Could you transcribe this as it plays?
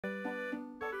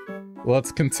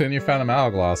Let's continue Phantom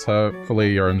Hourglass.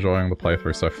 Hopefully you're enjoying the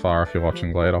playthrough so far if you're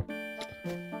watching later.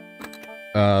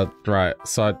 Right,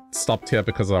 so I stopped here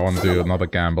because I want to do another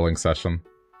gambling session.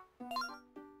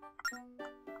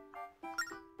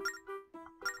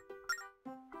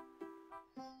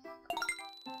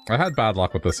 I had bad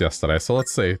luck with this yesterday, so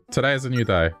let's see. Today is a new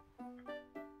day.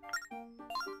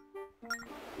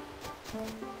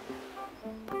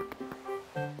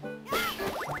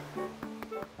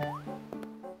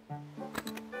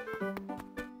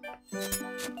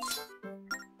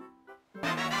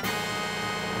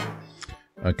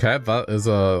 Okay, that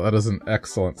is an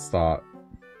excellent start.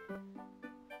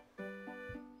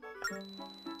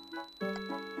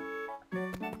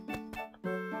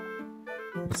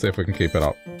 Let's see if we can keep it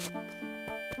up.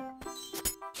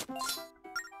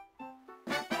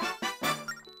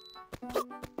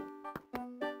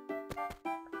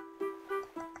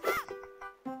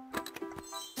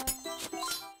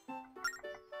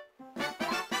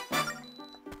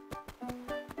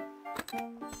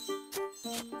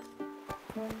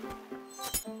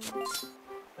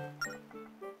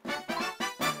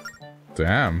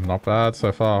 Damn, not bad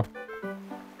so far.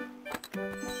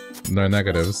 No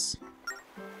negatives.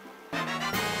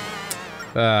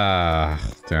 Ah,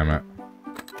 damn it.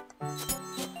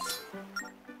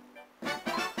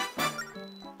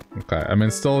 Okay, I mean,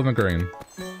 still in the green.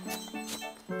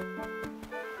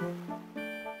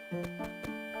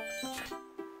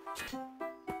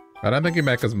 I don't think you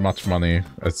make as much money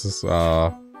as this,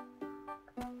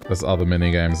 as other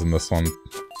minigames in this one.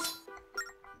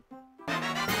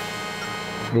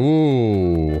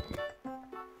 Ooh.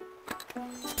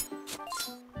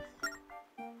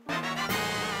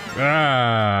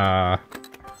 Ah.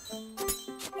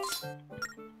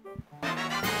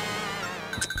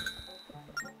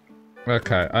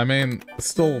 Okay, I mean,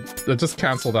 still, it just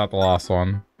cancelled out the last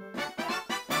one.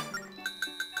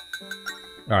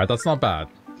 Alright, that's not bad.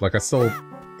 Like,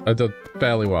 I did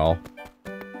fairly well.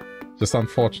 Just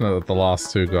unfortunate that the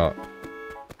last two got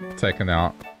taken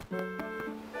out.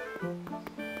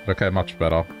 Okay, much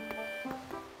better.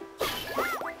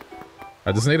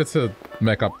 I just needed to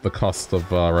make up the cost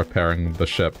of repairing the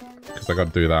ship, because I gotta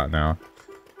do that now.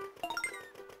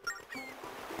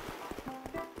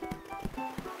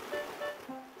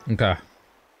 Okay.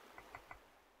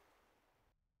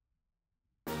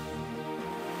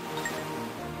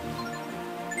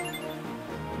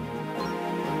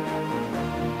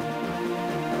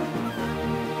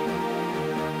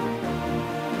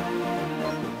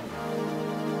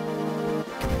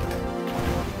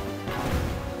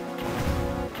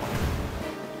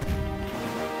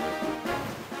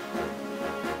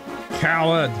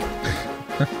 Coward!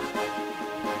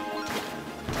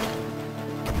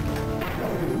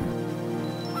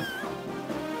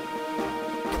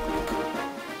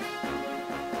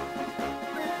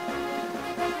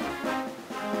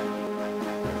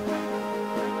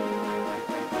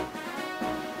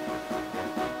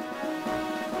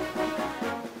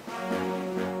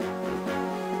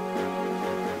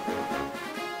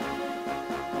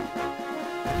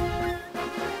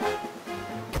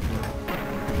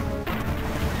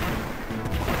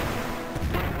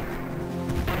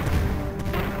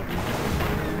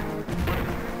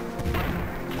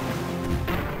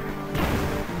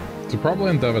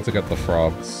 Probably endeavor to get the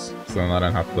frogs, so then I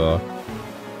don't have to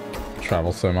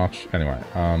travel so much. Anyway,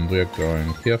 we are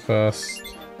going here first.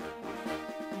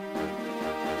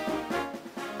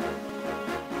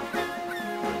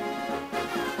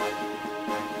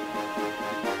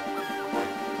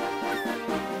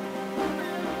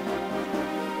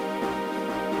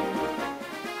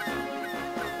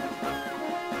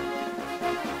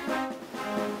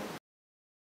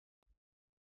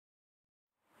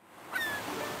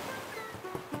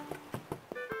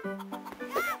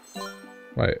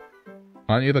 Wait,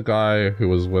 aren't you the guy who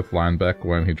was with Linebeck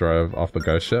when he drove off the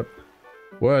ghost ship?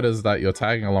 Word is that you're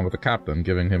tagging along with the captain,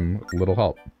 giving him a little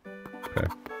help. Okay.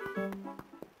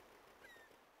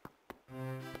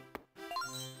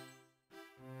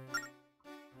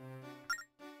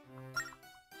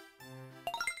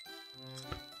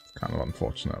 It's kind of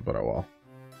unfortunate, but oh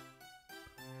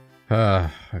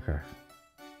well. Okay.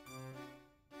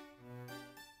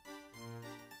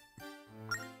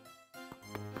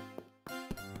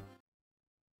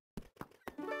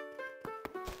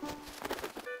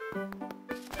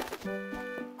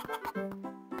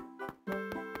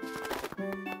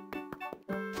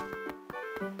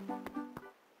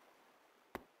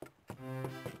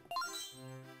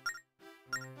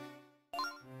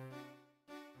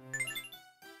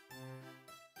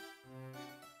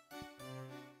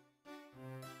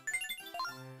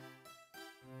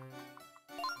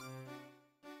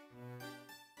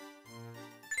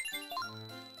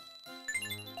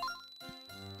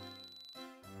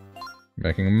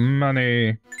 Making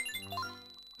money!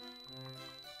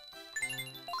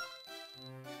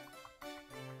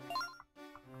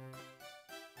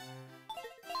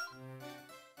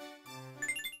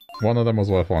 One of them was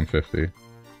worth 150.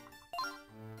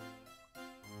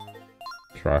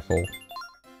 Trifle.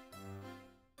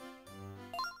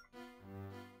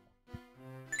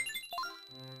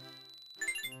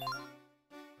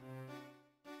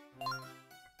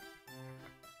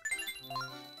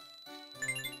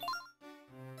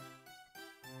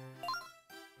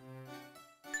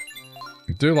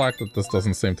 I do like that this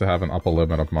doesn't seem to have an upper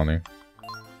limit of money.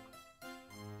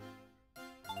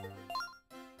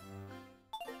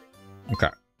 Okay.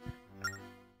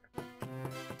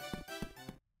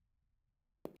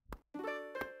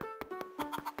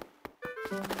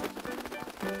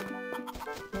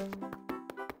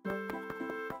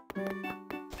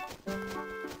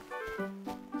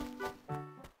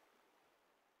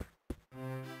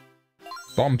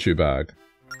 Bomb chew bag.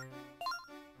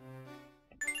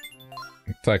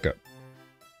 Take it.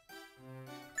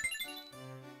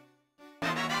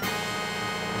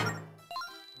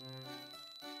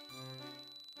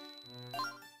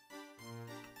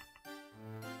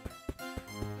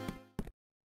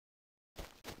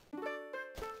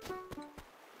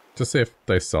 To see if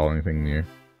they sell anything new.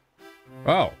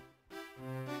 Oh!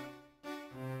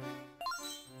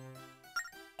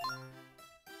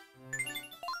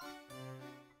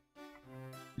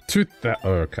 Oh,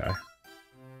 okay.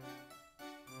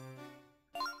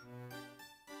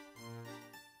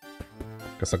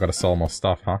 Guess I gotta sell more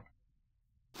stuff, huh?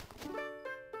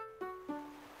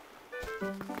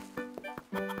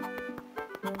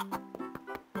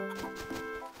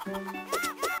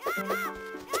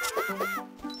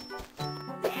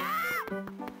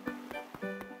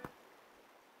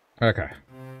 Okay.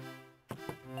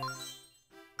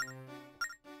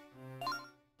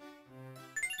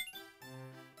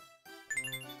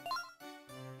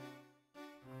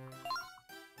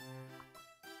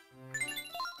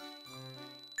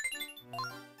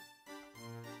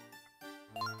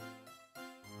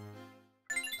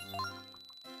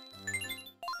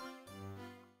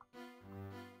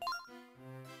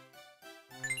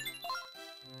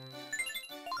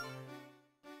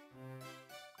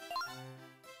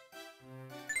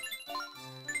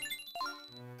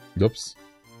 Oops.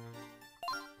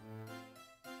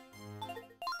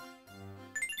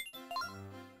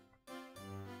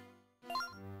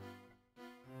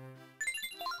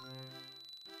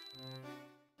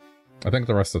 I think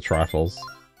the rest are trifles.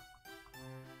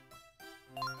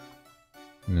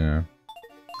 Yeah.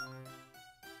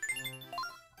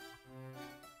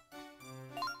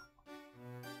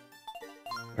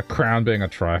 A crown being a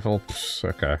trifle? Psh,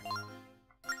 okay.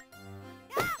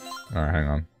 Alright, hang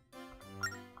on.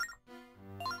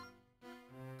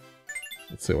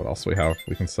 Let's see what else we have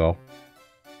we can sell.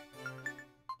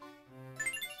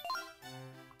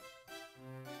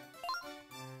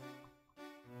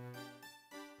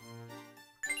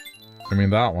 I mean,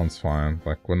 that one's fine.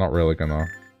 Like, we're not really gonna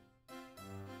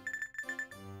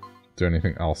do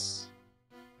anything else.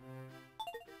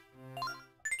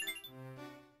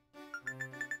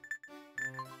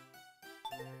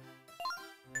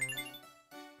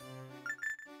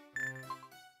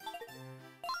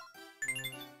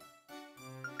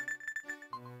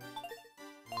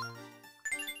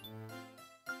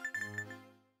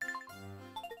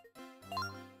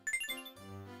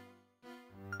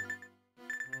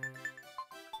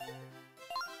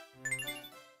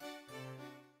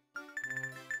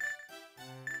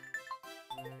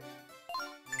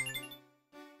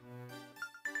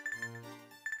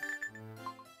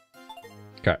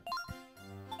 Okay.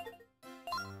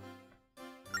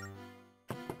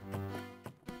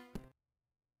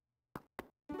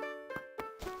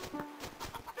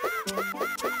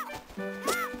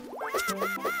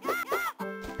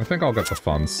 I think I'll get the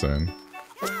funds soon.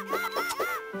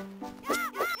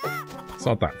 It's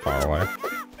not that far away.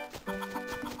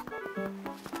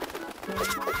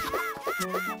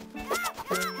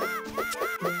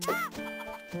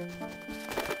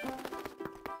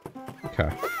 Okay.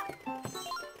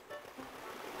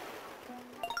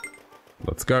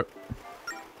 Let's go.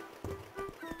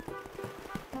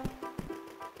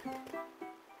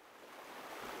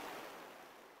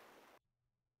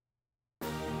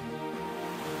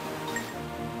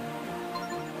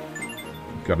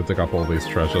 Gotta dig up all these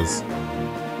treasures.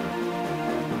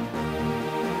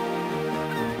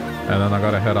 And then I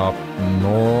gotta head up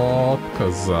north,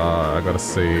 because I gotta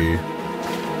see...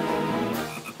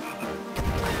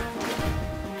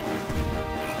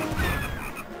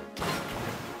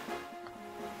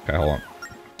 Okay, hold on.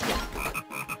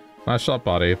 Nice shot,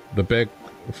 buddy. The big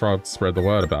frog spread the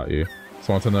word about you.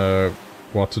 So want to know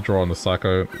what to draw on the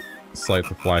Psycho slate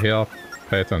to fly here?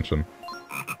 Pay attention.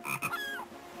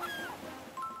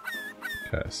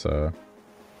 Okay, so...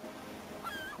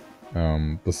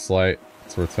 the slate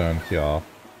to return here.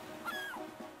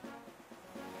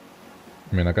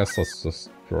 I mean, I guess let's just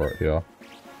draw it here.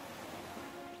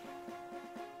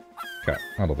 Okay,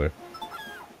 that'll do.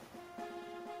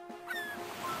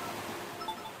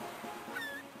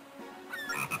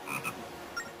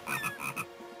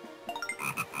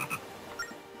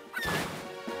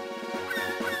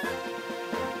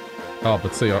 Oh,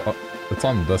 but see, it's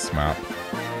on this map.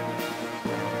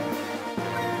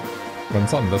 When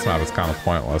it's on this map, it's kind of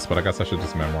pointless, but I guess I should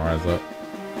just memorize it.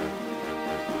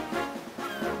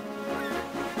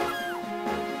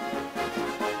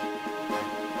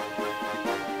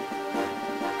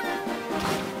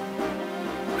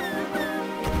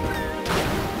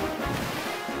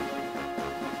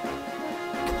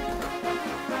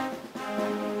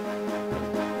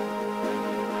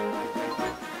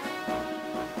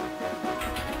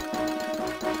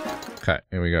 Okay,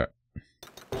 here we go.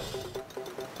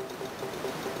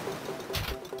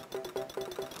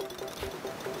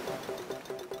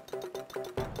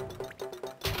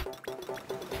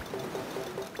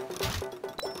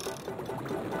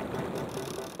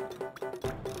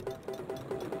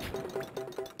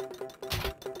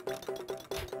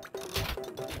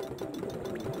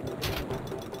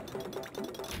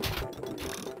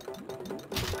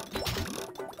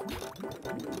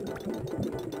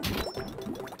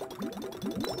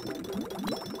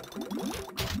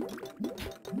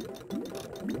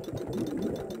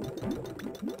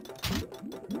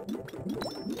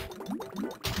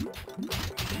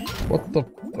 What the...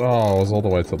 Oh, it was all the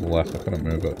way to the left. I couldn't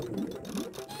move it.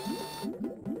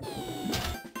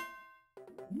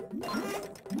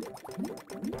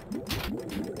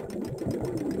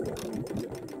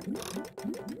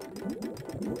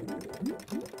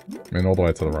 I mean, all the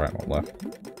way to the right, not left.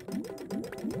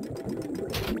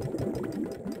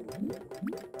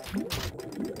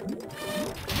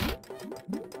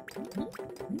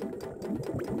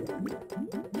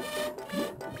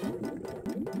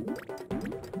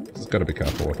 Gotta be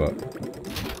careful with it.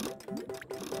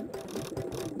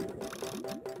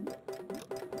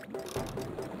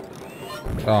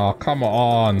 Oh, come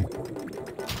on!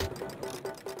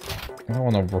 I don't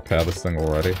want to repair this thing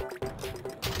already.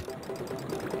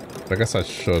 I guess I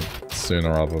should sooner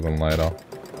rather than later.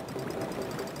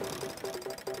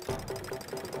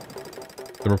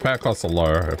 The repair costs are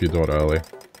low if you do it early.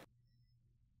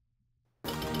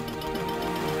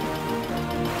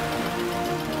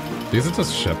 These are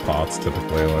just shit parts,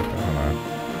 typically, like, I don't know.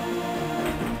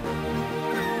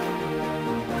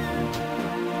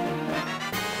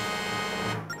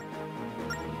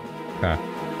 Okay.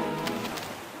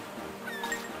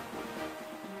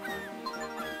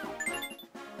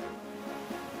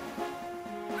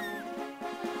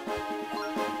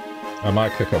 I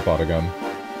might kick her butt again.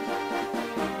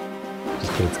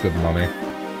 Just 'cause it's good money.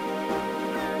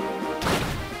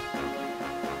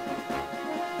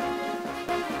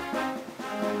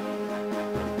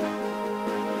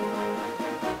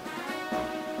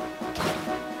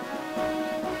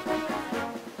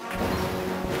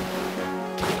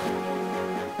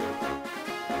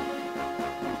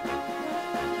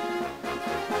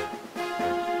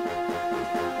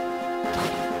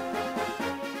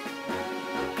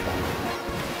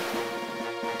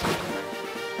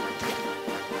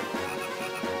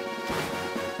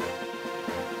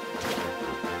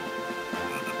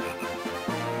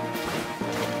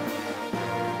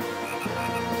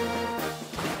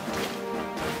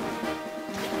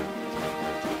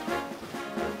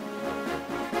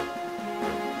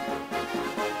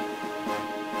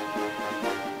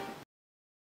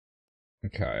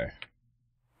 Okay.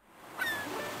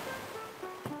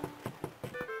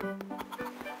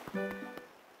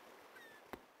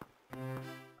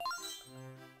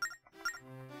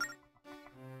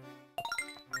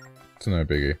 It's no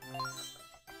biggie.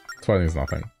 20 is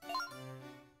nothing.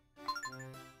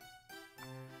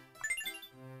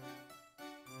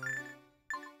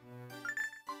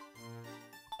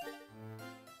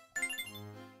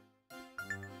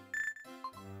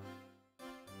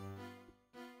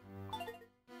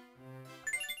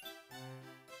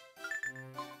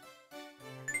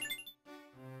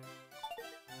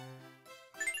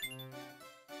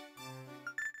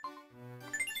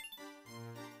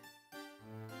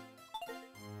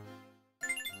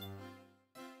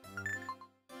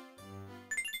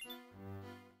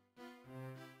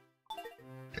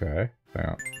 Okay, hang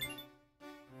on.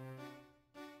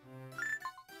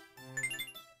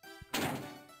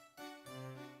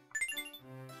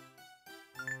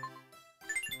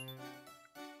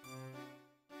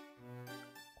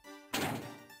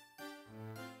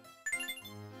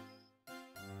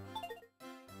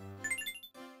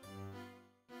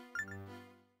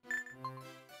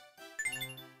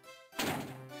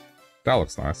 That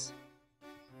looks nice.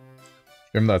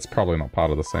 Even though it's probably not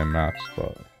part of the same match,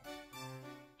 but...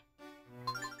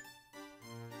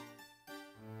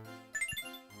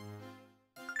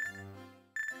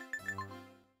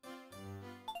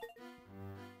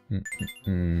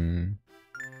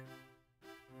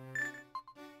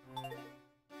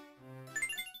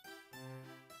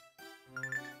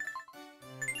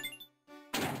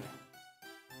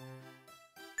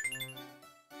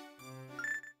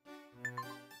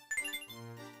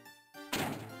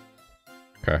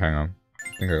 Okay, hang on.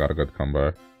 I think I got a good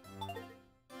combo.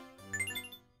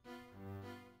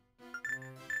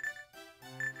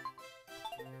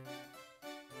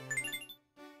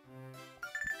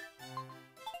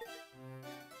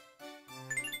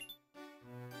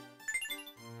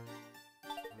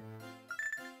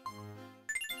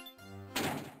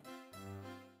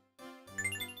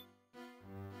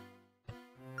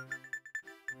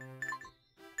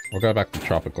 We'll go back to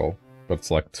tropical, but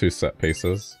it's like 2 set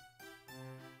pieces.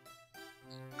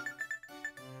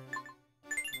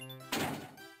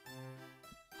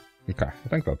 Okay, I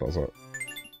think that does it.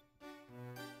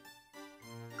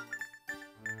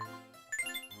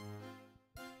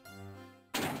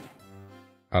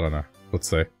 I don't know. Let's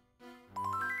see.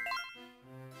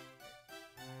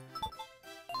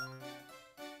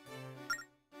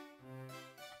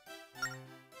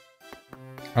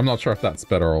 I'm not sure if that's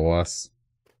better or worse.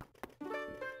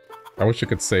 I wish you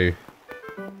could see.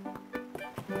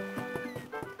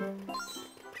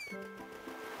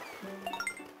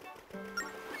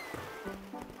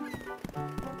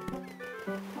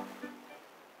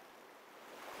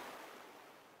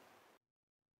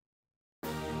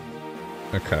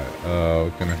 Okay, we're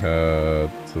gonna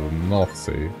head to the North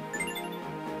Sea.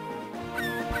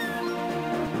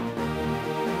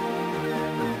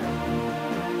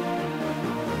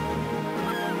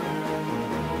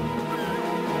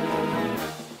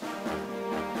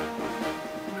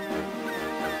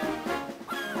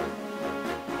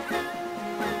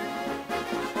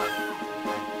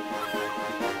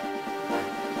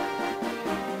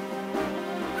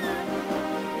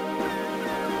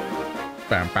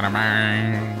 Bam, bam,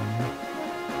 bam.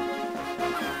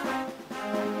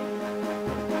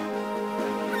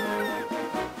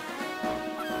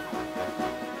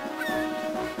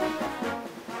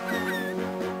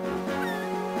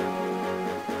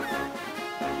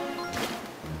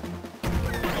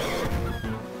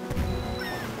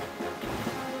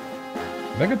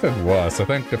 I think it did worse. I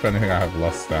think, if anything, I have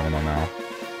less stamina now.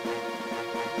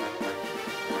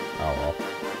 Oh well.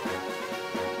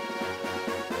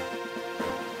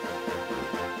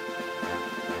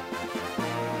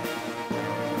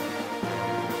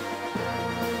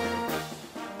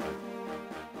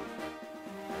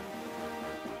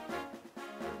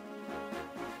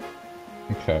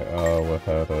 Okay, we're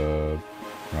headed...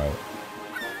 Right.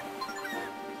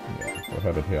 Yeah, we're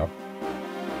headed here.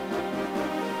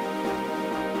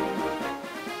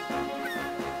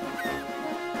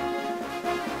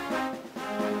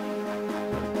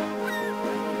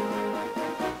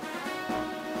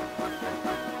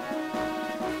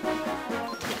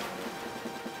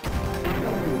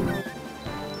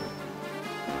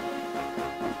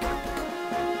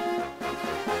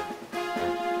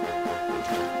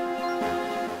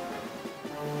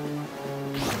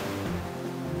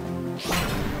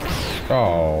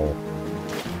 Oh.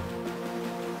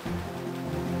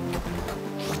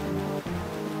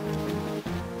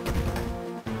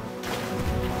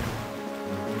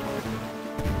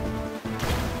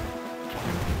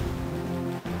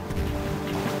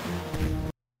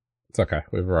 It's okay,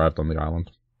 we've arrived on the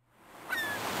island.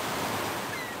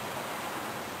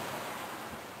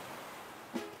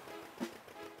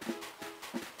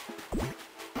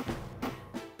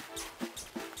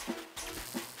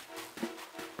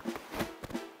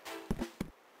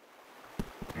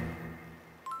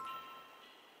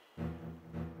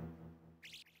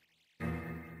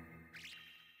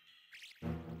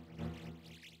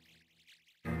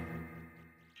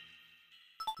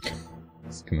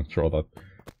 Just gonna draw that.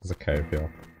 There's a cave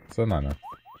here. So no.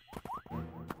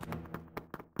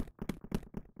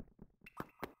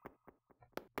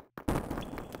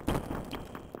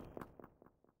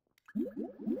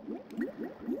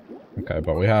 Okay,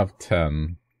 but we have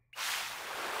 10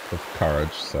 of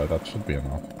courage, so that should be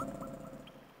enough.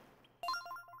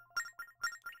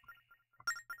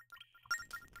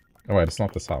 Oh wait, it's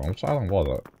not this island. Which island was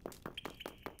it?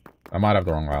 I might have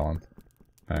the wrong island.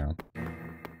 Hang on.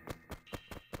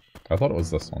 I thought it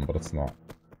was this one, but it's not.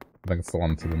 I think it's the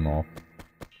one to the north.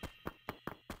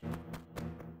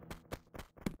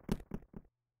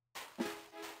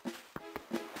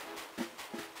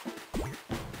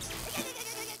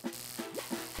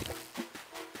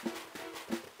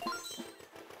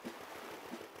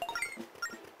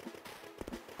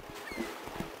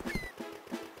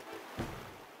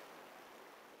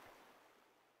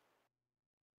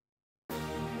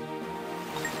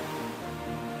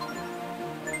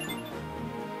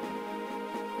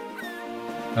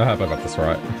 I hope I got this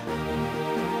right.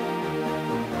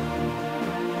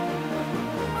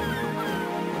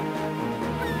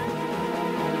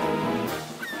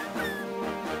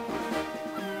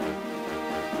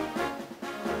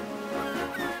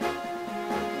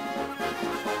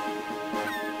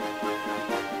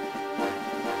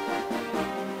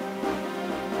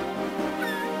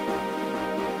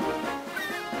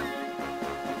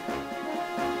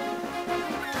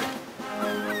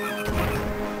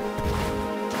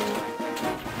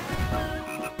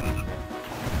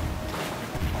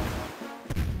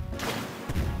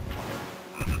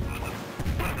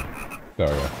 There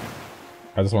we go.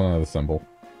 I just want another symbol.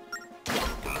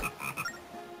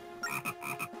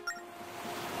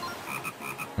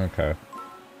 Okay.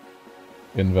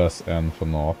 Inverse N for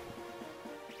north.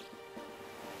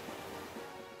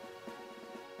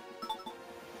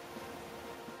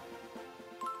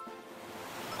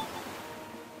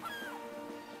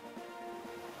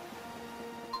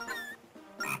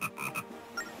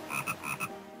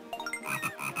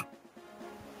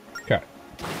 Okay.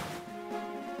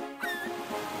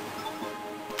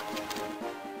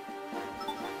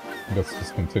 Let's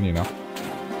just continue now.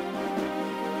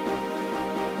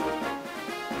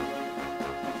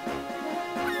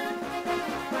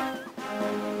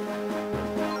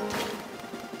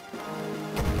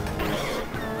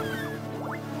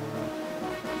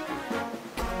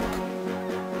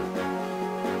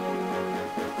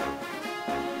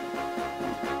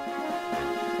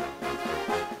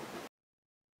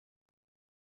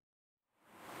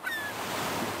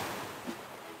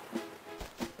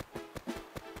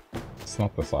 It's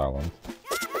not this island.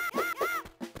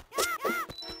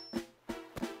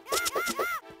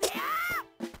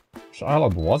 Which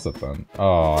island was it then?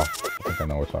 Oh, I think I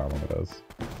know which island it is.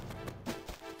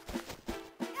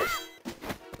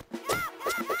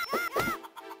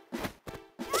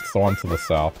 It's the one to the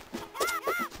south.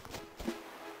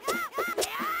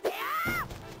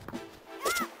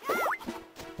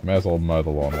 I may as well mow the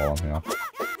lawn while I'm here.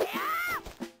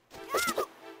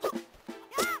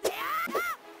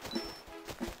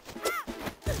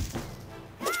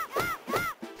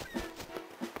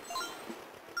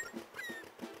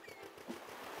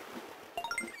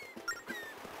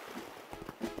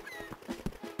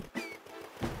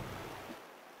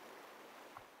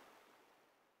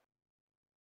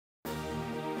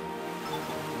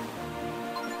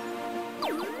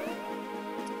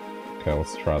 Okay,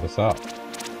 let's try this out.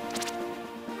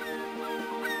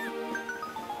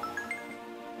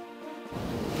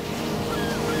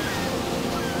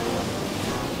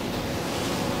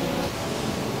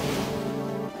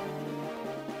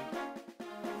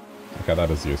 Okay, that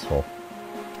is useful.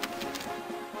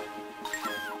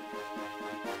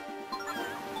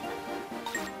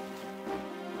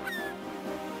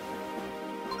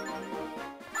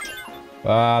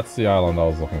 That's the island I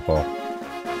was looking for.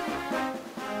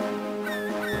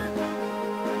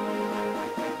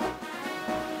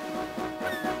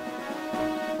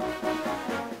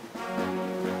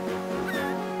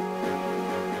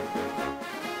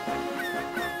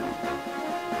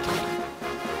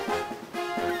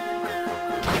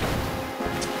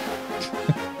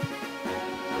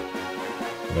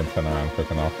 Turn around quick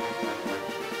enough.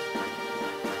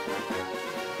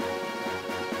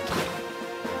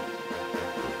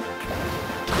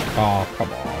 Oh,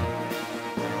 come on.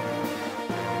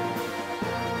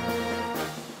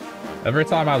 Every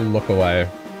time I look away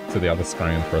to the other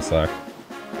screen for a sec.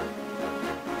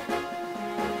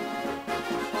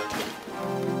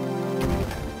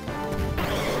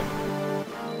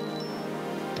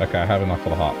 Okay, I have enough for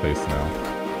the heart piece now.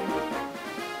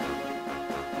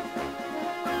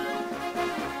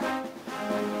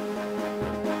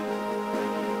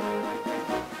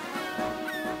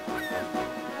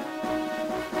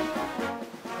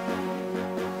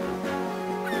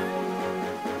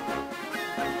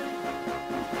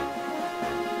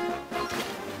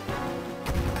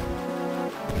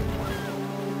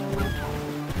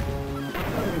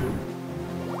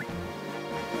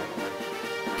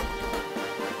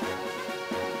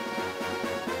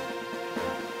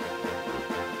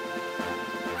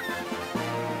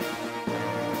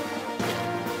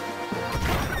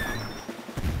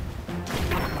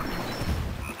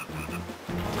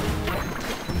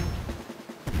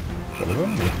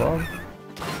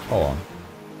 Hold on.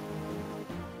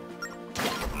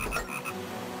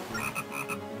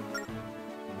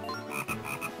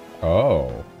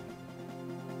 Oh.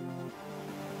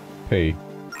 P.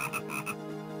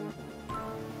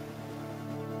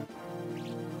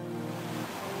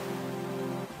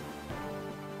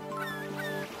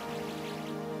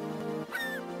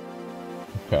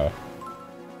 Okay.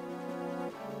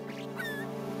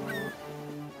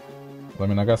 I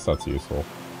mean, I guess that's useful.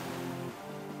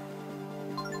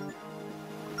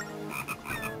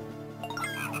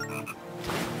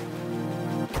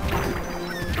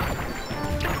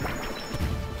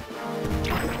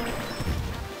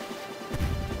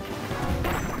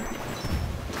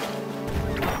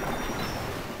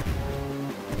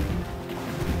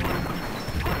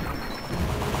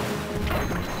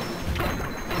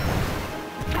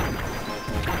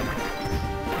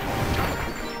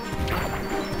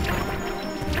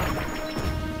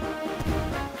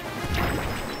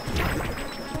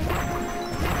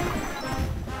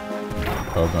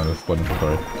 Oh no, they're split into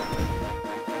three.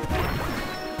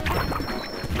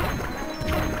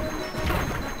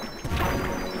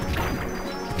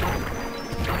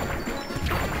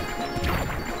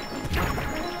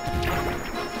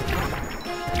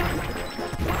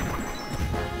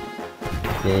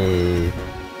 Boo.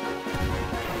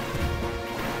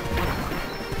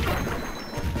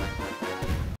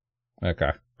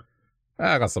 Okay.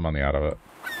 I got some money out of it.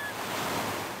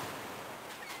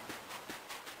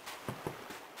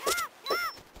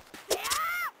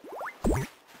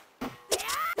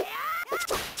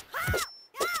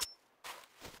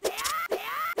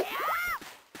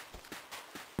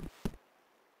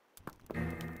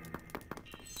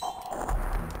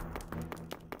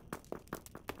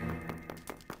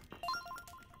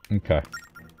 Okay.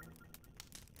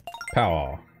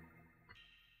 Power.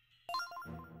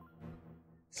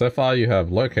 So far you have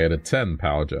located 10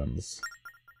 power gems.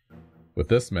 With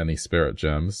this many spirit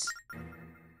gems,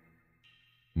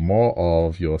 more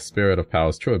of your Spirit of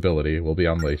Power's true ability will be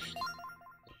unleashed.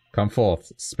 Come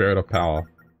forth, Spirit of Power.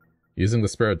 Using the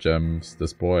spirit gems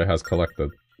this boy has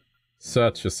collected,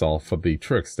 search yourself for the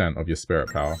true extent of your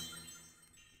spirit power.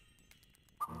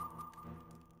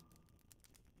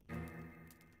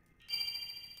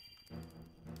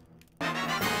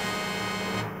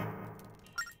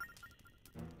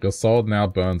 Your soul now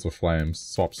burns with flames.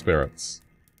 Swap spirits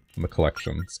on the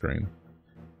collection screen.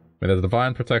 May the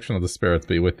divine protection of the spirits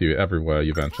be with you everywhere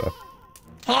you venture.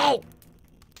 Hey!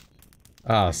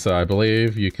 Ah, so I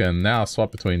believe you can now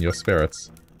swap between your spirits.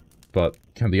 But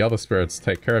can the other spirits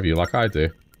take care of you like I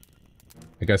do?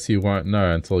 I guess you won't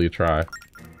know until you try.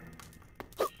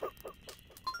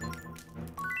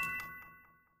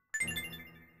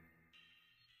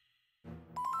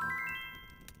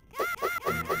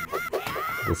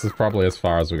 This is probably as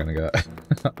far as we're gonna get.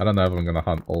 I don't know if I'm gonna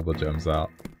hunt all the gems out.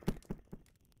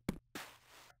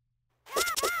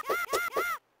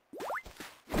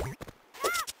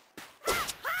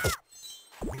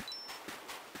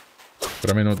 But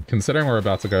I mean, considering we're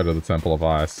about to go to the Temple of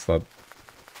Ice, that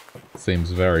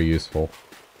seems very useful.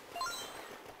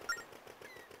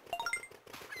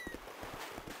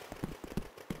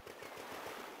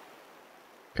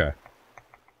 Okay.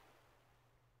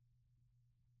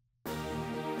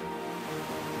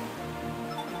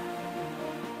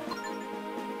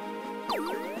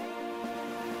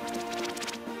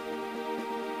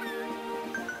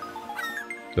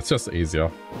 It's just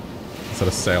easier, instead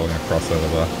of sailing across over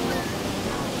there.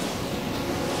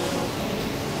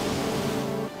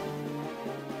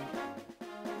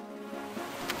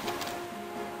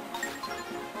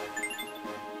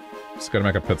 Just gonna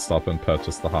make a pit stop and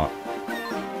purchase the heart.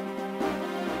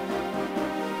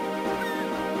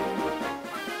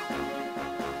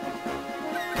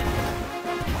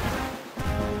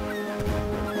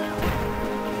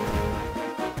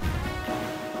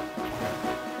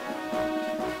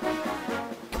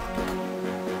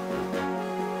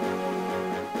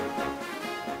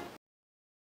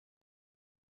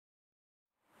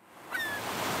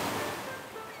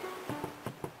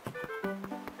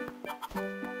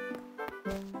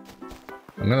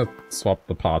 I'm gonna swap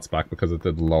the parts back because it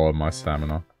did lower my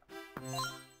stamina.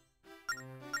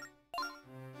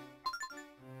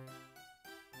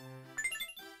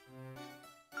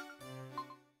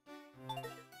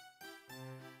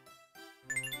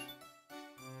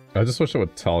 I just wish it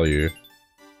would tell you.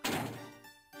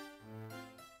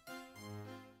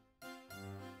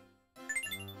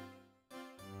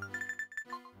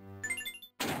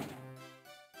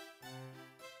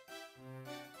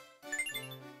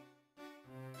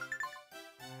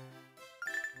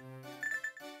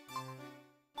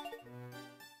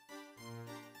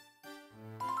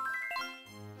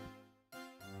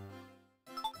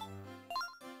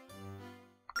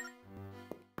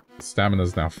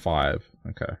 Stamina's now 5.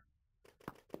 Okay.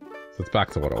 So it's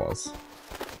back to what it was.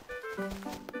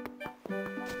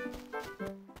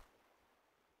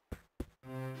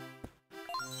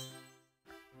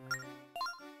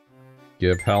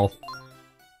 Give health.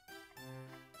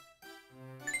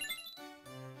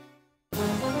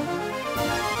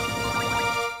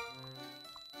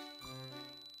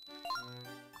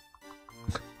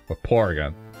 poor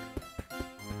again.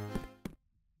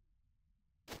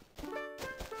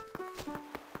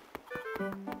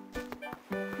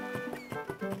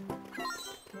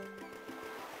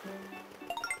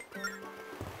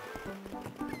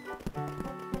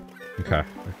 Okay.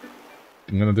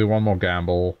 I'm gonna do one more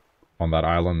gamble on that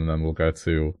island and then we'll go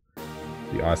to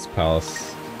the Ice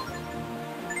Palace.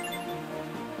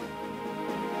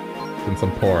 Since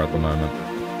I'm poor at the moment.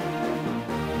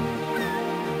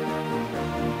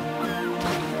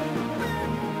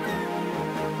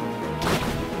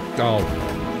 Oh.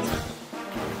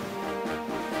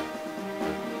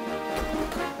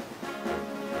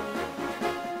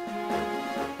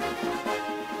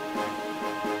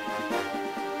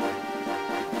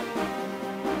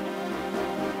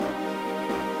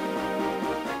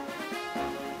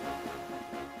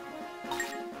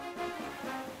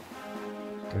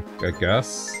 I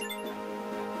guess.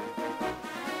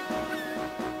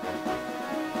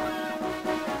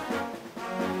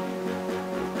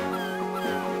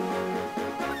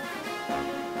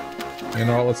 You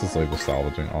know what, let's just leave the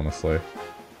salvaging, honestly.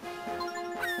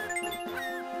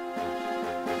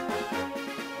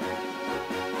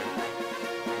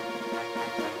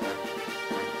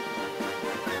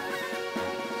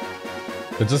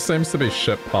 It just seems to be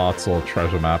ship parts or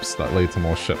treasure maps that lead to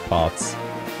more ship parts.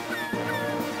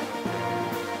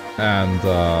 And,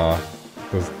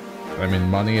 because, I mean,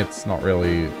 money, it's not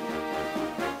really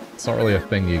a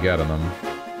thing you get in them.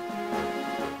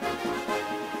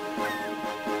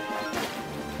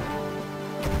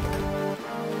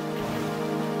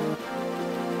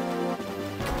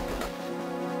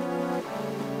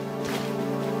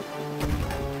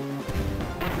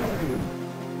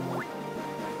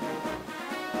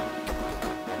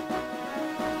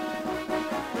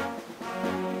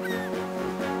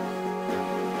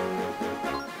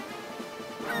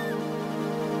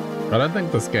 I don't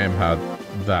think this game had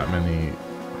that many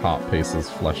heart pieces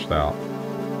fleshed out.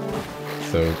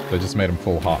 So they just made them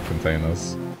full heart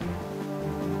containers.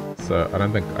 So I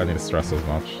don't think I need to stress as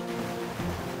much.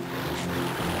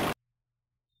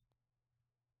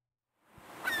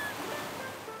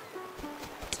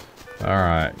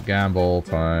 Alright, gamble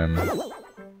time.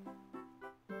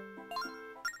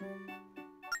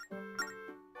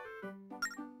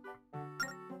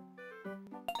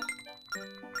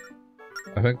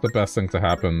 I think the best thing to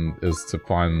happen is to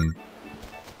find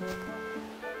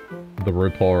the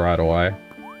RuPaul right away.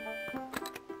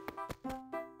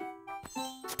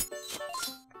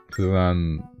 Because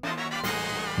then...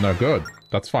 No, good.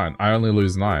 That's fine. I only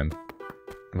lose 9.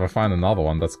 If I find another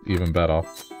one, that's even better.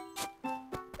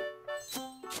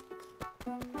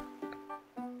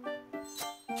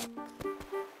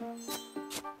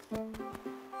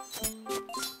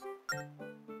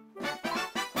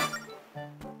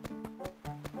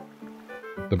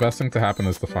 The best thing to happen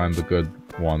is to find the good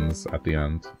ones at the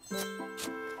end.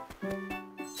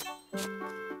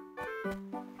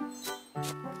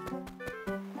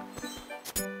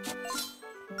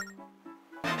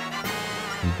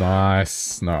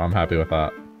 Nice. No, I'm happy with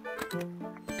that.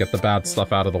 Get the bad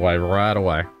stuff out of the way right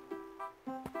away.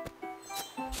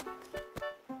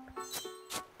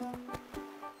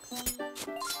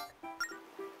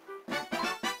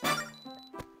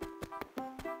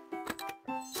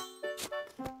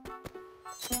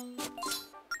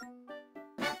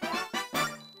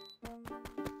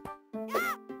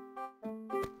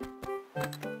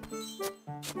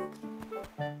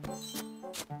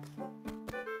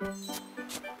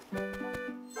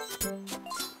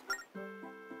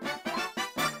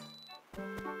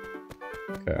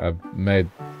 I've made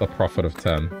a profit of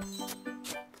 10.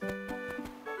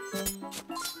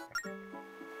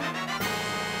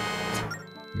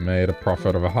 Made a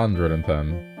profit of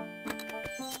 110.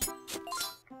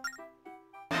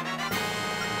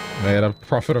 Made a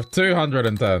profit of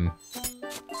 210.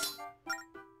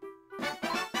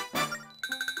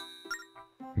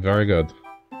 Very good.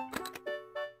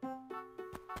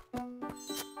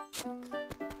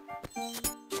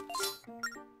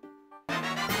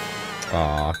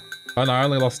 Ah. Oh no, I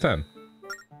only lost 10.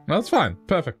 No, that's fine.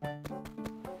 Perfect.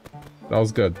 That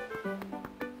was good.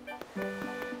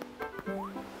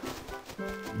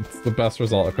 It's the best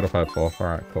result I could have hoped for.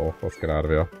 Alright, cool. Let's get out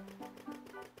of here.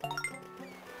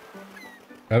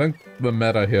 I think the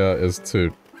meta here is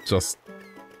to just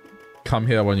come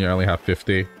here when you only have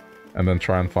 50 and then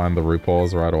try and find the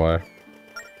RuPaul's right away.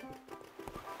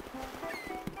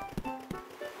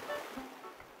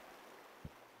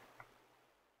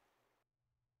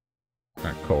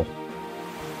 Cool.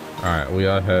 Alright, we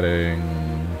are heading...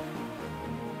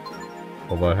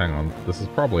 Although, hang on, this is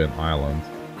probably an island.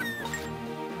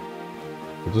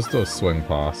 We'll just do a swing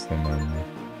past and then...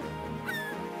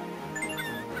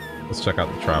 Let's check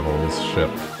out the Travels ship.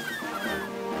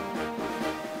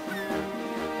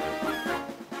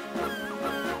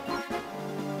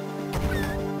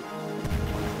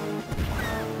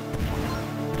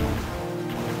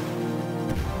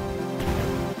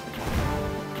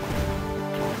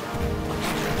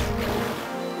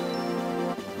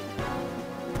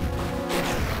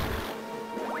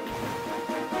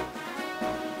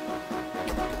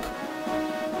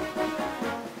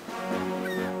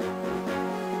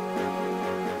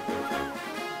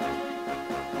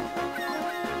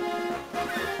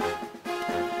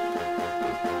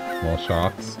 More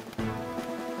sharks.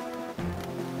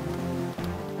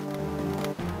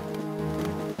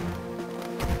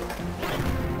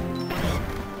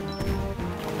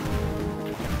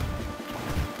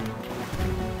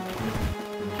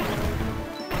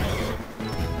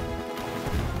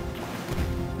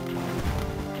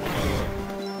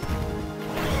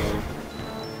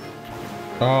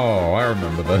 Oh, I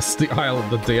remember this. The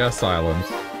island, the DS island.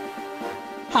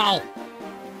 How?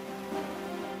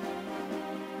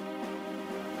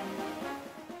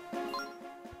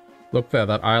 Look there,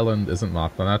 that island isn't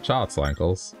marked on our charts,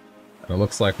 Lankles. And it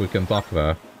looks like we can dock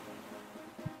there.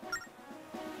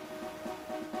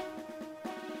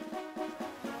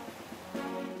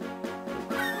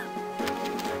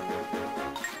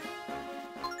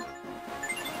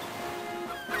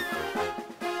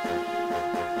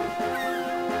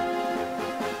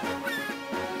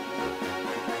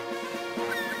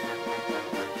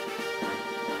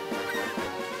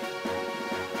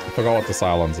 I forgot what this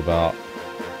island's about.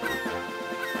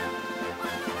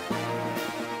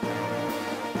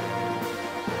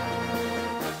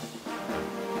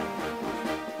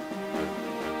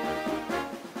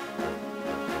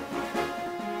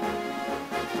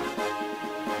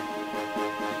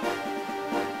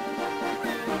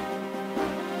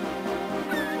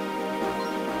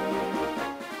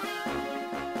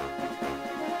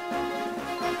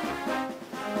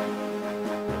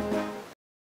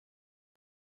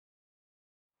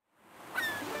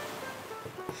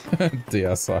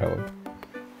 DS Island.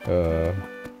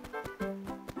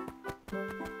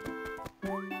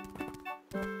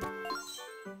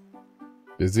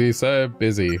 Busy, so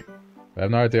busy. I have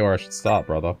no idea where I should start,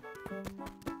 brother.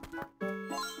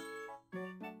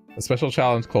 A special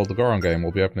challenge called the Goron Game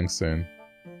will be opening soon.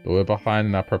 But we're behind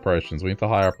in our preparations. We need to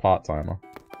hire a part-timer.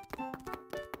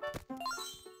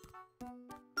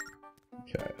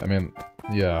 Okay, I mean,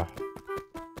 yeah.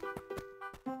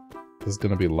 This is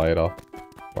gonna be later,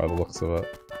 by the looks of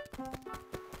it.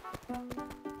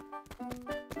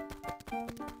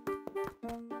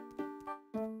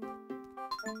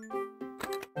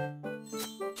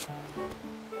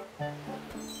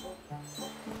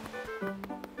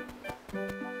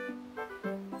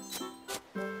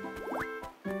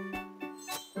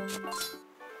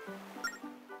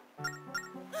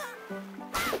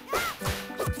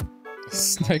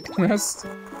 Snake nest?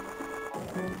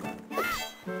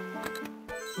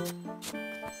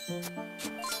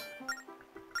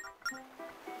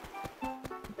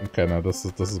 Okay, no, this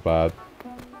is bad.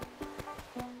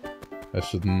 I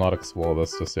should not explore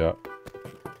this just yet.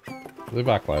 I'll be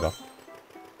back later.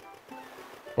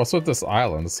 What's with this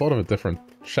island? It's sort of a different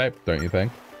shape, don't you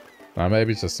think? Nah,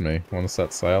 maybe it's just me. Want to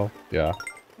set sail? Yeah.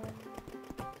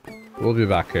 We'll be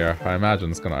back here. I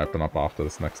imagine it's gonna open up after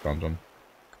this next dungeon.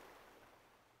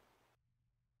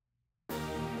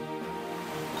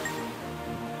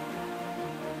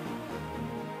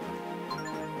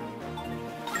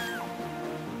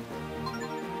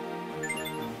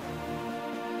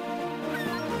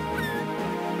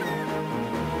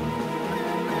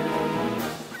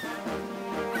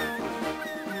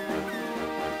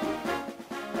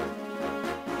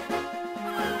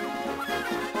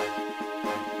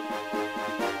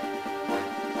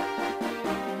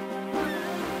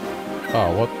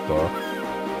 Oh, what the?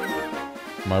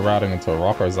 Am I routing into a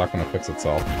rock, or is that gonna fix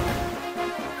itself?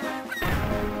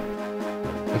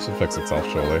 It should fix itself,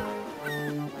 surely.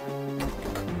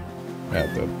 Yeah,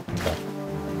 it did. Okay.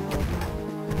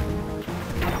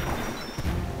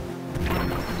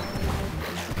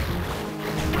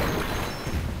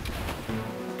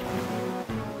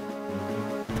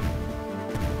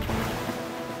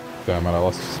 Damn it, I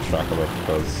lost track of it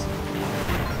because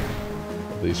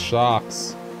of these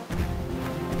sharks.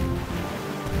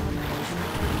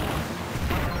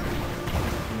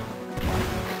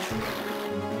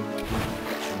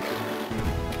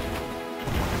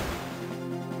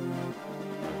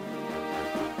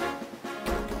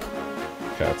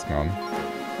 It's gone.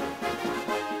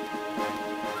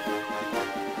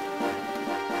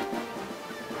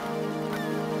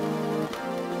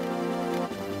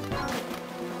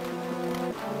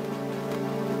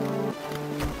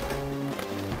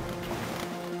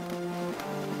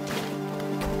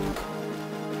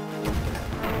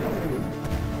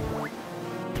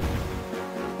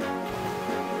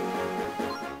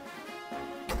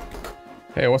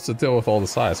 Hey, what's the deal with all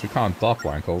this ice? We can't dock,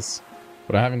 Wankles.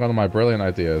 But I haven't gotten my brilliant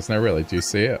ideas. No, really, do you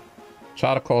see it?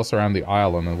 Chart a course around the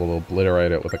island and we'll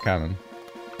obliterate it with a cannon.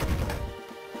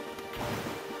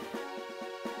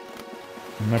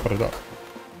 No, but I don't.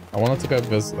 I wanted to go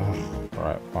visit...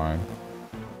 Alright, fine.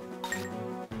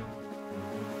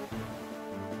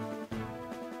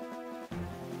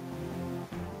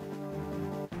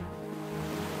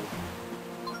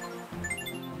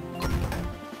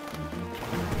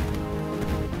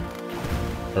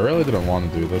 I really didn't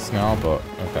want to do this now, but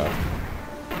okay.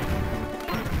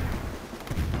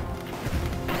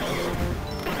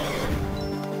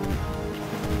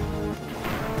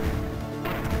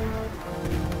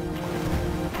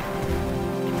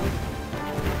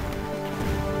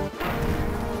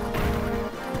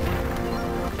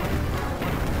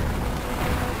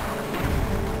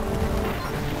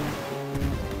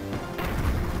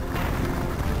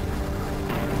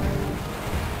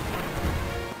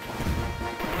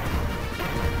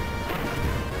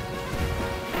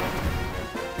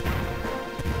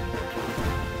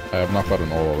 I have not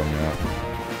gotten all of them yet.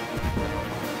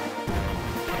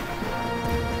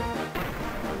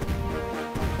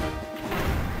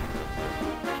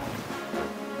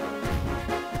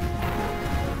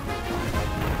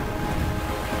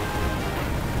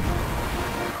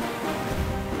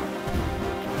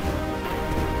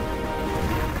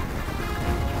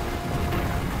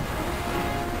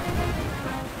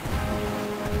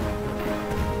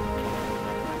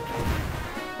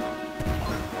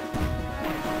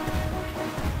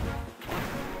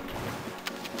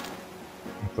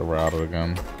 Route it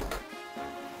again.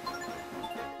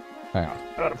 Hang on,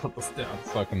 I gotta put this down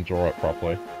so I can draw it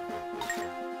properly.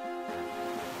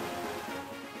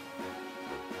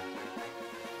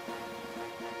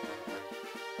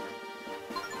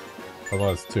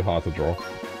 Otherwise it's too hard to draw.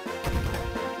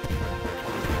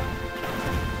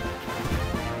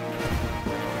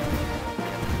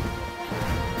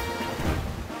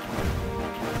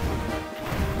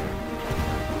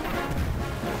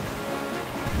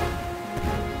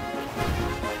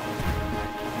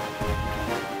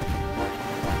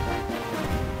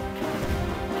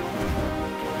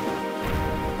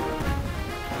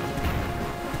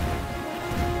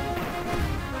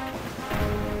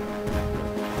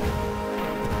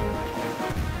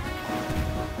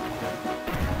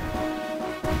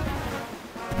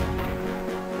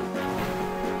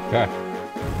 Okay.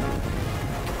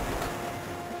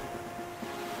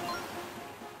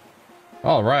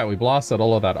 Alright, we blasted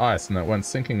all of that ice and it went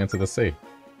sinking into the sea.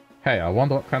 Hey, I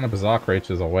wonder what kind of bizarre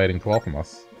creatures are waiting to welcome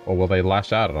us. Or will they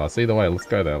lash out at us? Either way, let's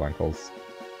go there, Lankles.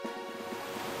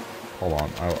 Hold on,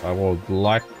 I would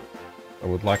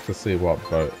like to see what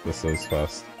boat this is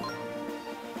first.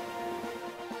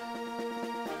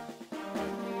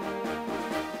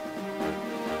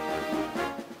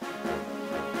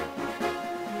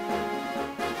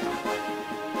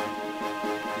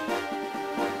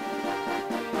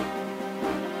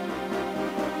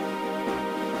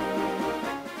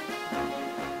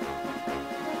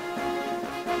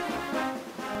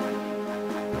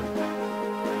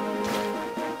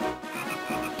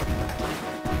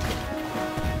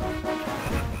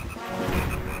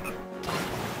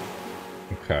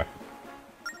 Okay.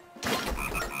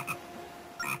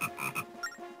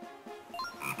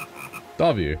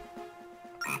 W.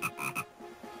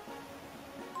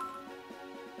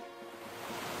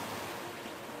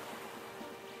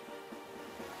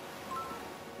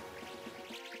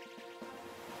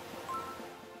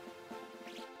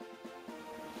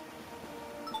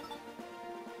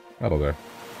 That'll do.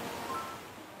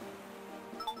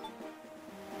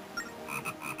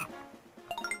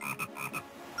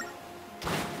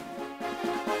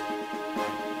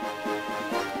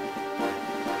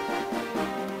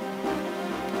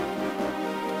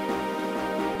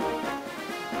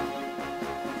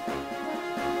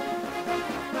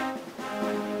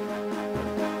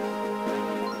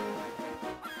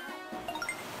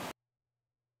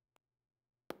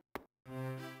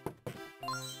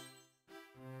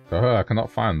 I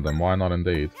cannot find them. Why not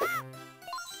indeed?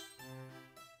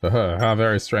 How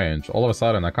very strange. All of a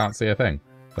sudden, I can't see a thing.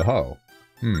 How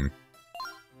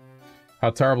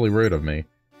terribly rude of me.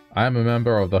 I am a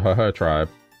member of the tribe.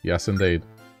 Yes, indeed.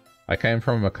 I came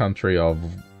from a country of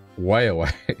way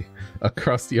away,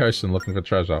 across the ocean looking for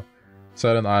treasure.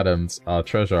 Certain items are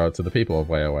treasure to the people of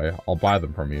way away. I'll buy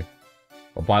them from you.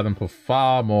 I'll buy them for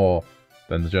far more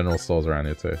than the general stores around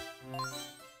here too.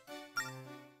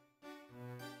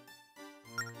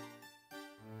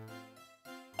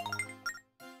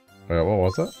 Wait, what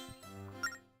was it?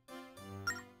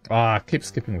 Ah, I keep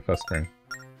skipping the first screen.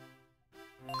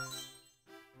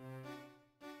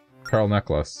 Pearl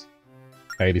necklace.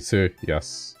 82,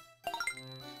 yes.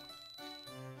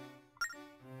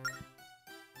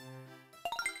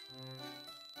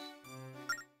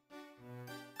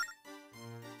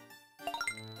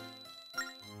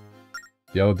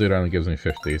 The other dude only gives me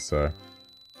 50, so...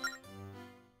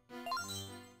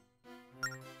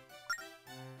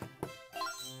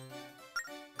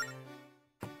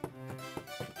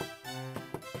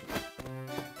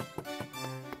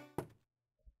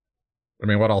 I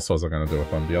mean, what else was I gonna do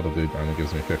with them? The other dude only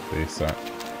gives me 50, so...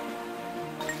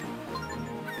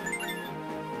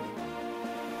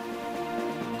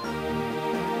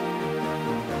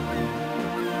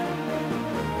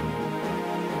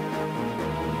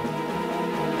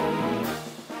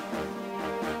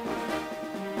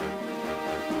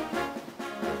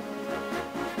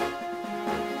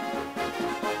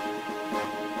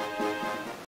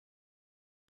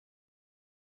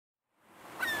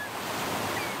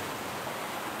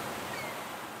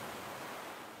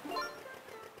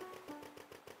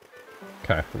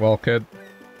 Okay, well, kid.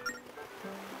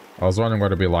 I was wondering what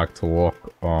it'd be like to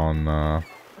walk on a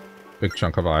big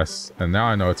chunk of ice, and now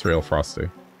I know it's real frosty.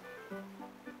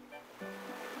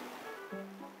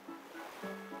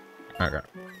 Okay.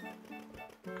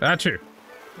 Achoo!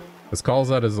 As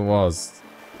cold as it was,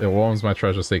 it warms my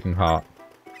treasure-seeking heart.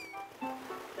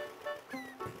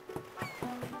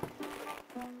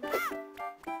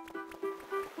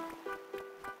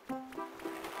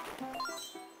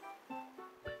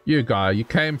 You guy, you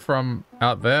came from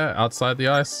out there, outside the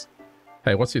ice?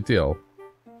 Hey, what's your deal?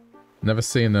 Never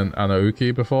seen an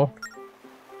Anauki before?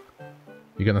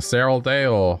 You gonna stare all day,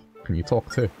 or can you talk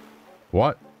too?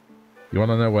 What? You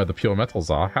wanna know where the pure metals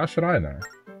are? How should I know?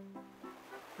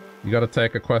 You gotta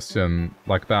take a question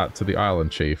like that to the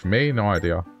island chief. Me? No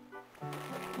idea.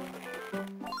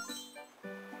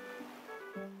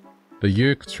 The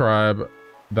Ute tribe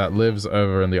that lives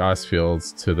over in the ice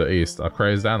fields to the east are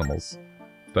crazed animals.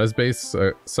 Those beasts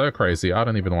are so crazy, I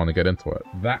don't even want to get into it.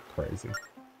 That crazy.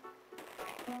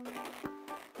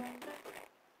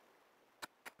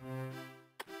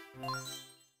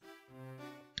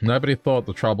 Nobody thought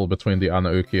the trouble between the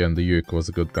Anauki and the Yuke was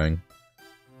a good thing.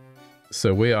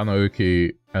 So we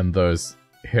Anauki and those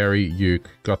hairy Yuke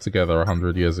got together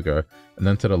 100 years ago and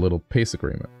entered a little peace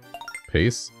agreement.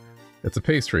 Peace? It's a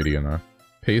peace treaty, you know.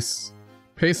 Peace?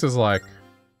 Peace is like...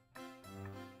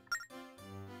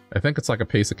 I think it's like a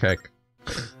piece of cake.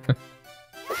 Look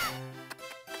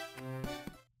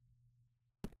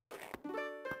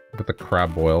at the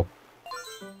crab boil.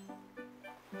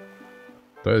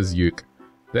 Those Yuke.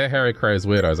 They're hairy crazed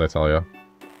weirdos, I tell ya.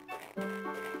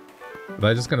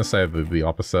 They're just gonna say the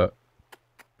opposite.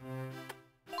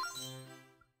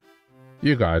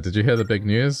 You guy, did you hear the big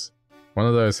news? One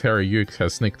of those hairy Yuke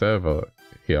has sneaked over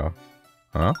here.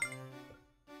 Huh?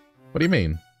 What do you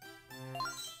mean?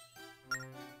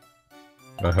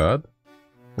 I heard?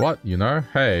 What, you know?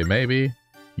 Hey, maybe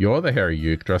you're the hairy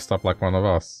Yuke dressed up like one of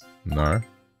us. No.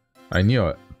 I knew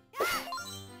it.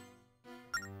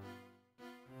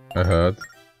 I heard.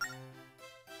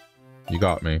 You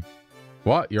got me.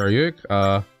 What? You're a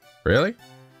Yuke? Really?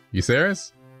 You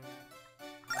serious?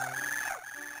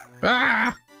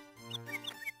 Ah!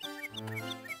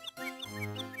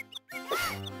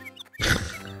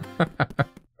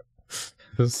 This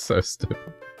is so stupid.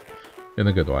 In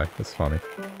a good way. It's funny.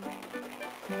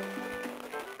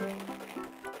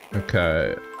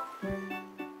 Okay.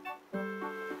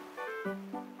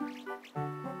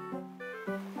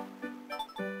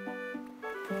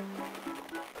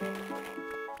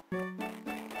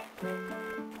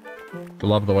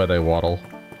 Love the way they waddle.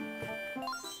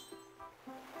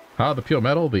 Huh? The pure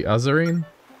metal? The Azarine?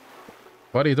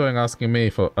 What are you doing asking me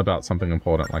about something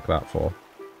important like that for?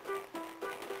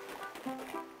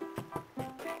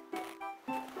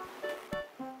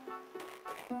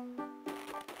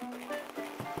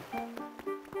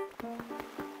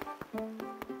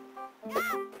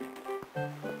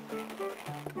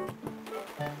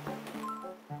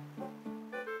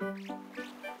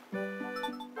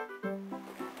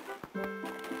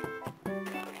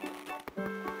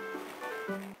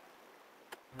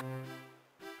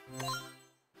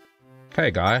 Hey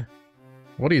guy,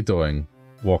 what are you doing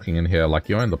walking in here like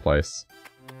you own the place?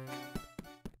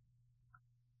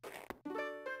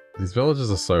 These villages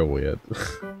are so weird.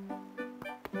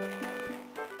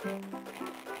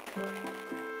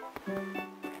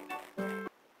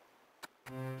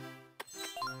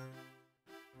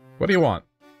 What do you want?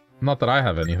 Not that I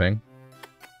have anything.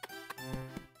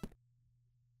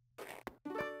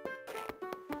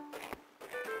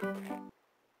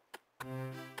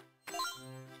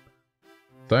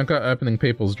 Don't go opening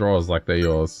people's drawers like they're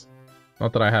yours.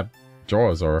 Not that I have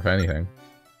drawers or anything.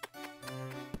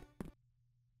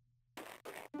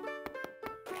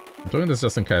 I'm doing this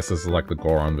just in case this is like the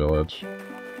Goron village.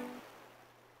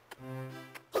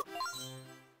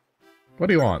 What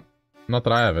do you want? Not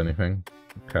that I have anything.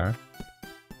 Okay.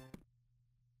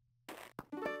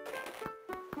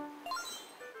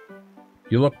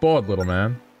 You look bored, little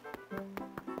man.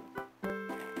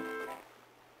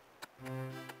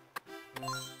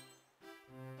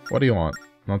 What do you want?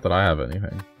 Not that I have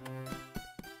anything.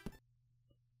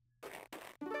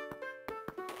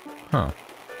 Huh.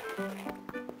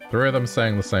 Three of them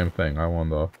saying the same thing, I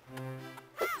wonder.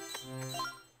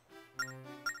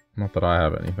 Not that I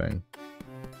have anything.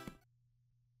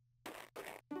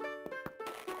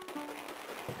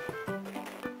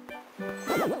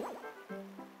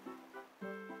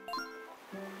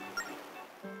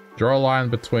 Draw a line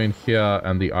between here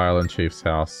and the Island Chief's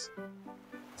house.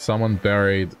 Someone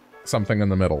buried something in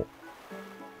the middle.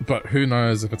 But who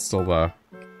knows if it's still there.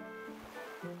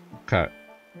 Okay.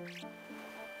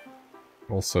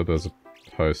 Also, there's a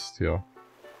post here.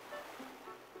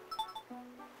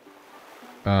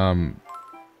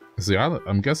 Is the island...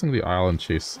 I'm guessing the Island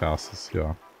Chief's house is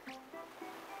here.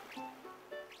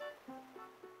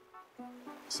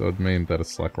 So it'd mean that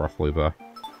it's like roughly there.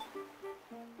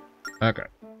 Okay.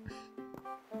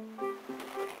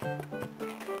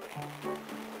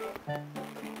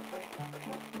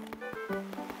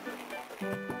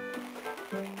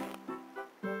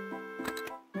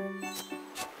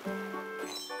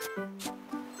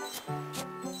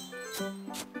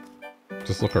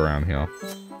 Just look around here.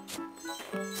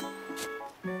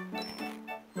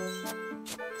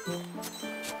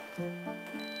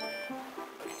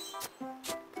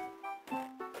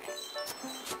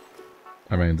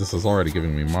 I mean, this is already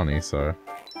giving me money, so...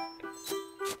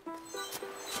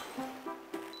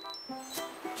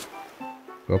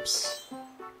 Oops.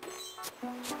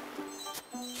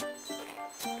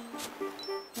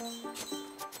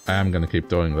 I am gonna keep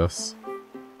doing this.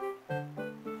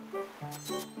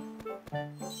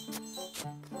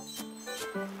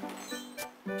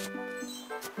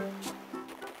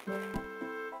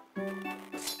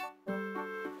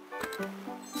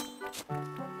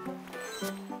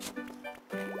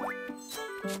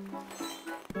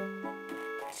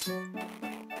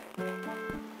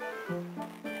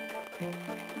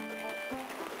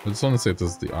 I just want to see if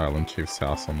this is the Island Chief's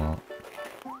house or not.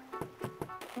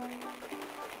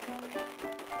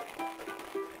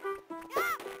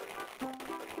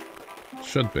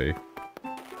 Should be.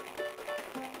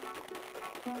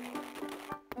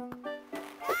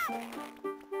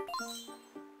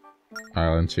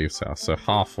 Island Chief's house, so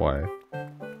halfway. I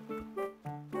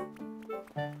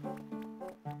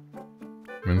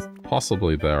mean,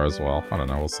 possibly there as well. I don't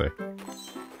know, we'll see.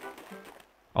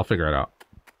 I'll figure it out.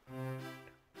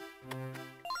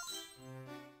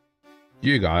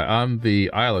 You guy, I'm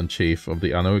the island chief of the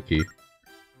Anuki.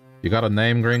 You got a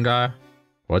name, green guy?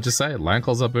 What'd you say?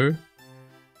 Lankelzabu?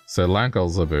 So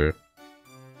Lankelzabu.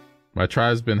 My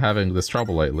tribe's been having this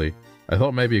trouble lately. I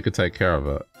thought maybe you could take care of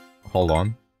it. Hold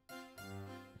on.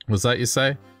 Was that you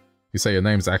say? You say your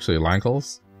name's actually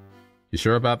Lankels? You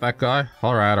sure about that guy?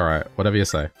 Alright, whatever you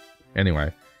say.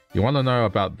 Anyway, you want to know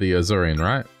about the Azurine,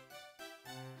 right?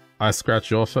 I scratch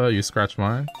your fur, you scratch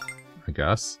mine? I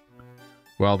guess.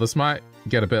 Well, this might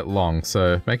get a bit long,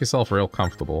 so make yourself real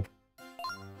comfortable.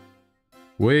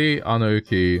 We,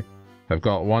 Anuki, have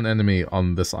got one enemy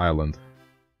on this island.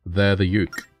 They're the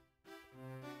Yuk.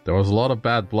 There was a lot of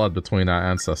bad blood between our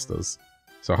ancestors.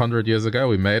 So 100 years ago,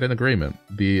 we made an agreement.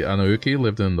 The Anuki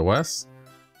lived in the west,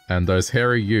 and those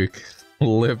hairy Yuk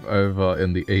live over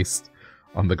in the east,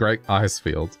 on the Great Ice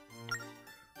Field.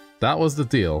 That was the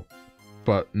deal.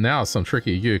 But now some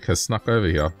tricky Yuk has snuck over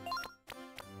here.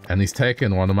 And he's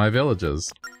taken one of my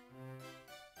villages.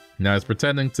 Now he's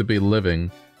pretending to be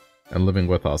living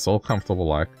with us, all comfortable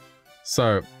like.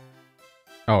 So,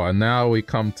 oh, and now we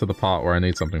come to the part where I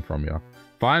need something from you.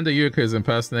 Find a Yuk who's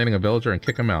impersonating a villager and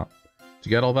kick him out. Did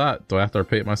you get all that? Do I have to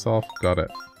repeat myself? Got it.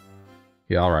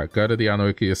 Yeah, alright. Go to the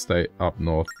Anuki estate up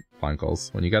north,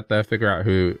 Plankles. When you get there, figure out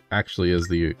who actually is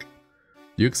the Yuk.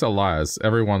 Yuks are liars,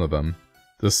 every one of them.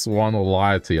 This one will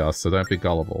lie to you, so don't be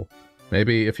gullible.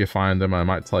 Maybe if you find him, I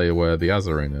might tell you where the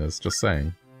Azurine is. Just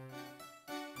saying.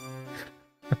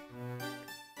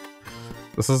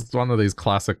 This is one of these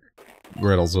classic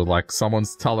riddles where, like,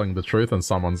 someone's telling the truth and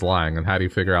someone's lying, and how do you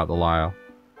figure out the liar?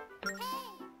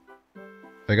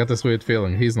 I got this weird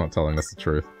feeling he's not telling us the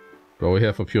truth. But we're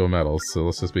here for pure metals, so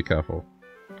let's just be careful.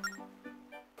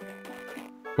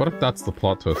 What if that's the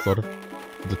plot twist? What if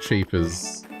the chief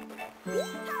is...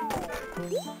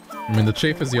 I mean, the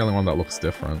chief is the only one that looks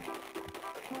different.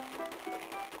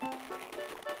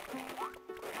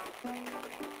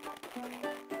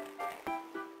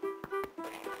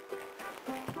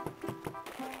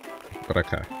 But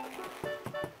okay.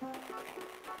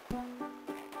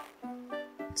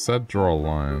 It said draw a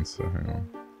line, so hang on.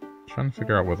 Trying to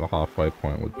figure out where the halfway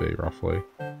point would be, roughly.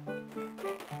 I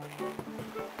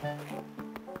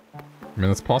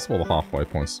mean, it's possible the halfway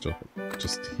point's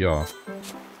just here.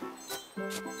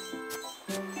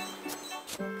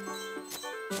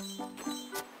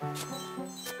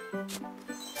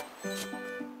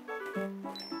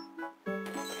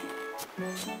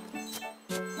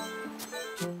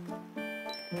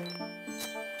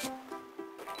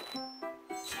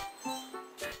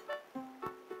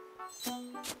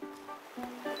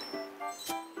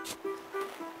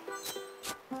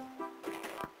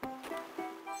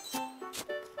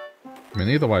 I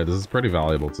mean, either way, this is pretty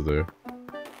valuable to do.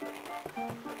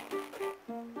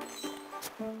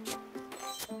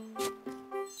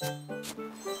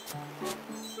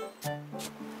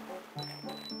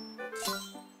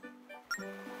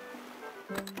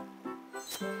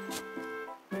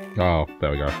 Oh,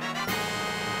 there we go.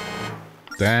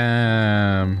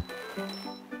 Damn.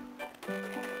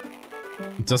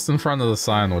 Just in front of the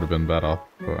sign would have been better,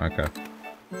 but okay.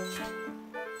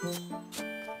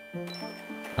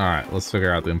 Alright, let's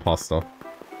figure out the imposter.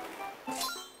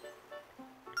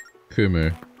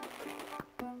 Kumu.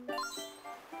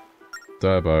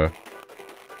 Durbo.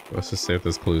 Let's just see if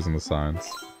there's clues in the signs.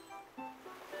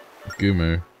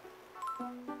 Gumu.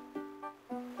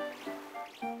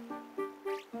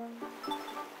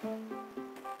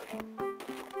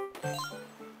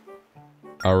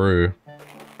 Aru.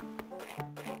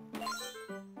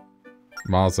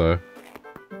 Mazo.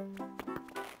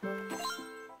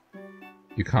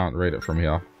 You can't read it from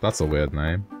here. That's a weird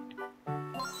name.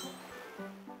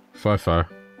 Fofo.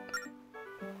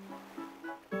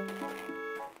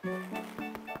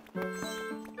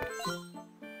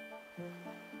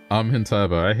 I'm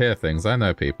Hinturbo. I hear things. I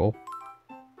know people.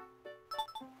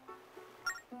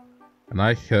 And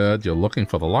I heard you're looking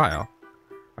for the liar.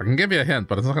 I can give you a hint,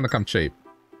 but it's not going to come cheap.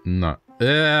 No.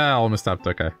 Yeah, almost tapped.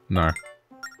 Okay. No.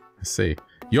 I see.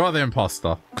 You're the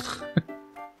imposter.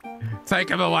 Take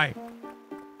him away.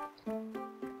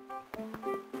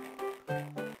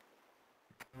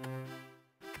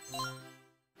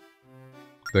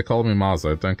 They call me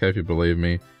Mazo. Don't care if you believe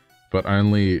me. But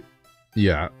only...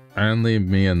 Yeah. Only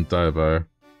me and Dobo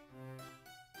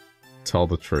tell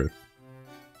the truth.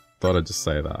 Thought I'd just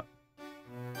say that.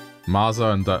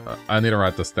 Mazo and Dobo... I need to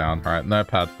write this down. Alright,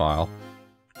 notepad file.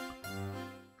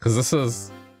 Because this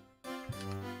is...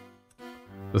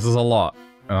 This is a lot.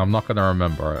 And I'm not going to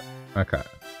remember it. Okay.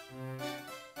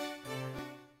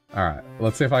 Alright,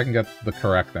 let's see if I can get the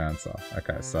correct answer.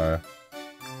 Okay, so...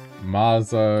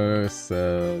 Mazo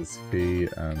says he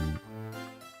and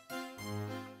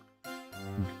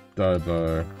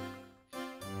Dobo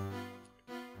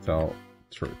tell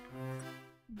truth.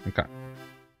 Okay.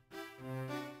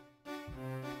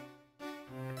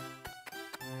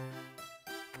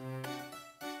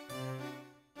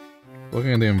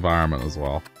 Looking at the environment as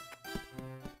well.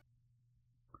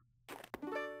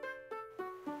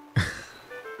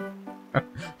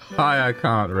 Hi, I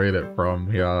can't read it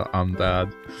from here. I'm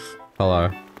Dad.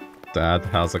 Hello. Dad,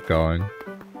 how's it going?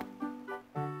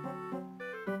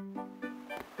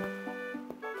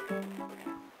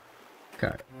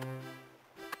 Okay.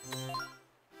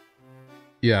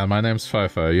 Yeah, my name's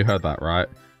Fofo. You heard that, right?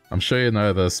 I'm sure you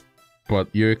know this, but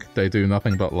Yuk, they do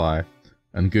nothing but lie.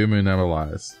 And Gumu never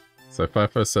lies. So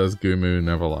Fofo says Gumu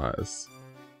never lies.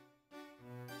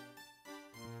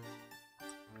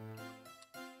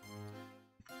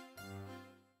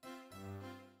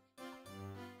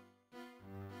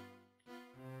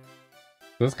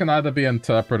 This can either be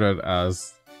interpreted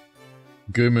as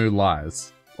Gumu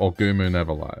lies, or Gumu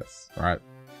never lies, right?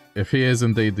 If he is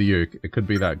indeed the Yuk, it could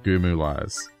be that Gumu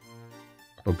lies.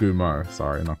 Or Gumo,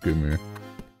 sorry, not Gumu.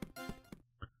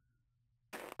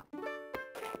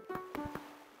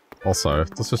 Also,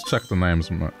 let's just check the names.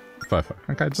 Fofo.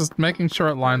 Okay, just making sure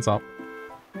it lines up.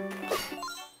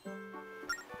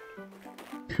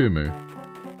 Kumu.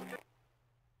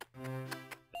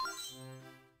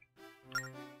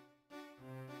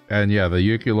 And yeah, the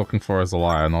Yuk you're looking for is a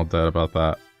liar, not dead about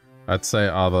that. I'd say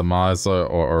either Mazo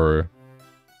or Uru.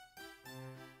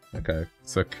 Okay,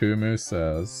 so Kumu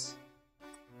says...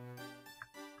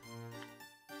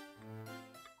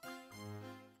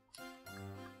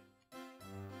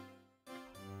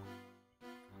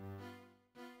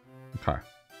 Okay.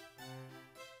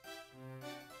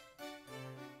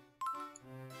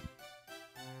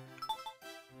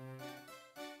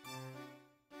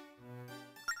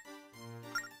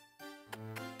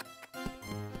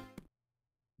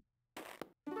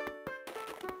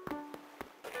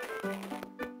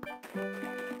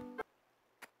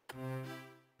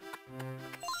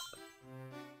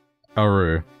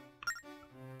 Aru.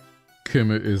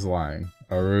 Kumu is lying.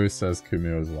 Aru says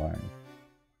Kumu is lying.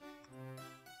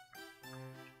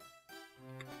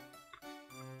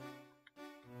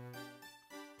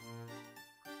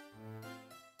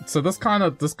 So this kind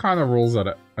of rules it.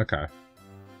 Okay.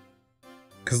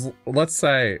 Because let's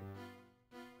say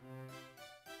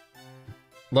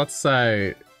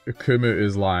Kumu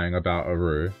is lying about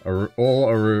Aru.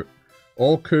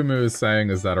 All Kumu is saying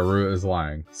is that Aru is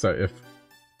lying. So if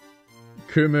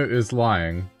Kumu is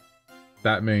lying,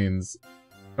 that means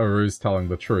Aru's telling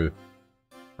the truth,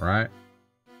 right?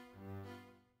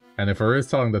 And if Aru's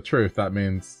telling the truth, that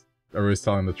means Aru's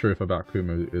telling the truth about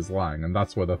Kumu is lying, and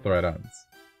that's where the thread ends.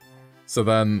 So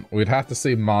then we'd have to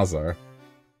see Mazo.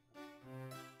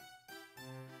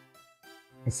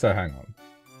 So hang on.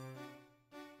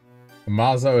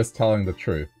 Mazo is telling the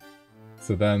truth.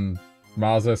 So then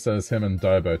Mazo says him and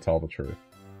Dobo tell the truth.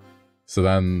 So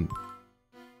then...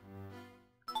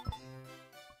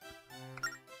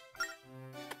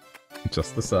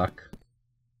 Just a sec.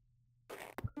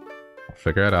 I'll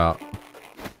figure it out.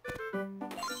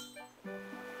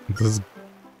 This is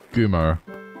Gummo.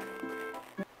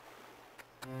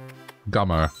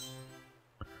 Gummo.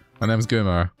 My name's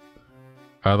Gummo.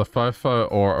 The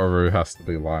Fofo or Aru has to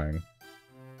be lying.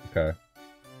 Okay.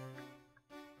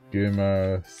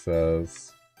 Gummo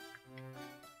says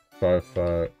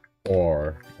Fofo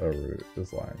or Aru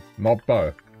is lying. Not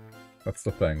both. That's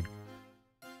the thing.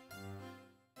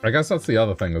 I guess that's the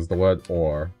other thing, is the word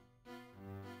or.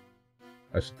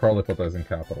 I should probably put those in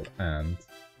capital. And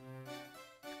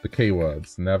the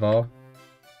keywords never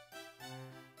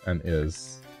and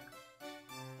is.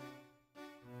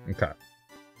 Okay.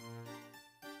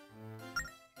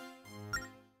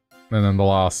 And then the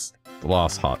last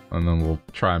hut, and then we'll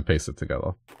try and piece it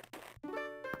together.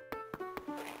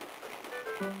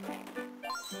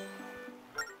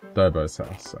 Dobo's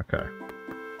house, okay.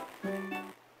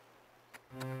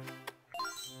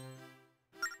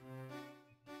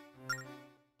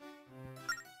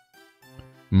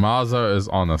 Mazo is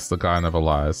honest, the guy never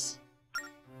lies.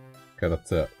 Okay,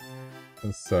 that's it.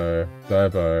 And so,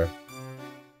 Dobo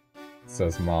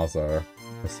says Mazo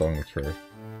is telling the truth.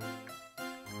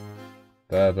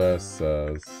 Dobo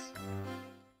says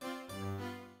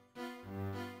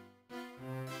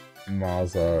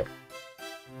Mazo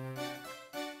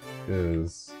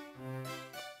is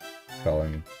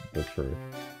telling the truth.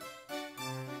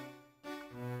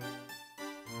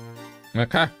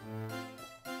 Okay.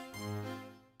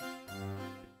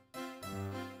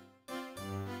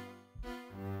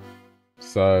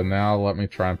 So now let me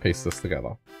try and piece this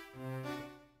together.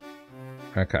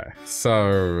 Okay,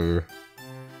 so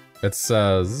it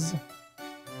says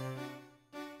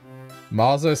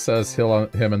Mazo says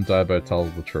him and Dobo tell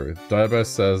the truth. Dobo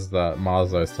says that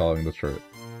Mazo is telling the truth.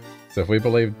 So if we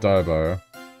believe Dobo,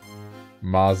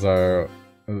 Mazo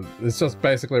is just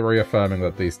basically reaffirming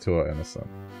that these two are innocent.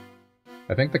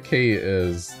 I think the key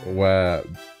is where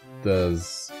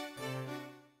there's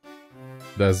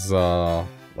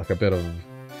like a bit of...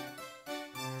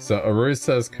 So Aru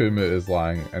says Kumu is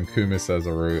lying, and Kumu says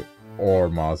Aru or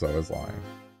Mazo is lying.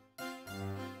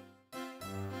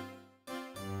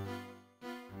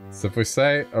 So if we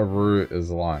say Aru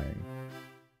is lying,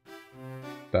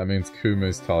 that means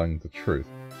Kumu's telling the truth.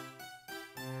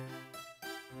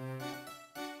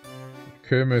 If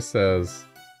Kumu says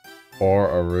or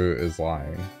Aru is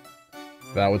lying,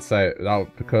 that would say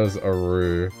that because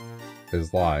Aru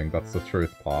is lying, that's the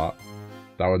truth part.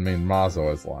 That would mean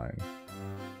Mazo is lying.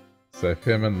 So if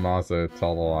him and Mazo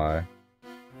tell the lie,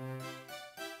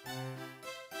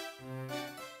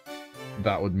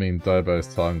 that would mean Dobo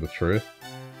is telling the truth,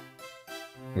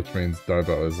 which means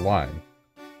Dobo is lying,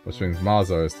 which means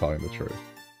Mazo is telling the truth.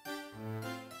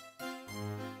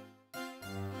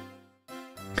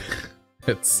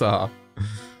 It's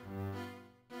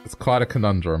quite a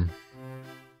conundrum.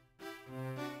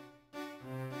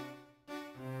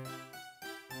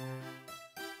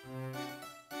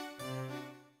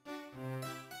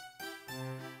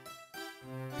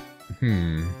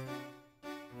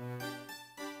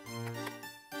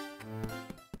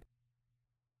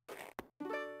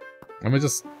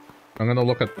 I'm gonna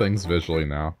look at things visually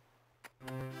now.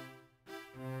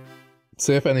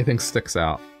 See if anything sticks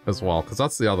out as well, because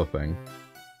that's the other thing.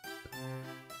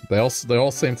 They all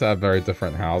seem to have very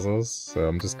different houses, so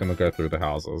I'm just gonna go through the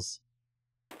houses.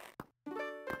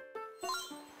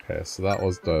 Okay, so that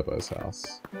was Dobo's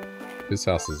house. Whose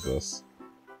house is this?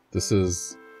 This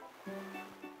is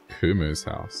Kumu's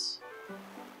house.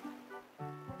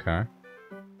 Okay.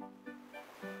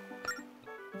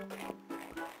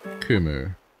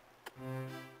 Kumu.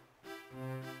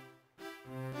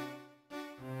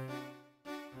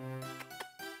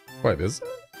 Wait, is it?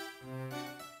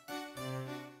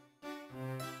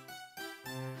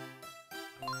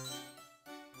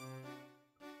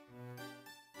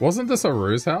 Wasn't this a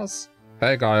ruse house?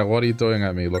 Hey guy, what are you doing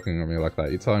at me, looking at me like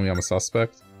that? You telling me I'm a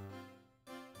suspect?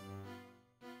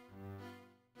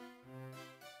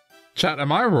 Chat,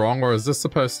 am I wrong, or is this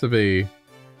supposed to be...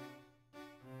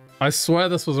 I swear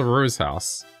this was a ruse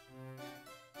house.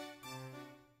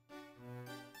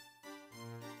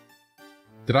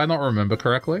 Did I not remember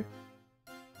correctly?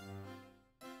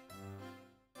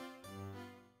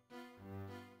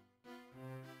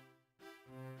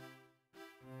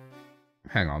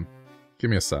 Hang on. Give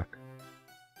me a sec.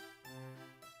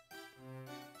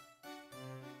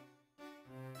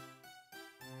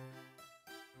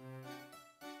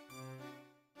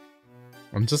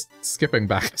 I'm just skipping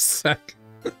back a sec.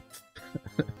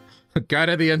 Go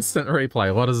to the instant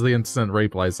replay. What does the instant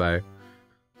replay say?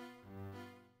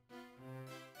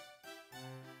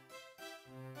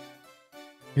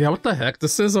 Yeah, what the heck?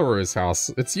 This is a ruse house.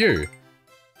 It's you.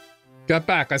 Get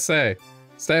back, I say.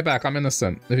 Stay back, I'm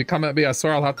innocent. If you come at me, I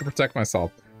swear I'll have to protect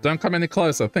myself. Don't come any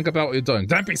closer. Think about what you're doing.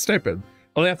 Don't be stupid.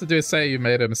 All you have to do is say you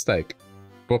made a mistake.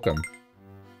 Book him.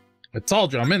 I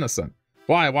told you, I'm innocent.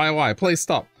 Why? Please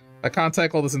stop. I can't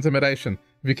take all this intimidation.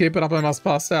 If you keep it up, I must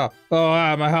pass out.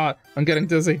 Oh, my heart. I'm getting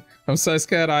dizzy. I'm so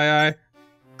scared, I...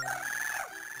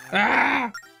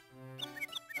 Ah!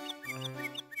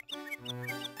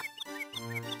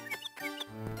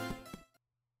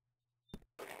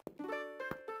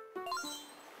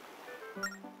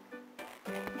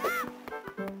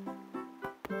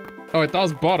 Oh, it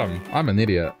does bottom. I'm an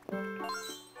idiot.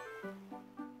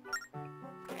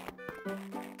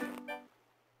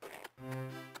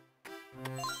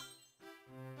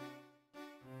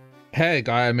 Hey,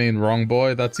 guy, I mean wrong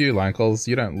boy. That's you, Lankles.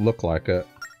 You don't look like it.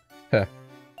 Heh.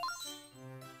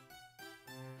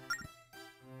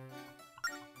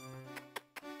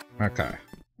 Okay.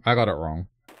 I got it wrong.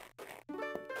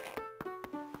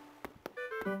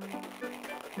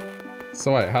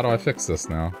 So wait, how do I fix this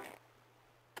now?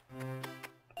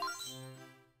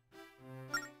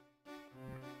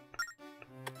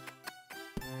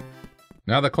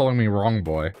 Now they're calling me wrong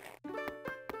boy.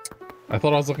 I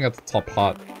thought I was looking at the top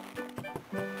hut.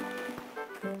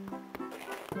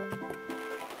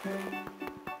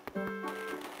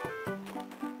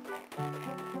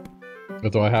 Or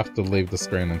do I have to leave the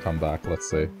screen and come back? Let's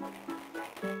see.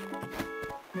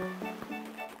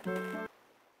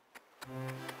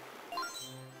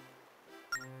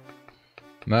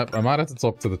 Nope, I might have to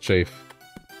talk to the chief.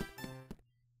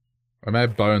 I may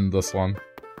have boned this one.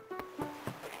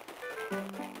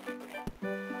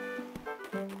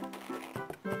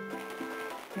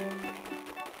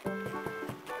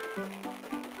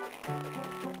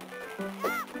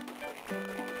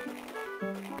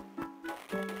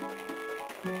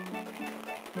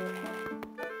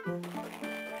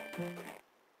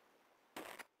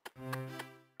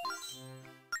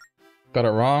 Got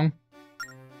it wrong?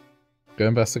 Go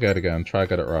investigate again. Try to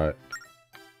get it right.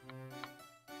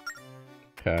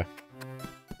 Okay.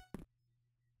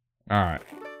 Alright.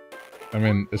 I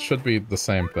mean, it should be the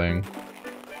same thing.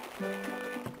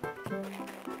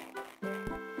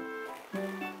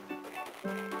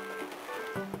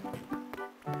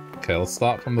 Okay, let's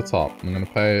start from the top. I'm gonna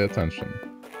pay attention.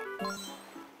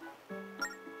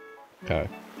 Okay.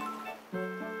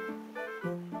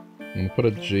 I'm gonna put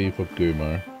a G for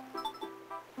Gumo.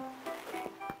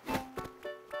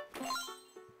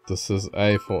 This is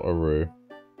A for Aru.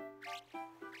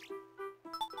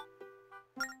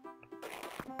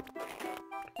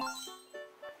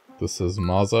 This is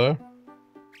Mazo.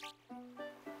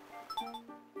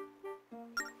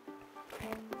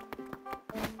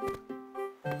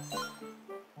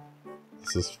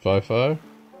 This is Fofo.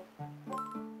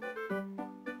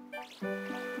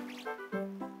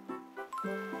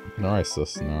 I can erase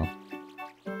this now.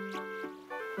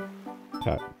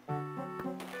 Okay.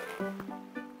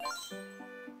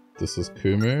 This is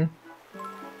Kumu.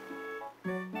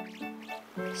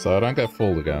 So I don't get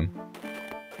fooled again.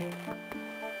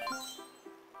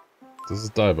 This is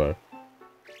Dobo.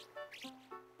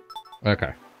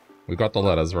 Okay. We got the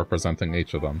letters representing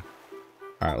each of them.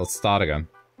 Alright, let's start again.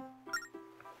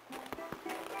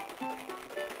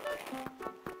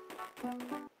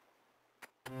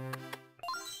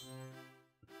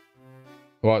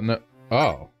 What? No.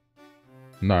 Oh.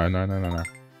 No.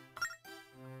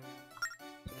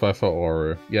 Fofo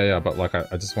Oru. Yeah, but like,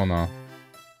 I just wanna...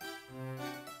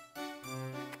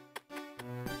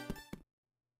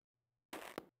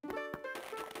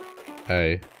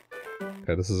 Hey.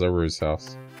 Okay, this is Aru's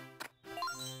house.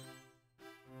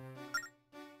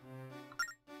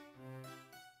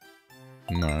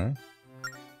 No.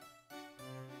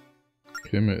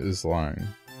 Kumu is lying.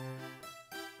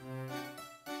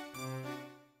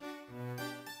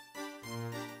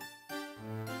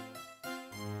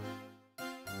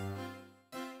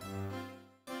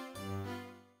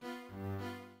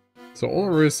 So all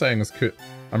Rue's saying is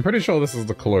I'm pretty sure this is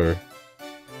the clue.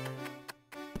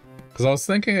 Because I was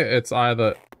thinking it's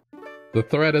either... The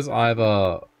thread is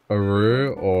either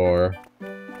Aru or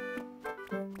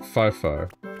Fofo.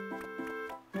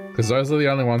 Because those are the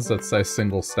only ones that say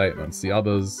single statements. The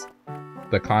others,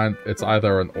 it's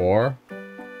either an or,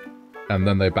 and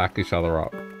then they back each other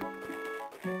up.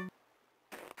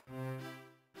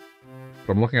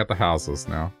 But I'm looking at the houses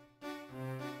now.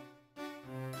 I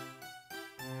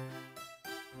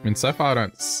mean, so far I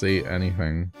don't see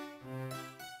anything.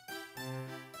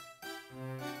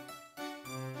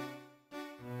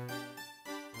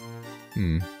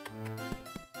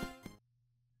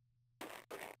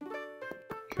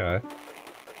 Okay.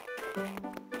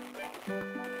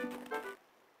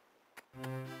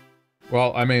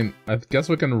 Well, I mean, I guess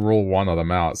we can rule one of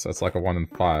them out, so it's like a 1 in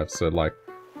 5, so like...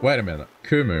 Wait a minute,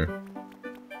 Kumu.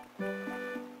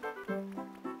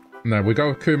 No, we go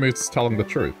with Kumu's telling the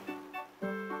truth.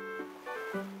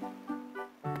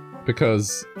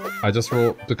 Because I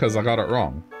got it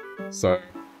wrong. So,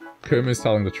 Kumu's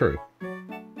telling the truth.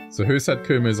 So who said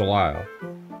Kumu's a liar?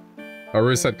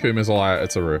 Aru said Kumu's a liar,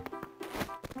 it's Aru.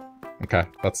 Okay,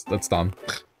 that's done.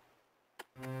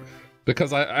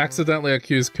 Because I accidentally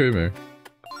accused Kumu.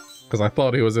 Because I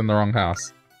thought he was in the wrong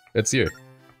house. It's you.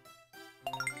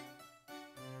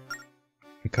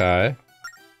 Okay.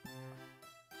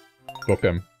 Book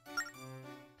him.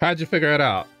 How'd you figure it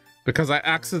out? Because I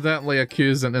accidentally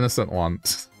accused an innocent one.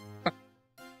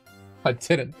 I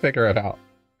didn't figure it out.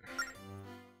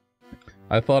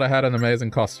 I thought I had an amazing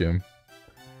costume.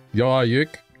 Yo,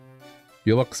 Ayuk.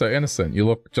 You look so innocent. You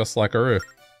look just like Aru.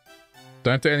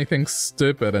 Don't do anything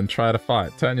stupid and try to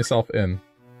fight. Turn yourself in.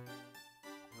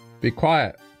 Be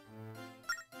quiet.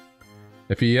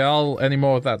 If you yell any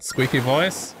more with that squeaky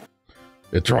voice,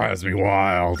 it drives me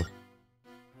wild.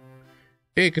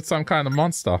 Eek, it's some kind of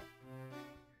monster.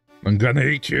 I'm gonna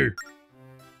eat you.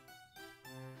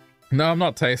 No, I'm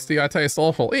not tasty. I taste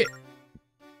awful. Eek.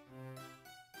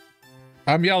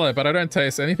 I'm yellow, but I don't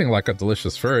taste anything like a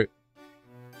delicious fruit.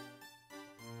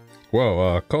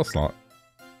 Whoa, of course not.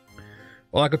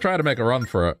 Well, I could try to make a run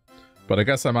for it, but I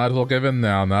guess I might as well give in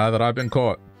now that I've been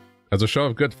caught. As a show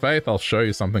of good faith, I'll show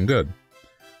you something good.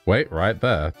 Wait right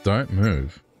there. Don't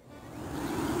move.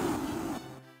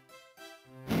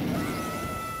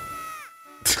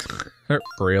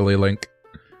 Really, Link?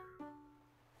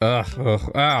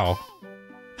 Ugh, ow.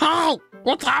 How?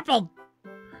 What's happened?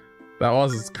 That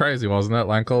was crazy, wasn't it,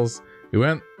 Lankles? He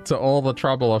went to all the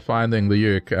trouble of finding the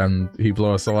Uke, and he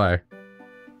blew us away.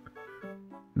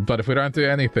 But if we don't do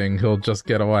anything, he'll just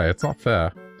get away. It's not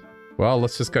fair. Well,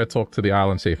 let's just go talk to the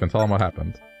island chief and tell him what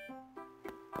happened.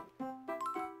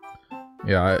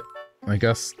 Yeah, I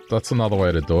guess that's another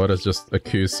way to do it, is just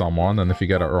accuse someone, and if you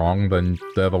get it wrong, then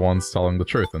they're the ones telling the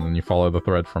truth, and then you follow the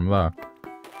thread from there.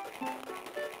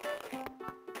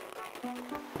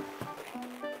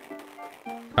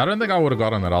 I don't think I would have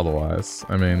gotten it otherwise.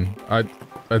 I mean, I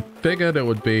figured it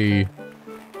would be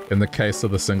in the case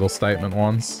of the single statement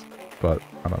ones, but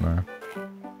I don't know.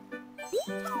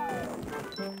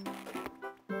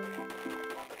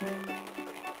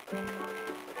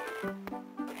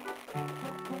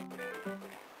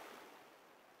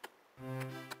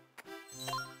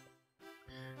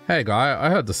 Hey guy, I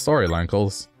heard the story,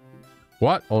 Lankles.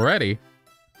 What? Already?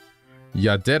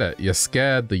 Ya did it. You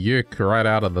scared the Uke right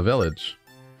out of the village.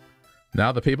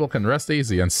 Now the people can rest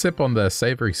easy and sip on their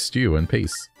savory stew in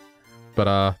peace.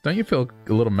 But, don't you feel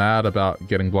a little mad about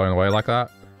getting blown away like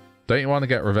that? Don't you want to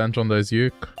get revenge on those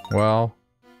Uke? Well...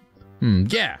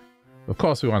 yeah! Of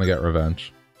course we want to get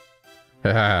revenge.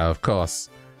 Haha, of course.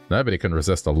 Nobody can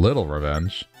resist a little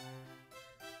revenge.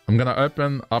 I'm gonna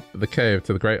open up the cave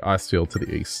to the great ice field to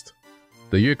the east.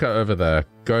 The Uke are over there.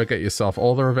 Go get yourself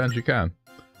all the revenge you can.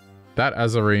 That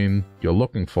Azarine you're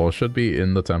looking for should be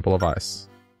in the Temple of Ice.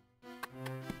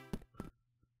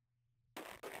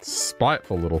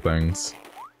 Spiteful little things.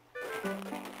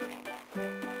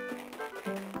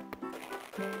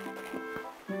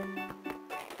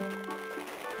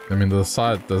 I mean, there's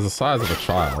the size of a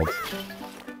child.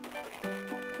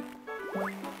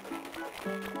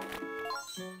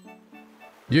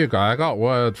 You guy, I got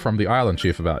word from the island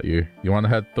chief about you. You want to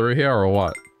head through here or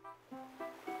what?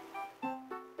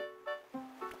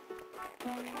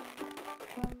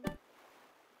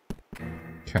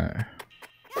 Okay.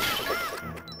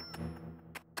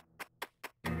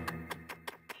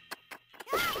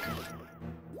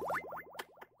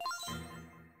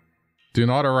 Do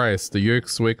not erase. The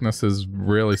Uke's weakness is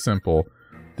really simple.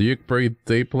 The Uke breathe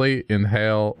deeply,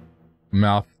 inhale,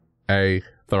 mouth A,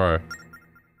 throw.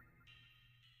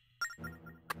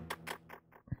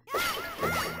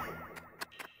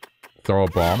 Throw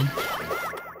a bomb.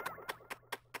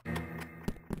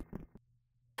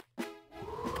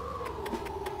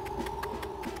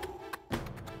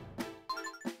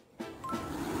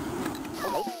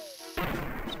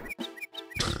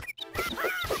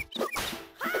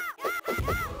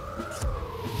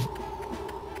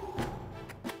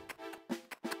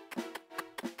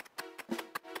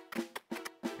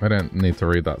 I didn't need to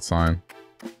read that sign.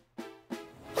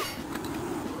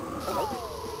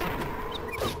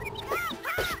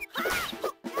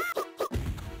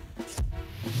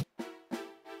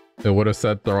 It would have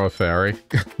said throw a fairy.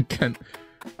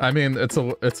 I mean, it's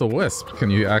a wisp. Can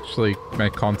you actually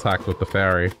make contact with the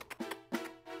fairy?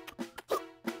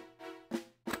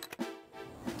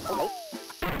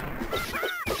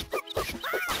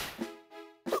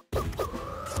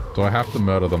 Do I have to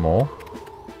murder them all?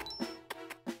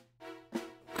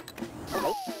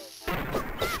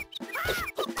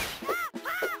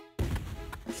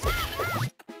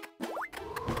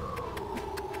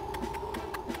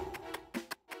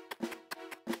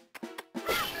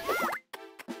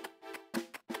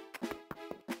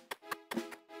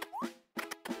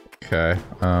 Okay,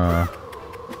 I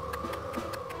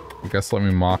guess let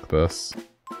me mark this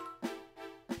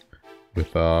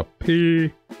with a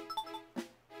P.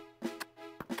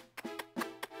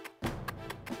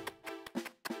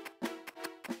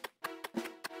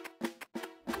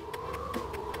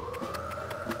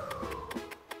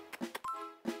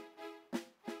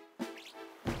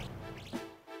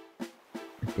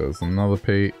 There's another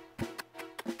P.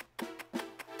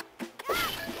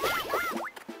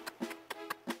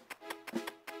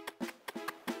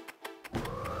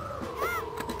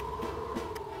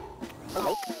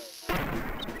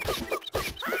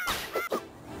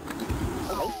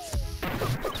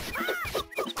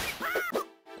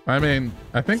 I mean,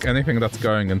 I think anything that's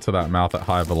going into that mouth at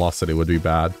high velocity would be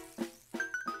bad.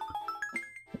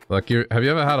 Like, have you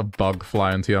ever had a bug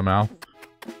fly into your mouth?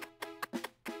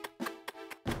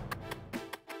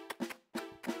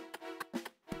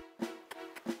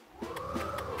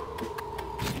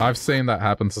 I've seen that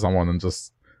happen to someone and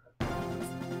just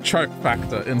choke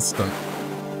factor instant.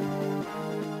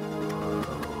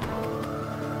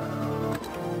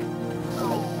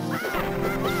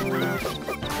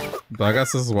 But I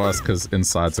guess this is worse because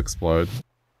insides explode.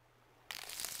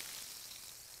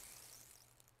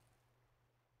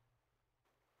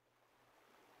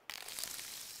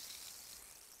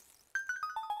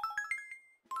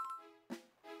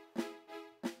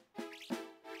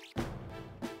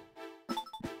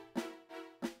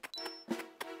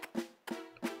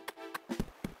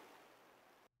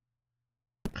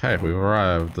 Okay, we've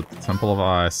arrived at the Temple of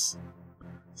Ice.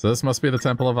 So this must be the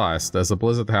Temple of Ice. There's a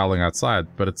blizzard howling outside,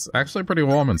 but it's actually pretty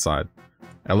warm inside.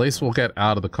 At least we'll get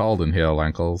out of the cold in here,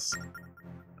 Lankles.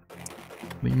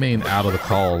 What do you mean, out of the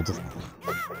cold?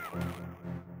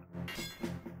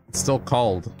 It's still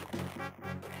cold.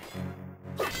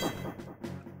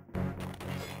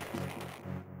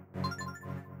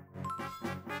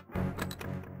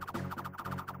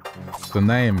 The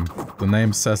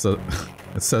name says it.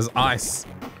 It says ice.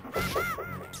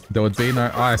 There would be no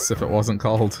ice if it wasn't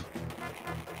cold.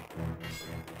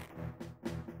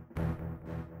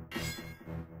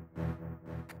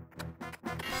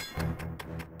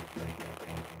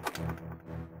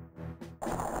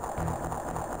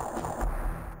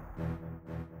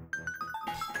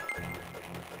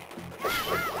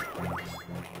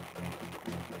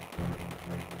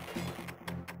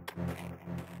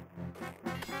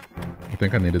 I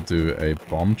think I need to do a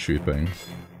bomb chew thing.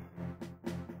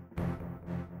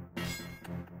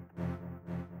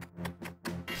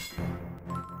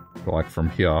 Like from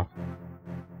here.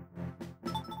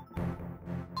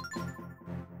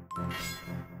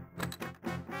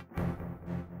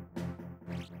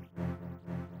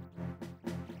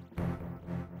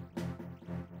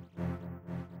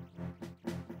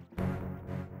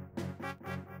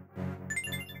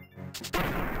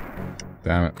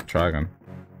 Damn it, try again.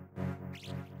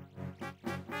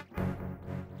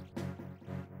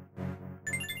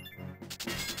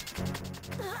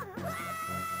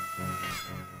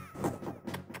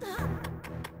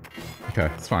 Okay,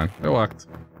 it's fine. It worked.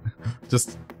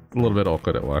 Just a little bit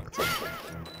awkward, it worked.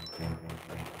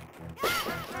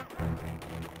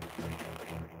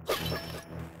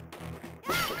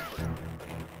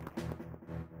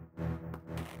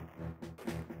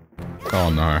 Oh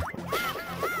no.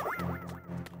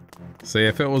 See,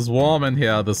 if it was warm in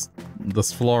here, this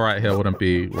This floor right here wouldn't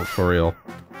be for real.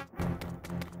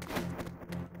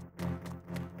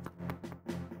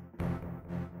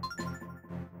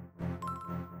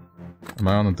 Am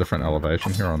I on a different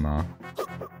elevation here or not?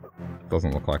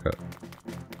 Doesn't look like it.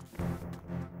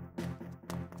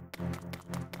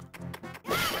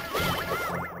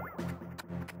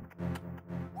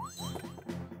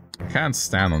 I can't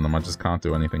stand on them, I just can't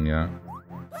do anything yet.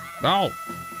 No!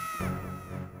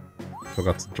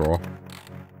 Forgot to draw.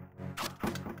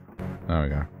 There we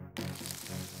go.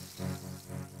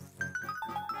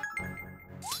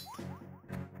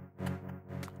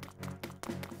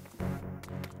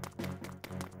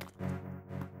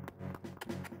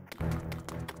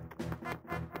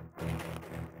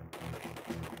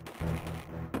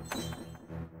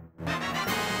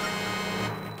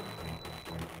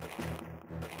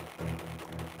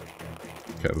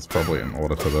 Okay, there's probably an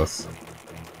order to this.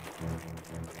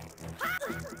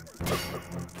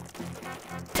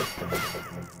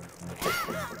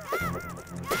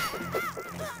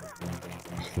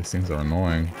 These things are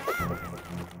annoying.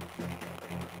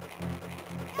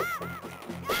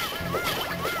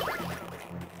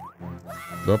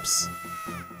 Oops.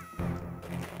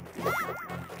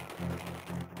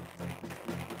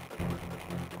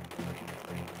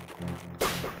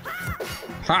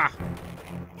 Ha!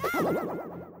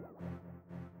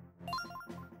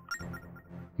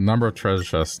 Number of treasure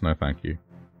chests, no thank you.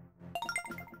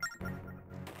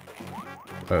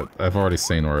 I've already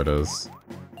seen where it is.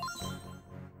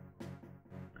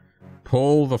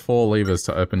 Pull the 4 levers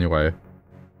to open your way.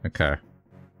 Okay.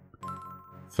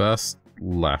 First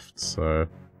left, so...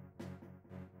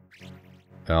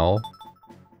 L.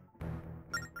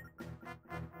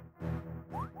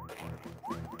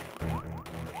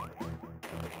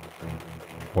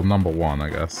 Well, number 1, I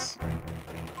guess.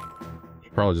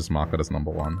 Should probably just mark it as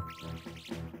number 1.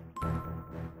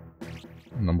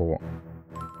 Number 1.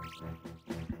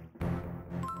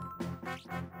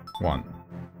 1.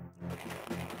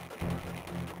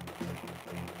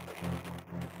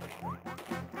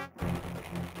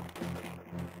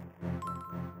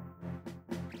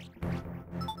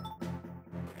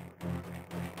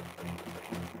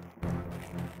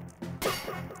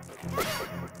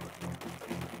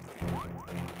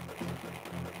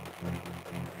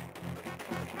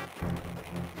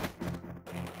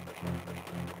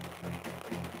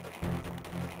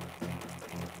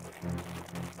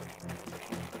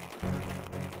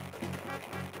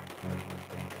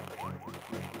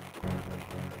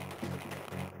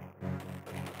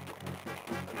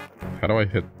 How do I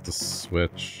hit the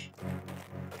switch?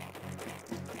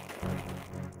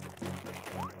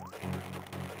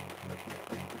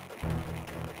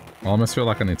 I almost feel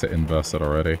like I need to inverse it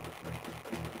already.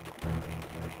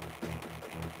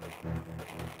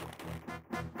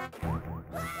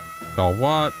 Oh,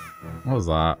 what? What was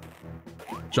that?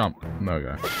 Jump. No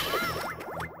go.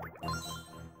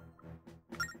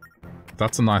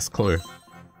 That's a nice clue.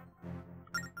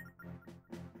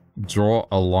 Draw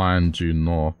a line due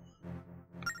north.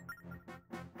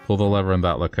 Pull the lever in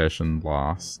that location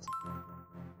last.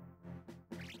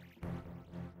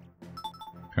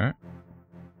 Okay.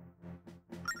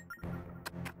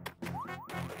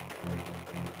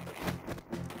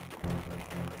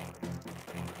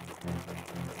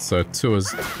 So 2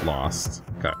 is last.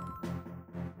 Okay.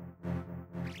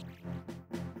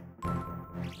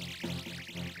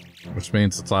 Which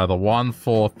means it's either 1,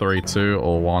 4, 3, 2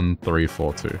 or 1, 3,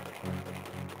 4, 2.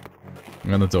 I'm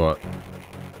gonna do it.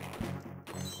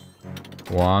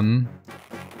 1.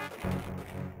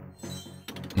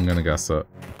 I'm gonna guess it.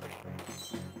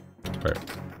 Wait.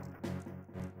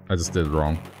 I just did it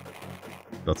wrong.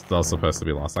 That was supposed to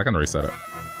be last. I can reset it.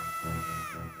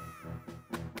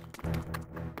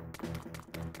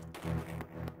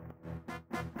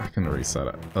 I can reset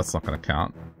it. That's not gonna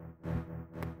count.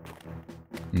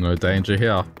 No danger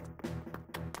here.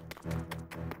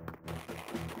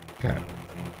 Okay.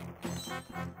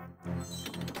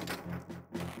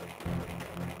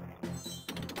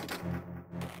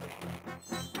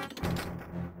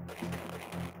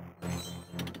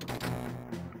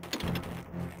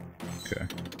 Okay.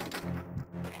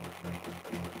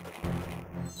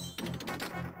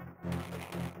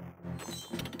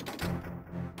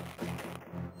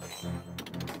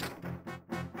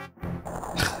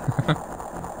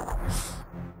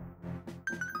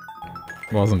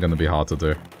 Wasn't gonna be hard to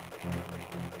do.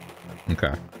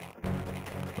 Okay.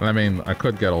 I mean, I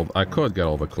could get all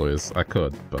the clues. I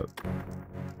could, but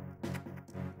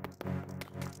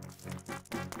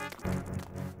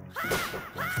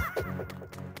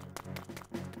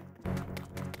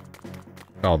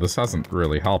oh, this hasn't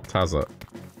really helped, has it?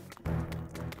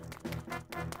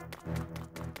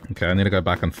 Okay, I need to go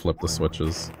back and flip the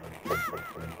switches.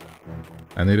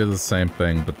 I needed the same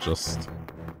thing, but just...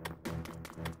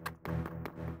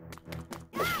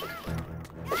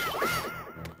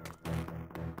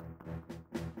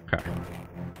 Okay.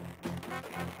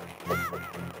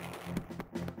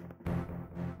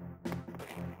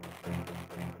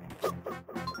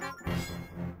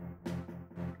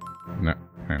 No,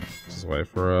 hang on. Just wait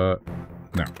for it.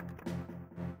 No.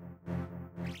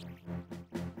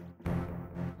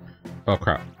 Oh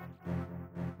crap.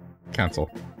 Cancel.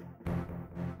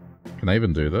 Can I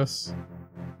even do this?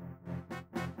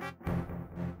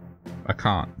 I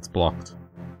can't. It's blocked.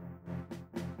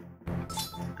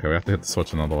 Okay, we have to hit the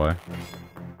switch another way.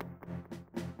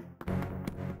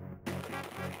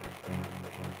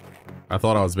 I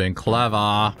thought I was being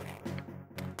clever.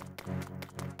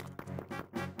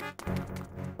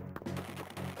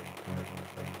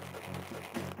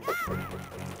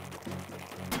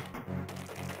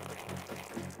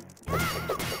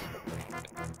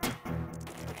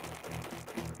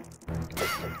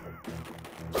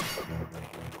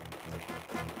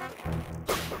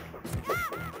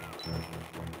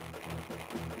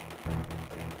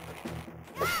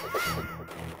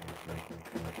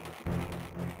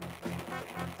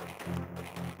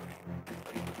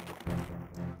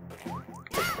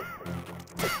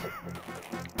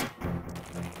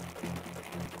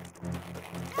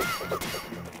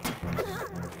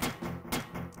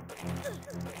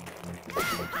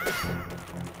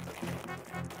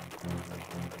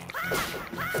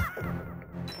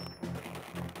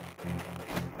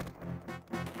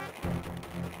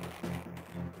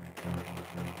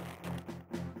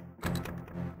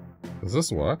 Does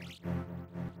this work?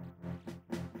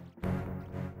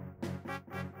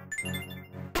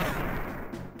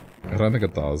 I don't think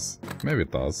it does. Maybe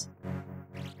it does.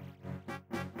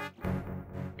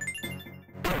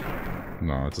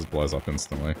 No, it just blows up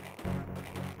instantly.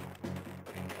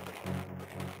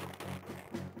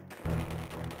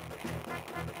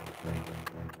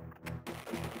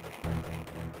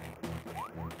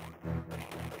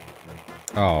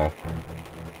 Oh.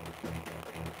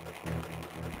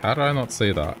 How did I not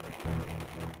see that?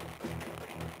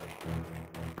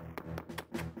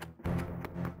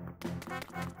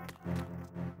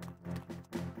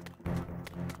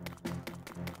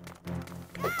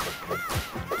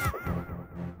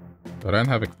 I don't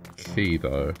have a key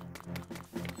though.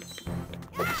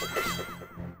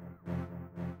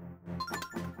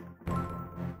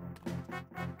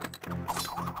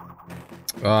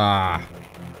 Ah!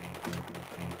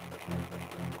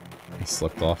 It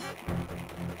slipped off.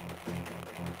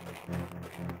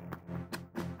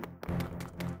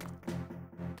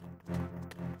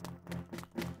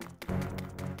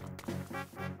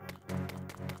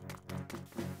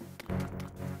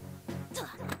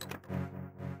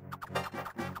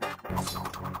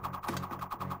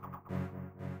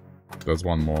 There's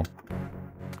one more.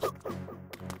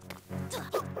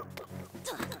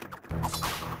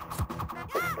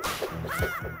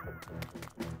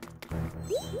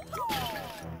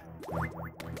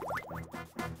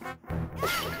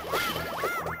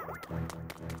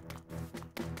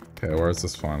 Okay, where's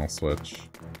this final switch?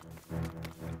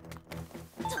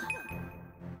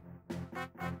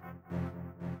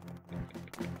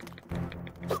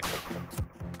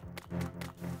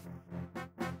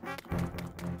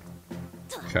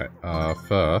 Okay,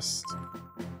 first...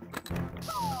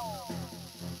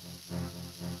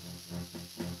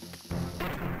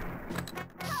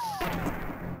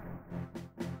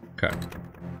 Okay.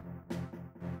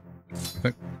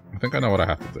 I think I know what I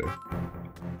have to do.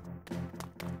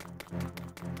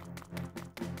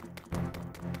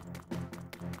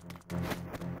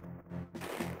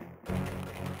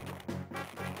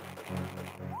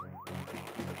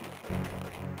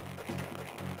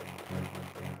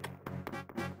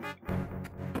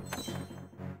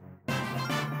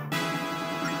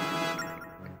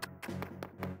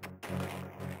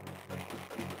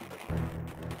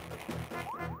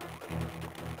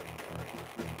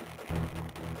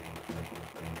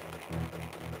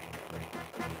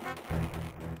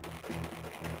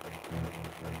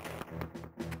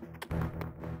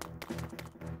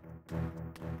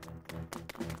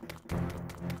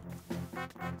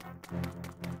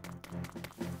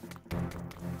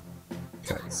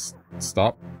 Okay,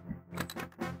 stop.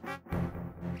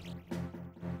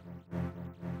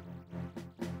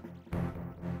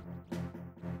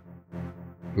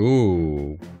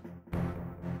 Ooh.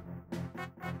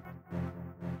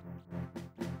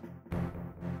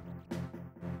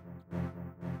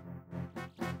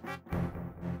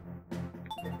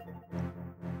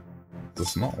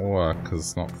 Does not work because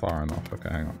it's not far enough. Okay,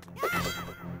 hang on.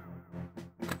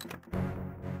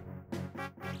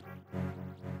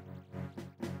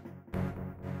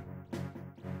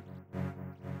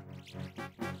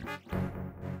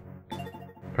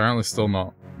 Apparently still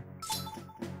not.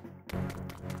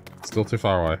 Still too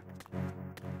far away.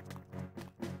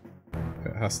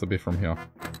 It has to be from here.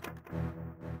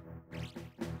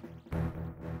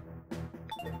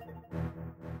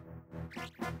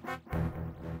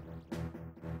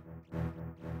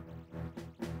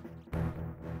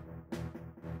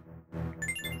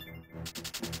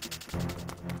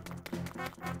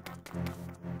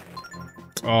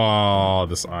 Oh,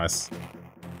 this ice.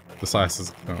 This ice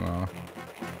is...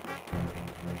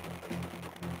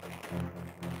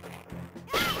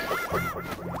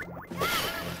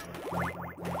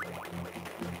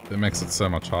 It makes it so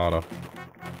much harder.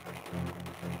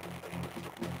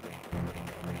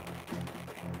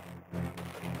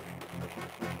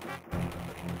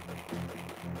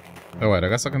 Oh wait, I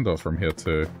guess I can do it from here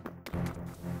too.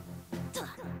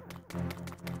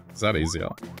 Is that easier?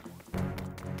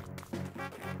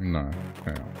 No.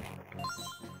 Hang on.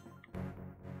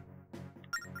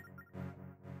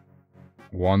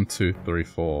 1, 2, 3,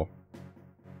 4.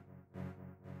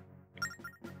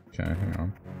 Okay, hang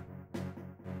on.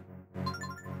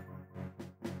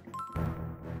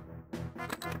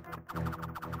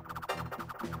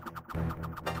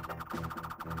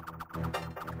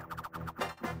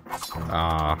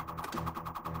 Ah.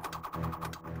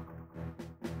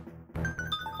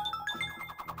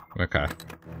 Okay.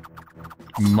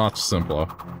 Much simpler.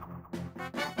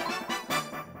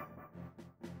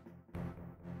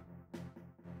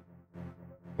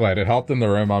 Wait, it helped in the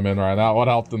room I'm in right now. What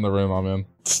helped in the room I'm in?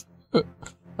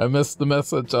 I missed the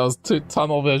message. I was too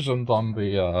tunnel visioned on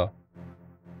the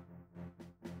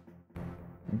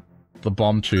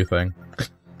bomb chew thing.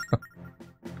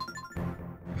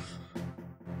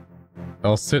 I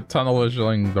was too tunnel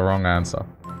visioning the wrong answer.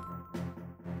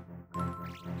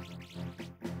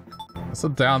 That's the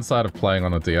downside of playing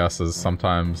on a DS is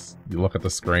sometimes you look at the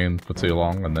screen for too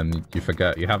long and then you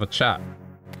forget you have a chat.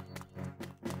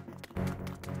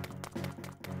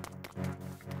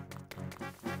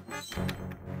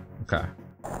 Okay.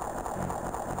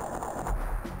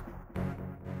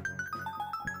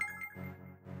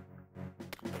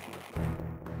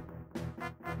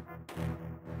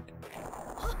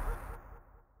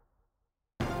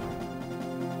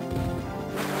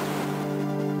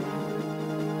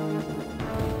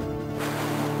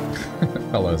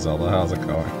 Hello Zelda, how's it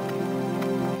going?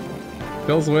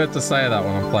 Feels weird to say that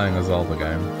when I'm playing a Zelda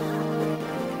game.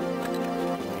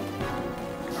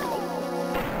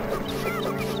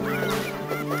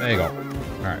 There you go.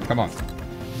 Alright, come on.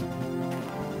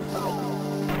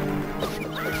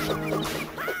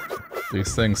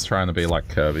 These things trying to be like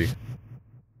Kirby.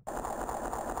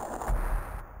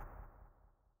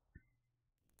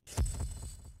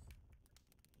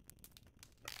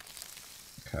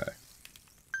 Okay.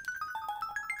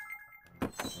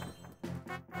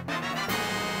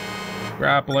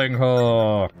 Grappling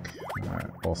hook! Alright,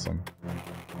 awesome.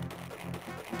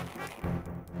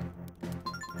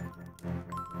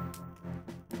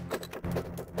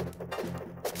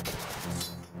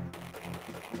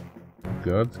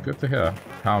 Good to hear.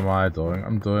 How am I doing?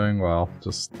 I'm doing well.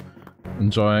 Just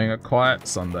enjoying a quiet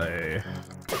Sunday.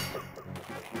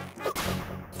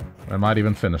 I might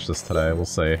even finish this today, we'll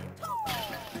see.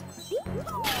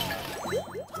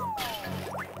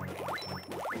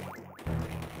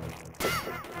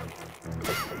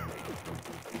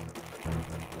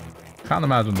 Can't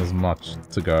imagine there's much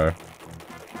to go.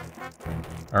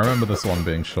 I remember this one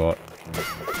being short.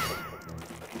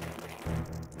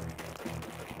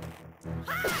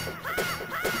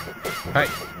 Hey!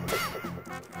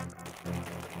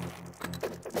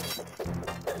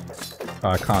 Oh,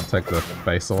 I can't take the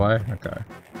base away? Okay.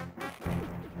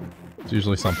 It's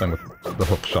usually something with the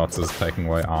hook shots is taking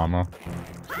away armor.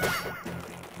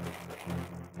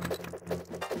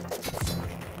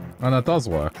 And that does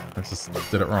work. I just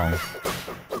did it wrong.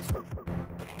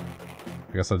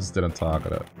 I guess I just didn't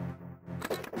target it.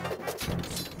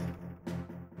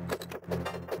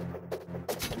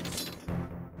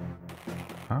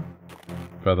 Huh?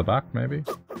 Further back, maybe?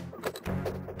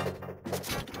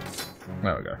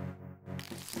 There we go.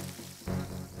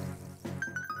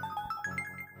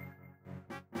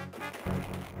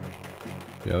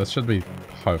 Yeah, this should be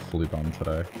hopefully done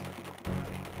today.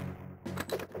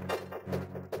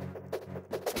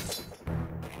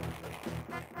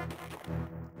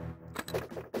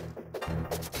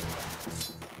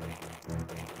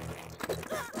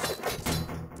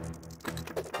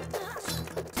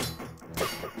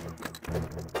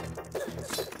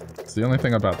 The only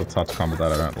thing about the touch combat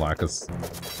that I don't like is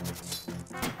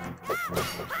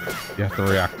you have to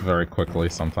react very quickly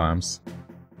sometimes.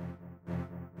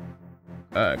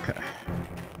 Okay.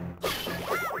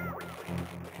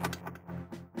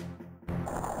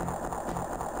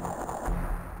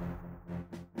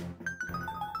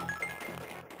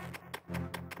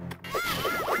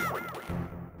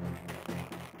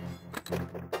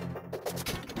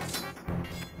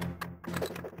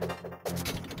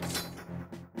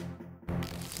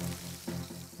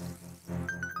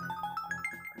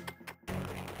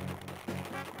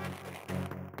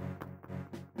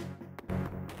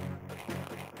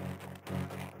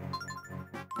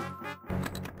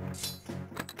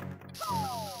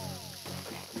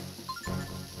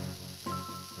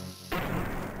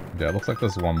 Yeah, it looks like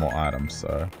there's one more item,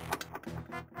 so...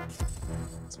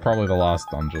 It's probably the last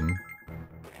dungeon.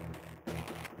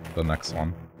 The next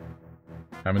one.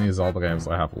 How many Zelda games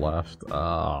do I have left?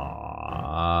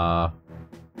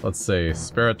 Let's see.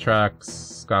 Spirit Tracks,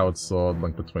 Skyward Sword,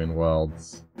 Link Between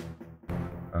Worlds.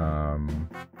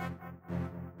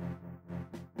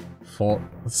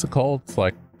 What's it called? It's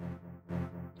like...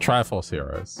 Triforce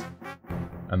Heroes.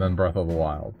 And then Breath of the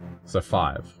Wild. So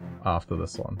 5 after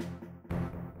this one.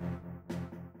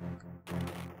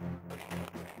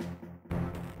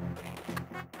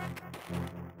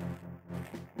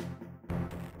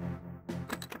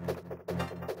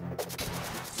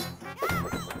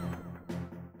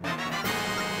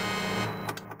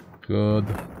 Good.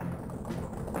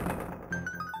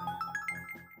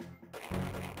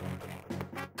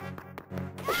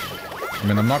 I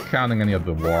mean, I'm not counting any of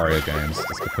the Warrior games,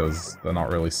 just because they're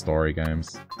not really story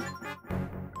games.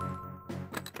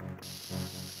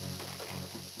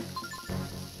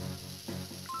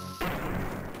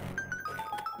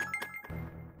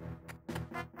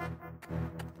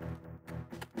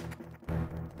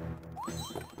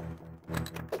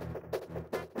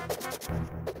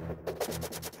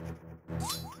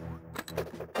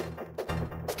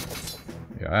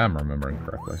 Yeah, I am remembering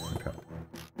correctly. Okay.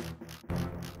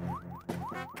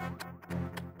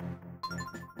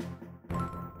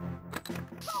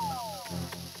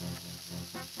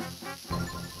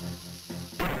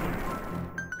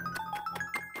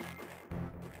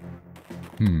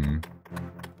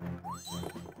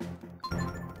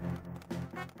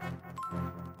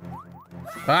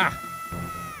 Ah!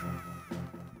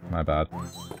 My bad.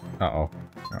 Uh-oh.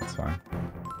 That's fine.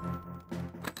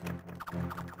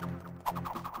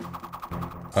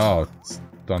 Oh, it's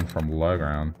done from low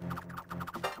ground.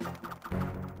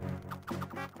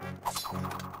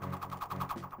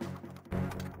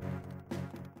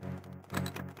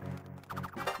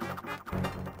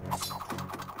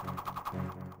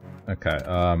 Okay,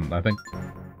 I think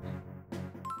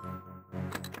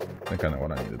I know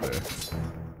what I need to do.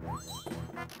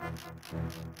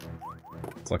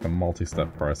 It's like a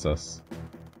multi-step process.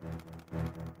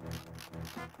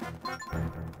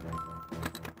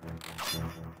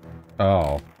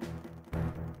 Oh.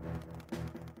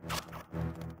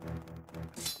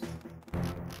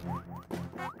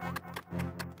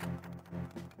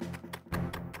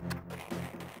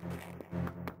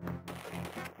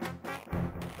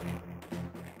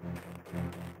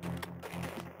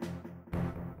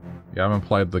 Yeah, I haven't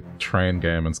played the train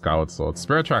game in Skyward Sword.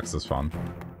 Spirit Tracks is fun,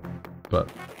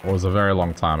 but it was a very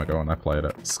long time ago when I played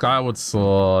it. Skyward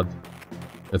Sword,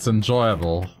 it's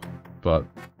enjoyable, but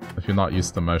if you're not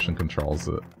used to motion controls,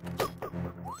 it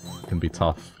can be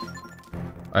tough.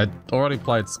 I already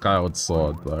played Skyward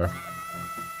Sword, though,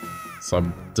 so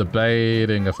I'm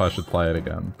debating if I should play it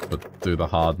again, but do the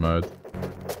hard mode.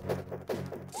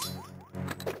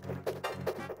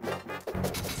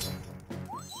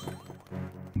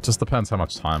 It just depends how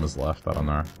much time is left, I don't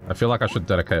know. I feel like I should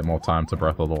dedicate more time to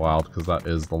Breath of the Wild, because that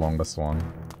is the longest one.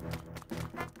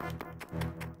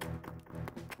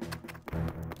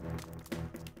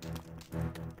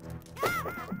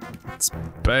 It's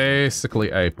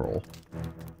basically April.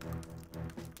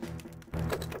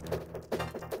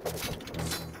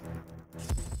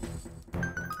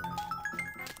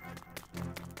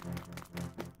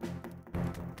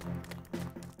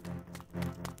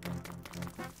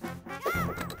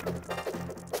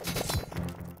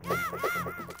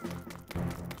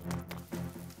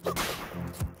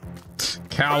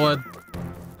 Coward.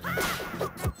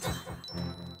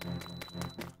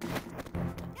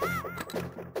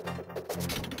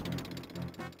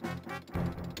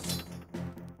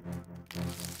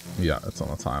 Yeah, it's on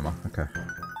the timer. Okay.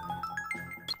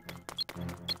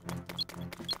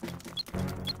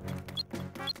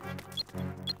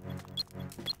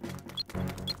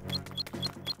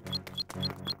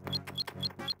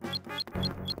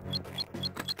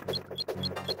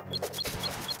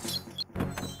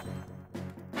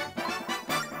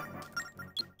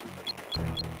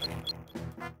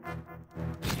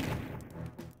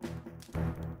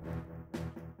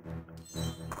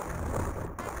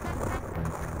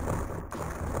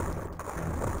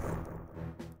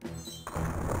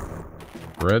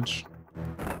 Bridge?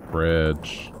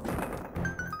 Bridge.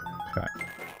 Okay.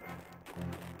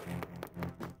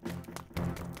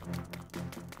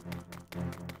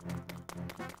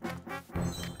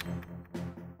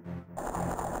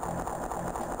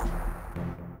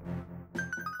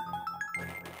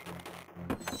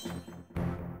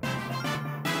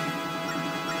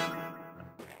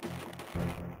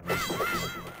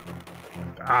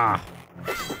 Ah!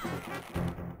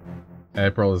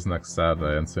 April is next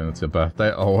Saturday, and soon it's your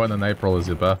birthday. Oh, when in April is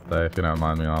your birthday, if you don't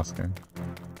mind me asking?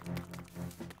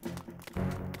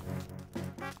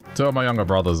 2 of my younger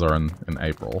brothers are in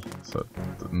April, so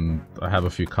I have a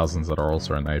few cousins that are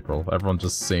also in April. Everyone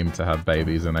just seemed to have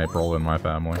babies in April in my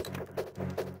family.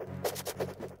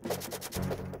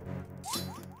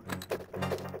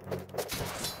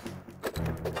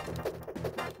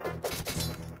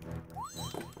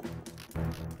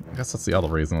 I guess that's the other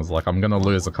reason, is like, I'm gonna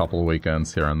lose a couple of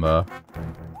weekends here and there.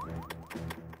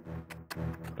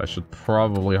 But I should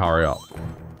probably hurry up.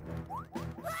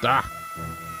 Ah!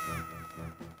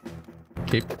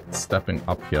 Keep stepping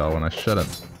up here when I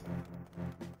shouldn't.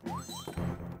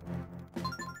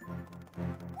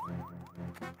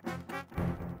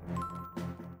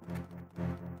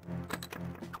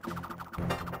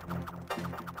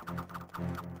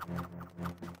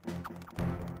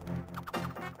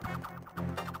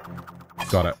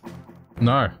 Got it.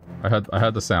 No, I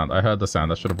heard the sound. I heard the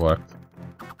sound. That should have worked.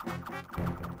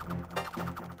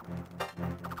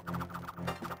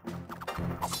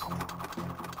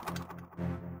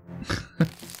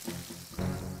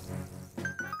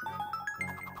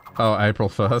 Oh, April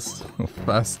 1st?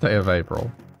 First day of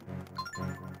April.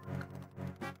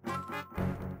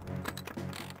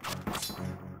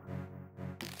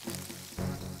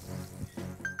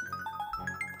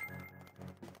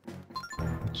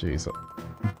 Jeez.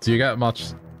 Do you get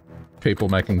much people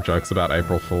making jokes about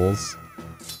April Fools?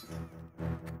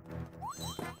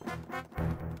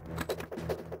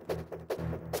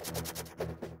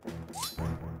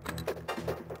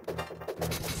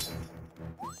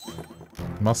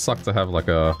 Must suck to have like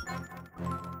a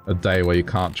day where you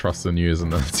can't trust the news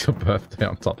and then it's your birthday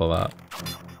on top of that.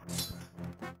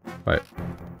 Wait,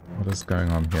 what is going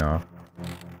on here?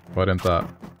 Why didn't that?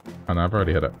 Oh no, I've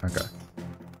already hit it. Okay.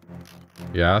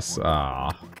 Yes, ah.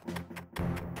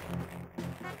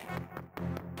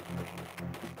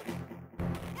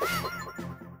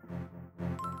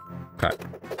 Okay.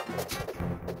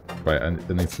 Wait, and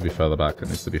it needs to be further back. It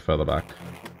needs to be further back.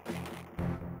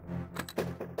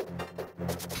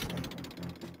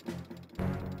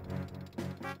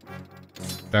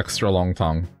 Extra long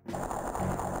tongue.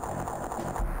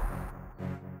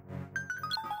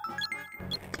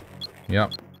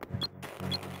 Yep.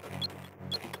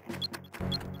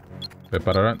 Wait,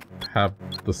 but I don't have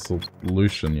the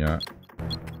solution yet.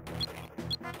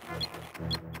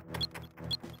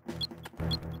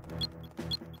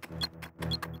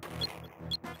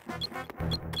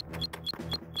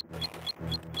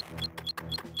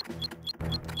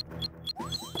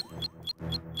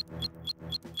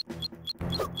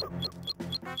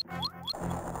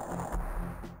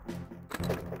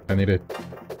 I need to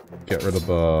get rid of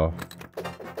the...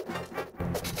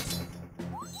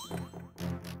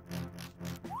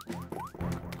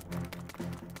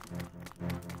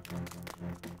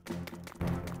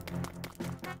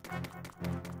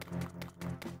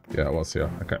 Yeah, it was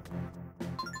here. Okay.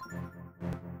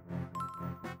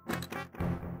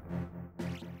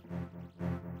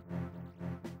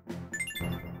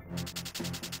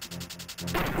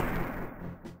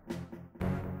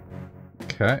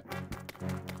 Okay.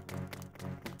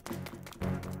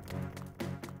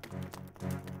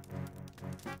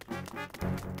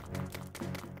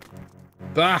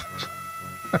 Ah!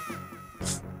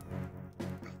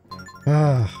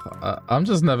 I'm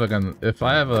just never gonna... If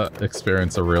I ever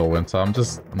experience a real winter, I'm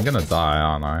gonna die,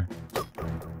 aren't I?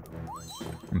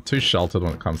 I'm too sheltered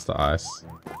when it comes to ice.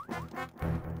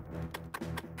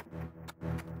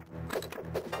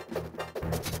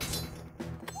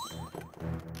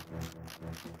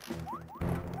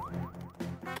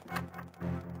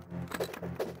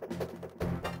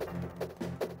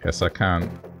 Yes, I can.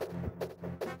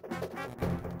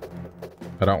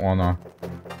 I don't wanna...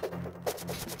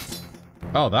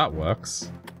 Oh, that works.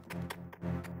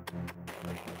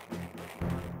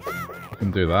 I can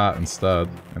do that instead.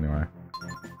 Anyway.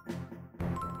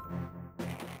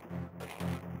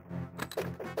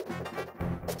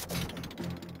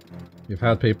 You've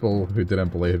had people who didn't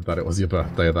believe that it was your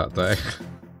birthday that day.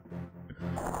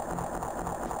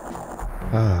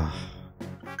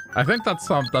 I think that's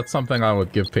something I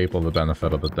would give people the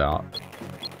benefit of the doubt.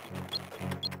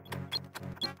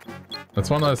 It's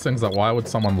one of those things that why would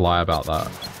someone lie about that?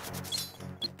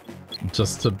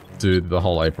 Just to do the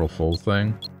whole April Fool's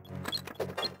thing?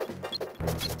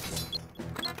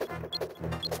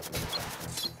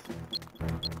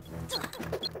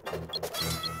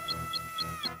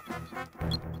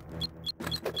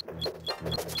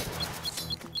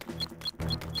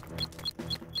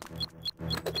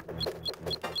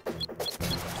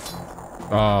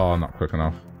 Oh, not quick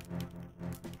enough.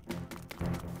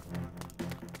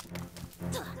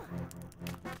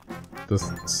 This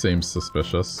seems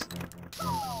suspicious.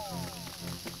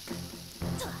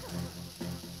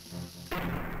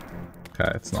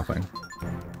 Okay, it's nothing.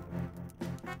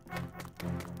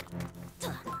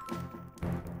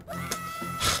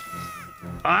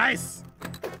 Ice!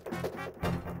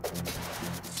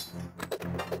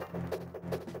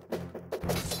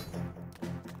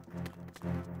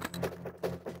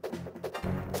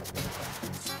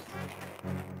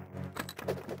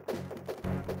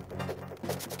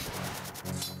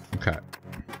 Okay.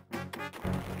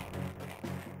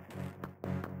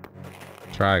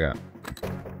 Try again.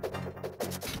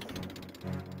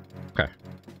 Okay.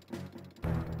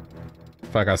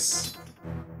 Focus.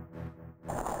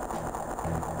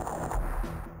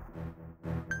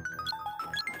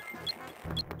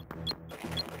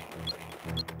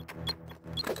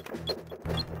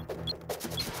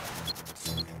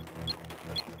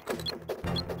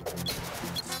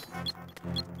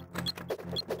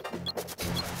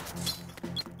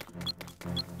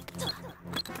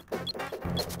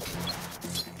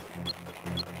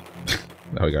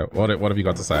 There we go. What have you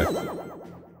got to say?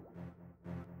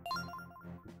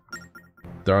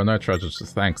 There are no treasures.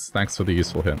 Thanks for the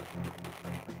useful hint.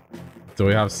 Do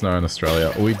we have snow in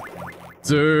Australia? We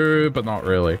do, but not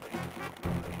really.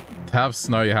 To have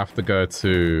snow, you have to go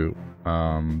to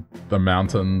the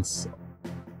mountains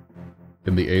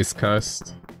in the East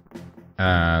Coast.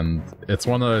 And it's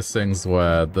one of those things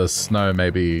where there's snow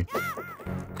maybe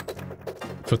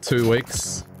for 2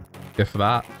 weeks, if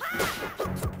that.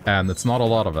 And it's not a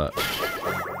lot of it.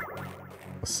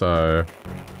 So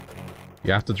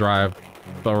you have to drive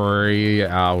 3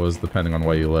 hours depending on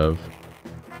where you live.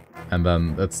 And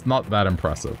then it's not that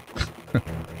impressive.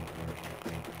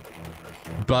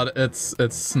 But it's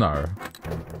snow.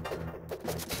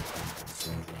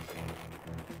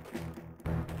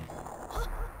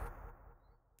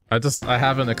 I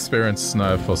haven't experienced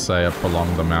snow for, say, a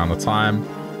prolonged amount of time,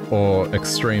 or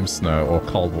extreme snow, or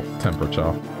cold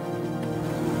temperature.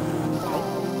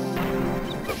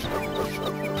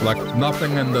 Like,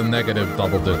 nothing in the negative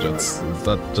double digits.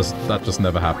 That just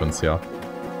never happens here.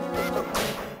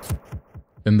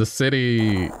 In the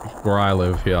city where I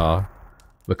live here,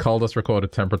 the coldest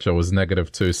recorded temperature was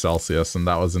 -2 Celsius, and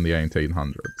that was in the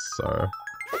 1800s, so...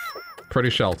 pretty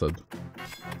sheltered.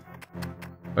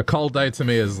 A cold day to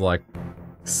me is like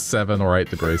 7 or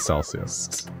 8 degrees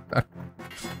Celsius.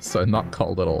 So not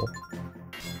cold at all.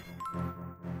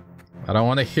 I don't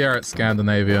want to hear it,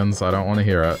 Scandinavians. I don't want to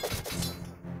hear it.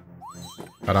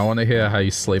 I don't want to hear how you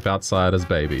sleep outside as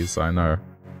babies, I know.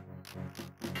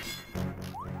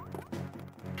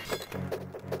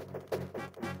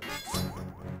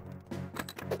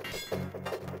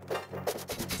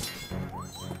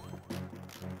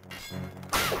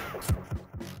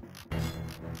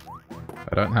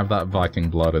 I don't have that Viking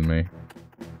blood in me.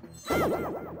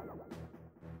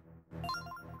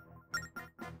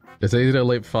 It's easy to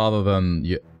leap farther than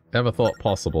you ever thought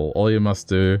possible. All you must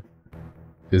do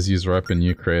is use rope in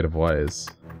new creative ways.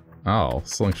 Oh,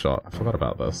 slingshot. I forgot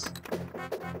about this.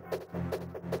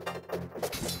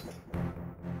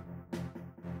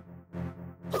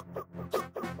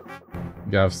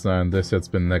 Gavstone, this hit's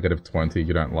been -20.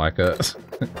 You don't like it.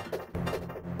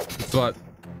 But,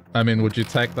 I mean, would you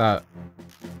take that?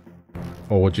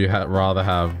 Or would you rather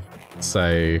have,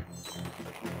 say...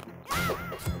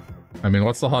 I mean,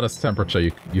 what's the hottest temperature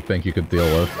you think you could deal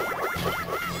with?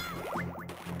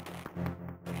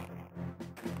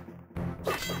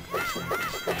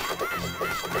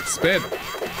 Spin!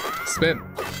 Spin!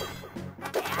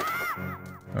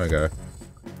 There we go.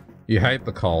 You hate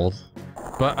the cold.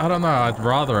 But I don't know, I'd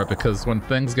rather it because when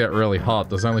things get really hot,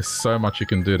 there's only so much you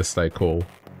can do to stay cool.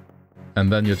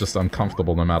 And then you're just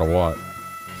uncomfortable no matter what.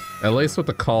 At least with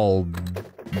the cold,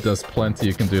 there's plenty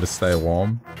you can do to stay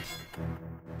warm.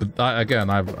 But again,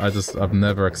 I've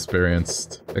never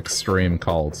experienced extreme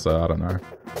cold, so I don't know.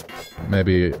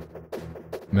 Maybe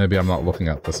I'm not looking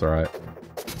at this right.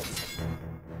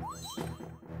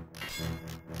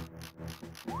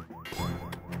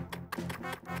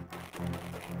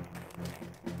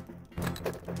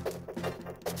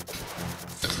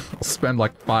 I'll spend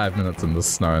like 5 minutes in the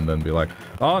snow and then be like,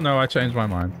 oh no, I changed my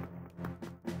mind.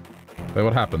 Wait,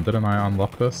 what happened? Didn't I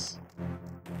unlock this?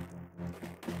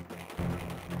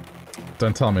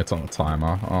 Don't tell me it's on the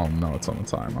timer. Oh no, it's on the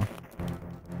timer.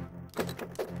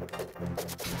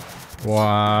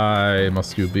 Why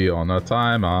must you be on a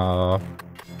timer?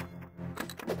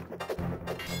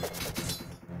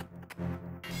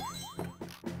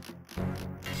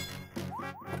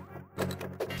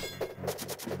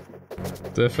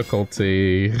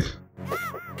 Difficulty.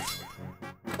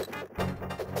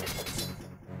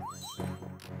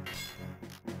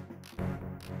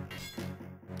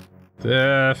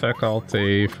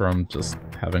 Difficulty from just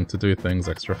having to do things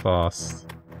extra fast.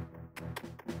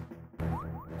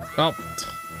 Oh!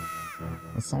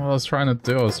 That's not what I was trying to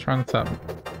do. I was trying to tap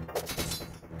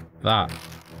that.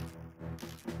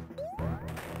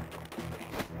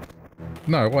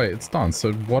 No, wait, it's done.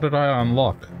 So what did I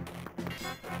unlock?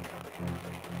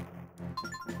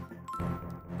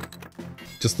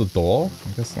 Just the door?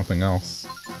 I guess nothing else.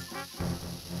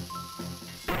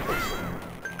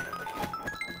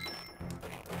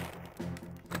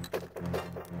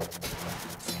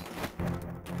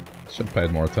 Should have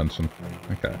paid more attention.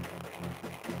 Okay.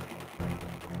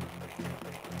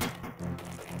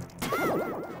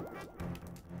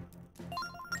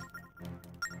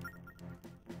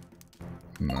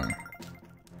 No.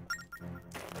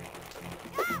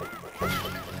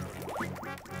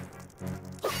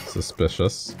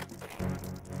 Suspicious.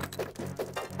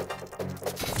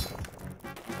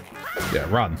 Yeah,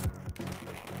 run.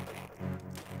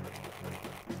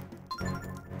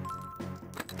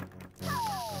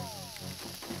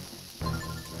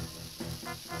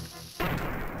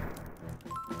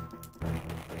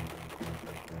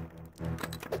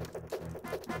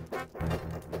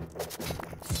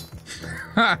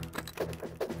 Ha!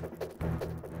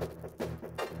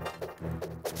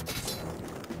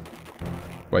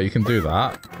 Wait, you can do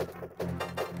that?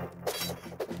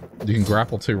 You can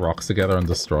grapple two rocks together and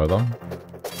destroy them?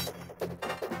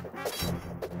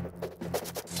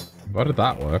 Why did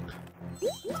that work?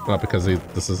 Well, because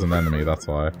this is an enemy, that's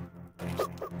why.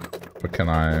 But can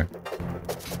I...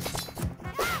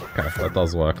 Okay, that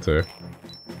does work too.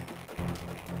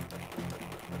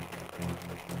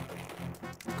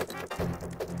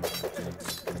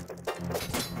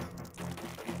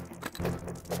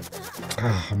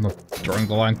 I'm not drawing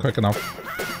the line quick enough.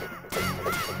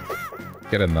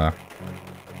 Get in there.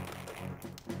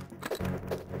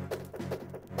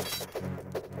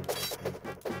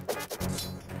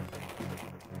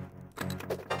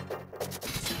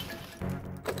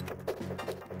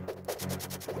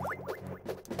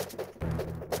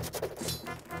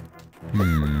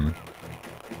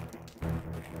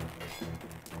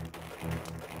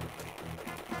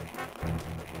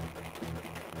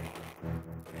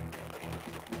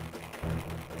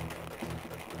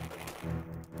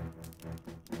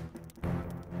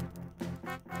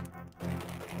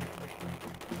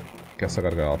 Guess I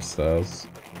gotta go upstairs.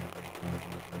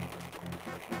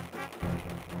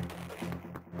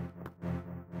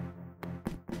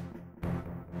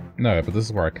 No, but this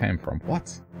is where I came from.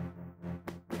 What?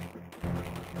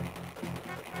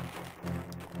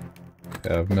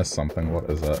 Okay, I've missed something. What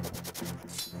is it?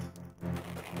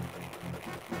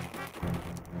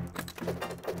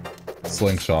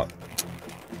 Slingshot.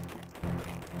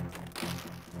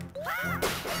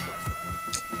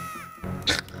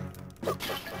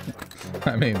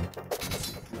 I mean...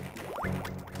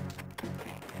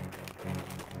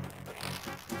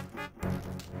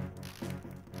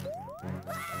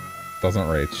 Doesn't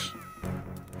reach.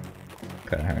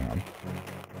 Okay, hang on.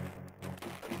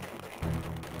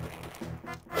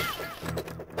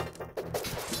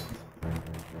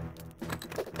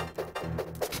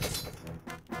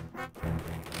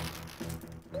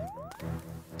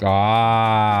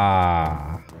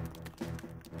 Ah!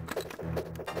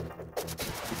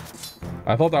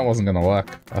 I thought that wasn't gonna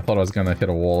work. I thought I was gonna hit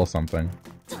a wall or something.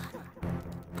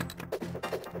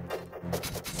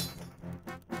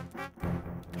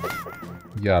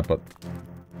 Yeah, but...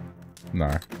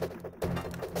 No.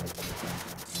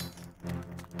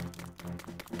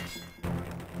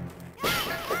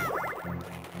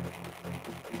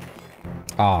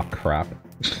 Ah, crap.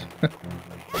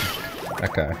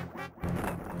 Okay.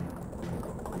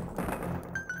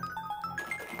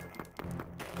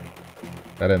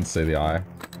 I didn't see the eye.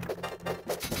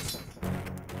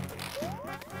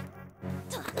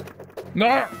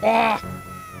 No! Ah!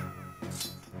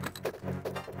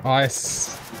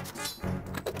 Ice.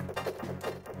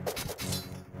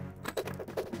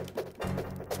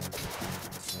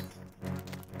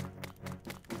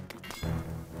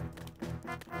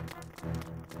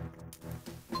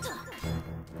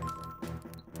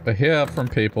 I hear from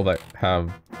people that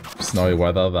have snowy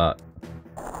weather that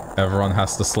everyone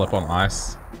has to slip on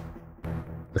ice.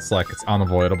 It's like, it's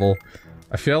unavoidable.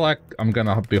 I feel like I'm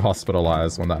gonna be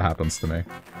hospitalized when that happens to me.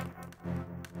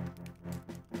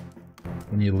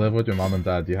 When you live with your mom and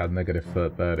dad, you had negative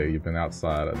 30, you've been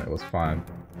outside and it was fine.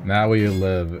 Now where you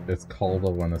live, it's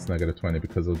colder when it's negative 20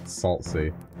 because it's salt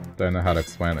sea. Don't know how to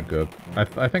explain it good.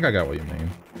 I think I get what you mean.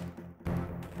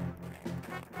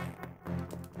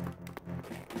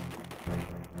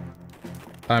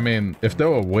 I mean, if there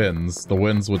were winds, the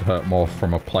winds would hurt more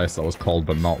from a place that was cold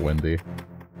but not windy.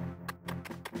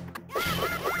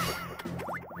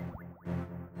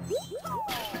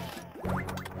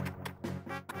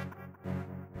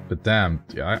 But damn,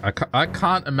 yeah, I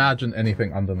can't imagine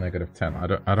anything under -10.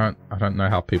 I don't know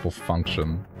how people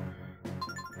function.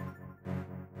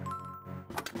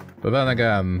 But then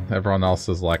again, everyone else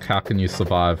is like, how can you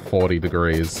survive 40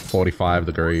 degrees, 45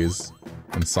 degrees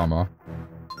in summer?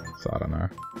 So I don't know.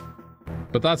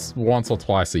 But that's once or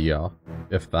twice a year,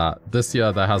 if that. This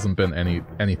year there hasn't been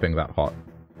anything that hot.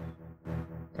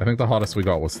 I think the hottest we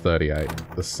got was 38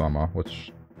 this summer,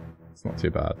 which is not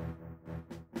too bad.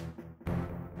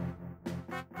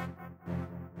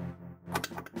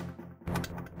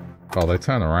 Oh, they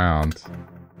turn around.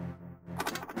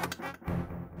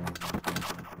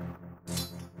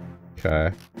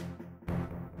 Okay.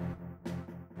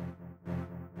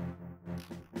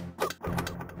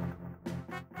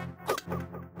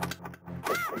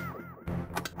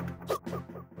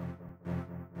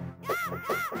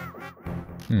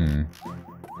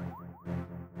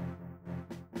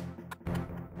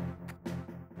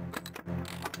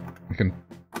 I can...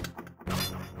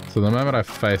 So the moment I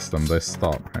face them, they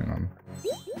stop. Hang on.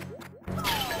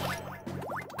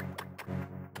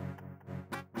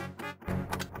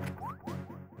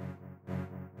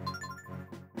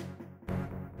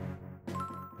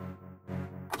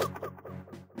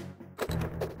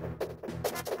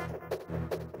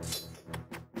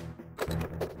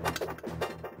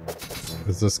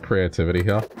 Is this creativity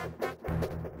here?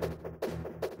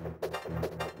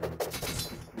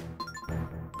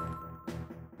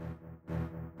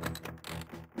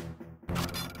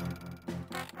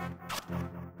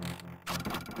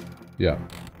 Yeah.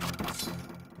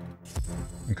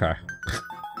 Okay.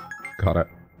 Got it.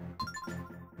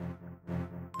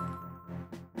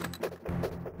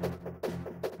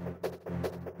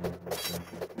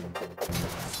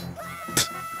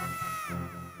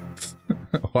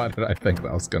 Why did I think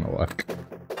that was gonna work?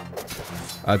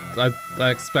 I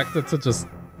expected to just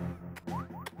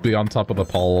be on top of the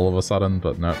pole all of a sudden,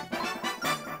 but no.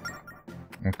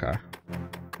 Okay.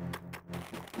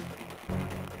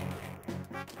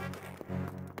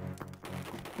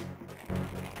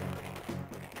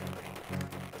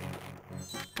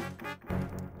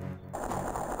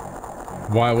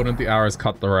 Why wouldn't the arrows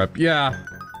cut the rope? Yeah,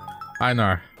 I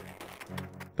know.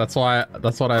 That's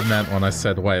what I meant when I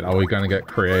said, wait, are we gonna get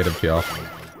creative here?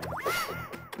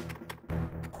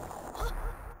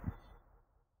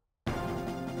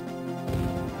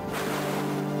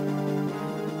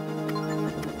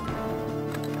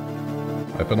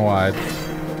 Open wide.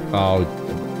 Oh,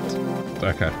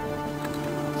 okay.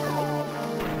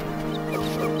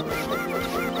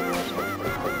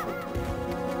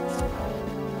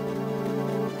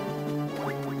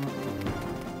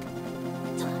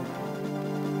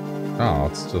 Oh,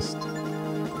 it's just...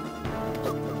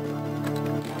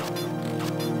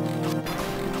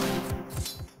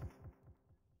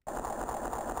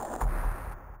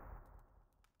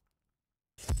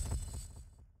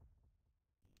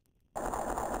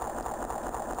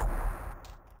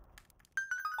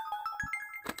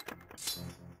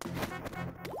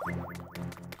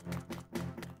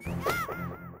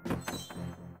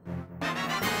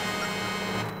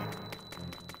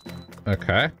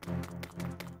 Okay.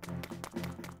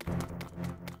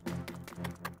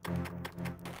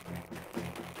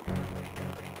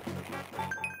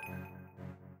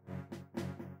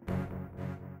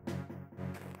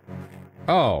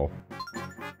 Oh.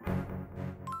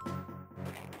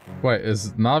 Wait,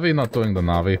 is Navi not doing the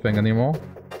Navi thing anymore?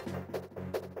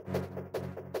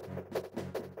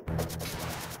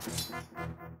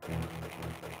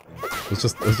 It's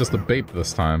just a beep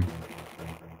this time.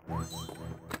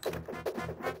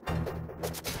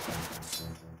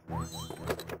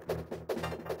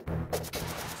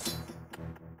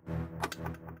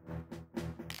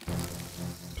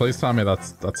 Please tell me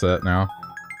that's it now.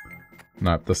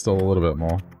 Nope, there's still a little bit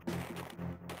more.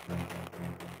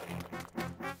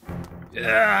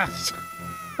 Yeah.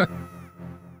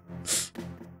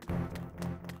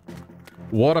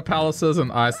 Water palaces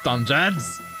and ice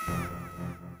dungeons!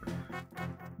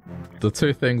 The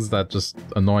two things that just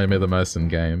annoy me the most in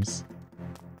games.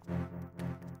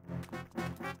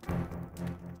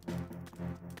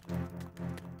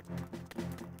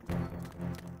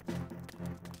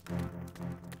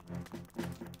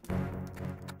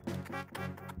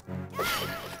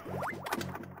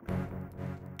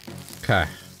 Okay.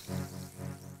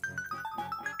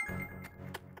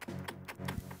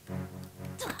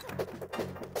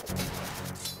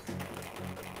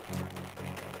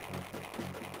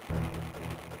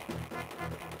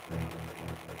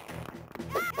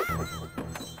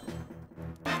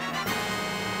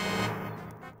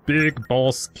 Big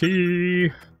boss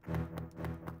key!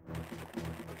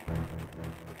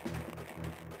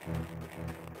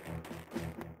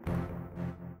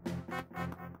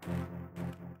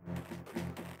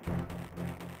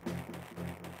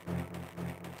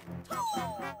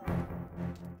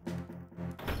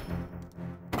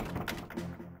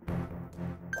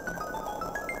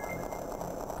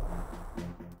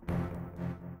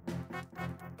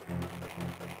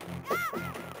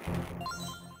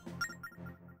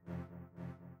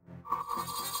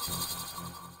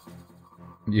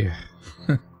 Yeah.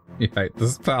 You hate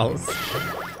this palace.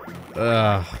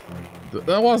 That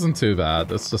wasn't too bad.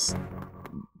 It's just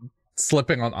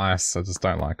slipping on ice. I just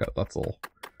don't like it, that's all.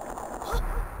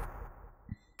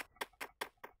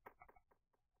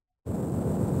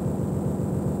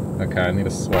 Okay, I need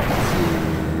to swap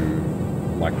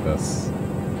to like this.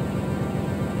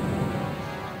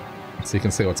 So you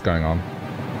can see what's going on.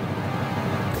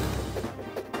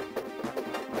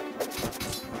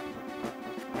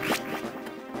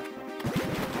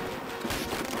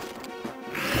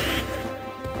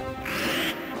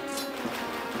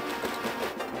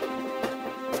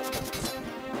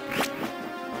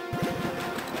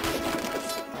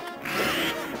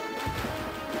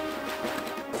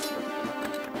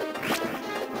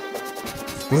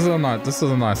 This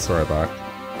is a nice throwback.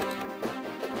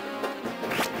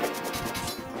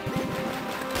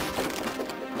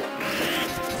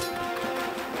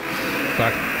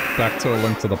 Back to A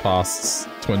Link to the Past's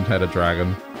twin-headed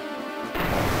dragon.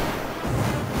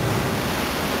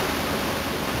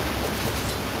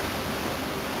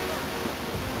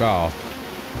 Oh.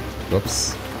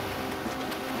 Whoops.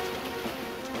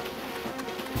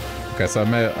 Okay, so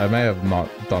I may have not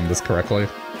done this correctly.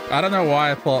 I don't know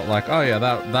why I thought, like, oh yeah,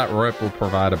 that rope will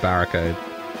provide a barricade.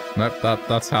 Nope,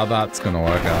 that's how that's gonna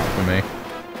work out for me.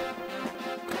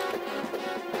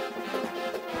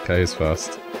 Okay, who's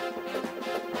first?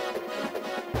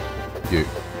 You.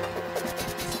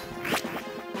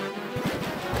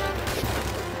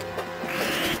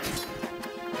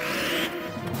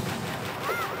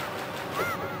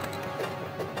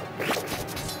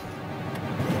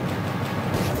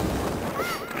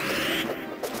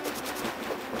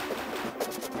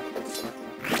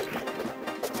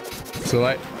 Too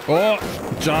late. Oh,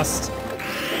 just.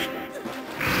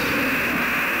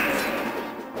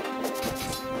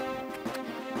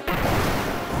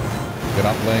 Get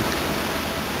up, Link.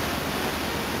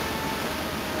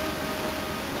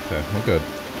 Okay, we're good.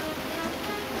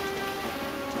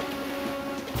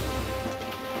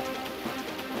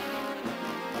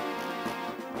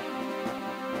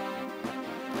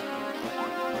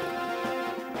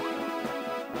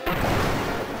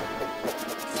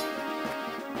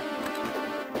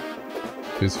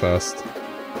 Who's first?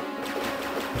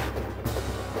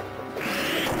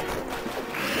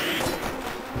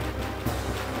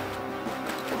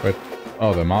 Wait.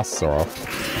 Oh, the masks are off.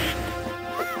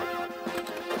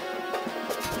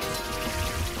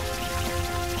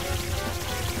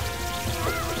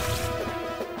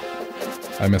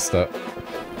 I missed it.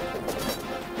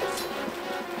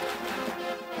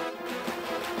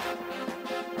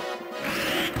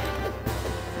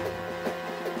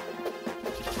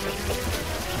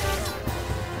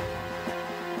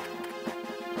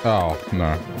 Oh, no.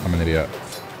 I'm an idiot.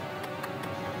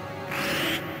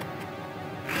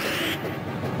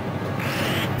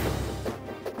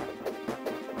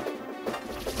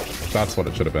 That's what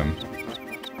it should have been.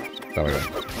 There we go.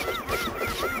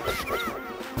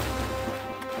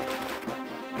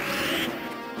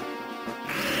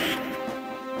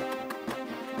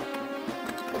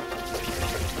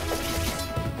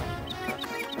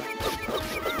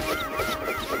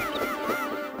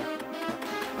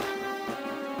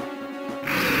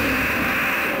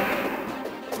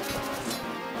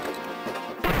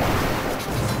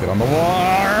 Get on the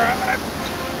water!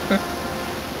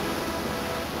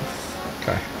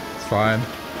 Okay, it's fine.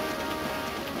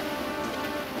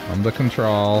 Under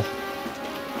control.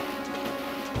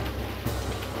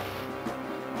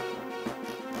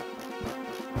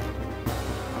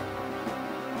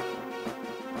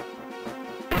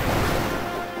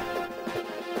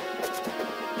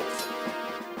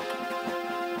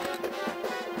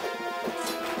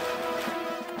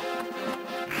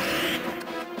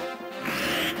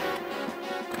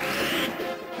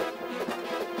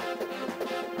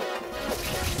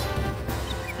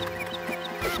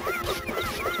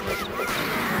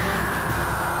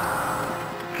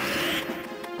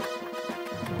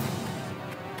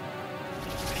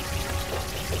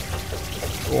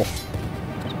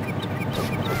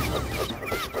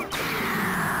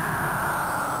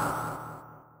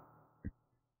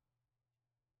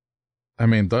 I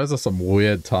mean, those are some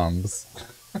weird tongues.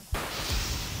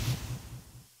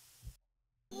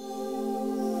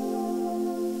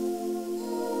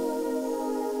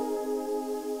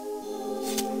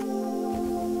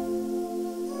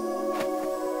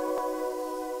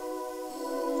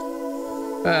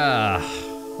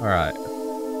 Alright.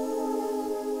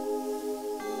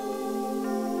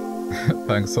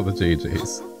 Thanks for the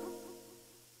GGs.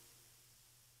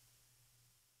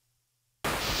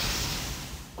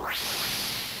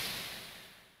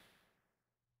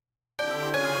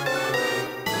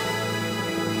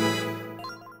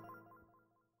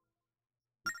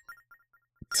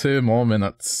 Two more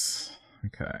minutes.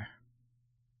 Okay.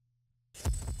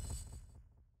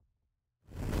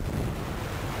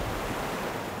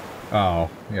 Oh,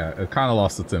 yeah, it kind of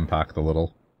lost its impact a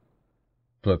little.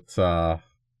 But,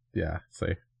 yeah,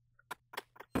 see.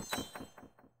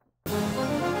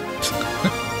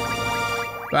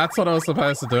 That's what I was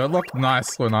supposed to do. It looked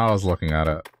nice when I was looking at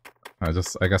it.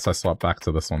 I guess I swapped back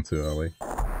to this one too early.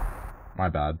 My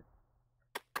bad.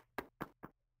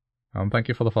 Thank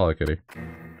you for the follow, kitty.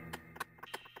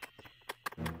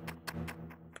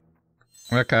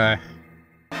 Okay.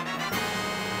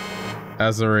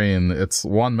 Azarine, it's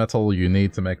one metal you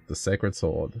need to make the sacred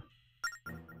sword.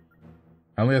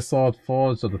 Only a sword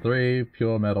forged of the three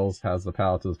pure metals has the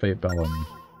power to defeat Bellum.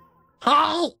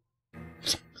 Hi!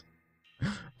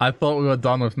 I thought we were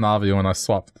done with Navi when I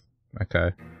swapped.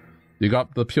 Okay. You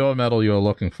got the pure metal you were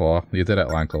looking for. You did it,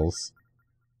 Lankles.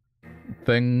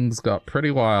 Things got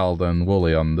pretty wild and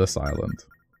woolly on this island.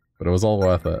 But it was all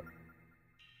worth it.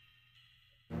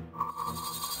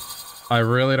 I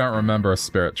really don't remember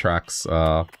Spirit Tracks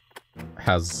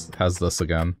has this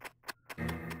again.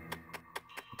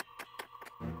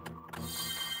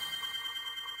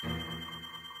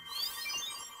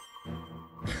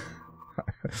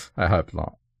 I hope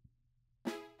not.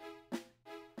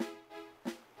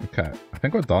 Okay, I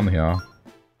think we're done here.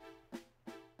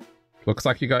 Looks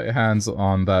like you got your hands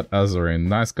on that Azarine.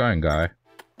 Nice going, guy.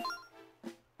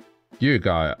 You,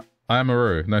 guy. I am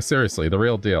Aru. No, seriously, the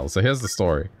real deal. So here's the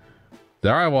story.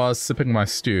 There I was, sipping my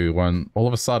stew, when all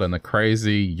of a sudden a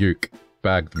crazy Yuke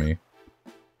bagged me.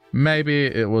 Maybe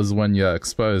it was when you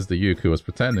exposed the Yuke who was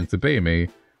pretending to be me,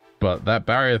 but that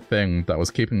barrier thing that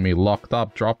was keeping me locked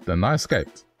up dropped and I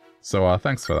escaped. So,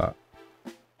 thanks for that.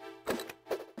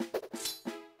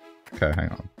 Okay, hang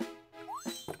on.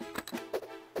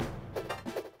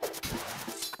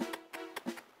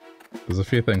 There's a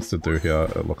few things to do here,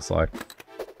 it looks like.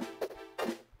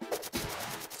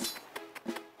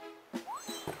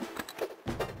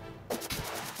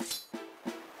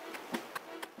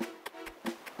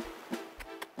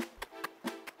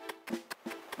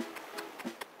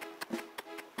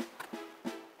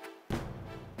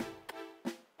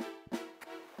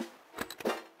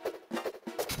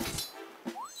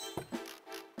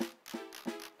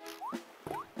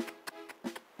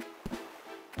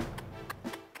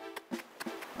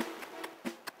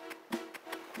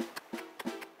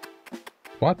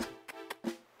 What?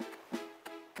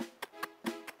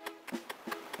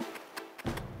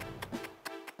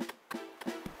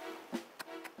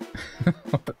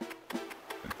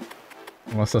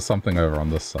 Unless there's something over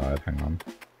on this side, hang on.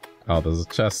 Oh, there's a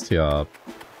chest here,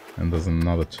 and there's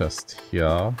another chest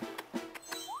here.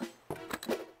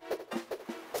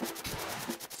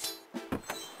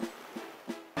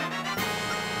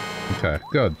 Okay,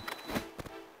 good.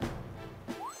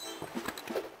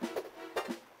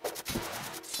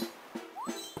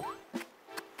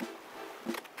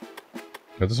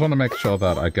 I just want to make sure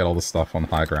that I get all the stuff on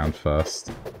high ground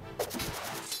first.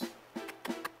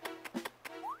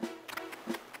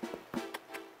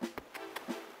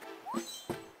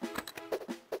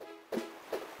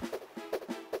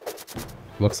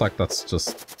 Looks like that's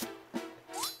just...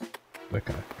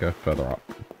 Okay, go further up.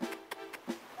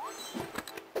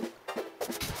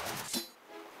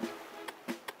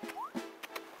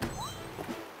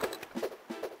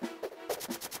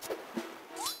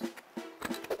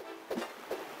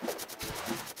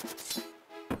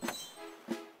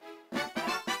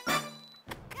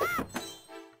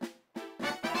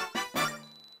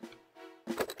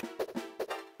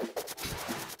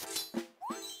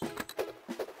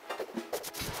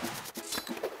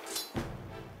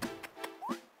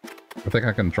 I think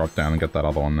I can drop down and get that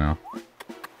other one now.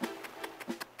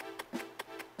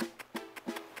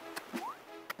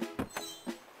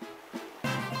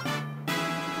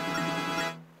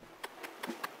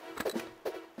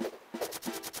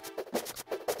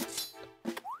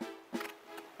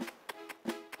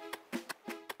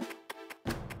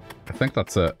 I think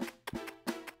that's it.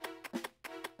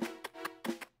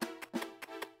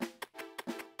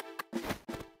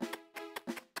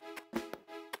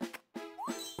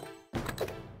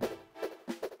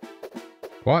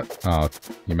 What? Oh,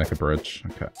 you make a bridge.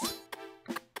 Okay.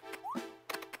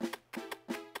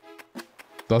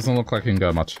 Doesn't look like you can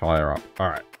go much higher up.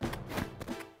 Alright.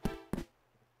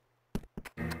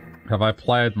 Have I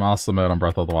played Master Mode on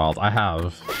Breath of the Wild? I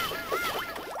have.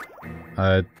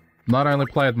 I not only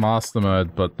played Master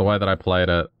Mode, but the way that I played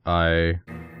it, I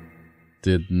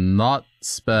did not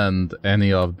spend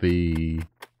any of the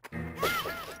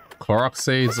Korok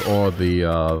Seeds or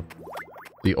the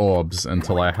orbs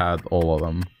until I had all of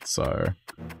them. So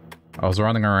I was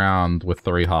running around with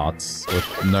 3 hearts,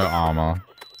 with no armor,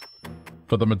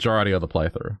 for the majority of the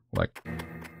playthrough. Like,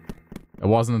 it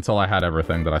wasn't until I had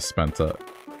everything that I spent it.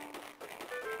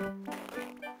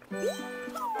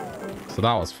 So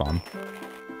that was fun.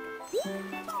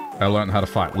 I learned how to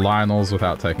fight Lionels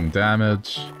without taking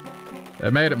damage.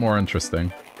 It made it more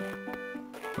interesting.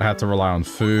 I had to rely on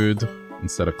food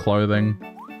instead of clothing.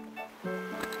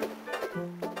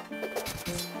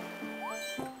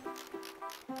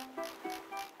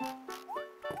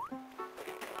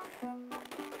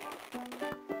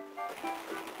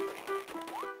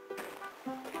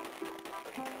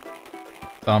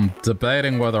 I'm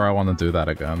debating whether I want to do that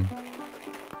again.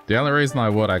 The only reason I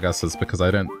would, I guess, is because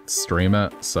I didn't stream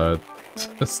it, so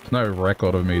there's no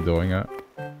record of me doing it.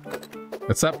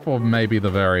 Except for maybe the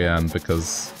very end,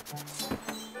 because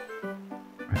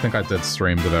I think I did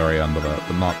stream the very end of it,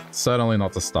 but certainly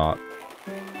not the start.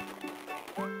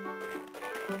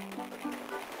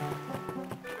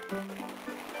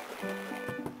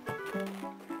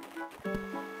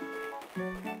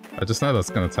 I just know that's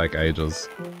gonna take ages.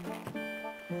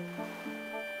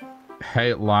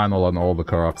 Hate Lionel and all the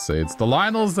Korok Seeds. The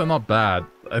Lionels, they're not bad.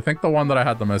 I think the one that I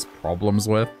had the most problems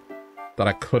with, that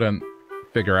I couldn't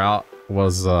figure out,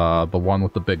 was the one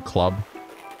with the big club.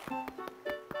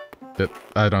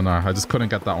 I don't know, I just couldn't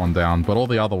get that one down, but all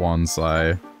the other ones,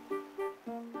 I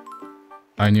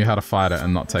knew how to fight it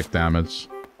and not take damage.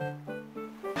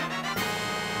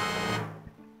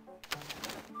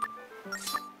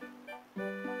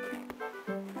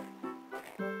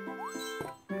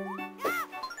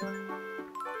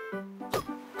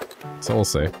 So we'll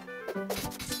see.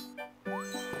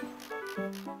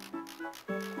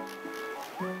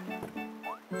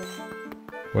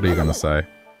 What are you gonna say?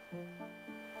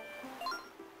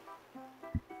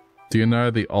 Do you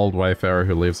know the old wayfarer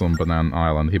who lives on Banana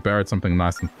Island? He buried something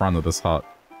nice in front of this hut.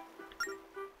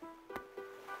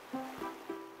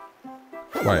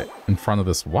 Wait, in front of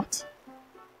this what?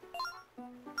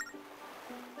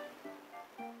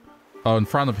 Oh, in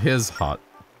front of his hut.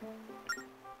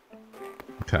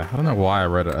 Okay, I don't know why I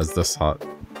read it as this hut.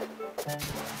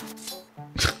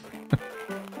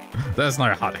 There's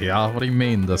no hut here. What do you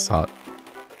mean, this hut?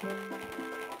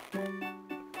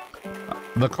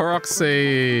 The Korok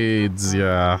Seeds,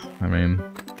 yeah. I mean,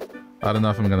 I don't know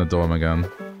if I'm gonna do them again.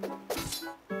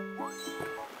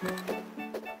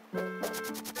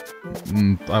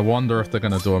 I wonder if they're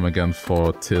gonna do them again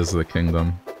for Tears of the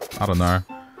Kingdom. I don't know.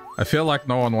 I feel like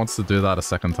no one wants to do that a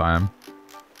second time.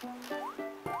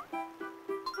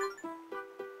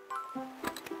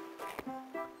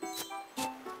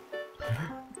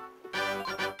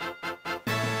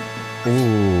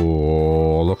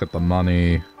 Ooh, look at the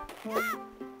money.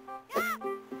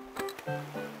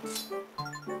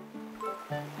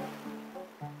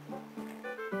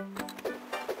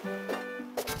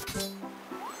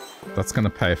 That's gonna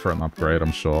pay for an upgrade,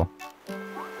 I'm sure.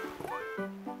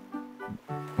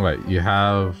 Wait, you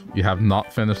have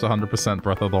not finished 100%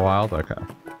 Breath of the Wild? Okay.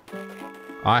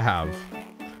 I have.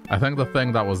 I think the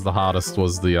thing that was the hardest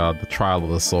was the Trial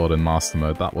of the Sword in Master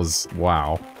Mode. That was...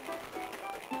 wow.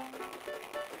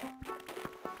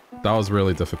 That was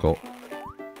really difficult.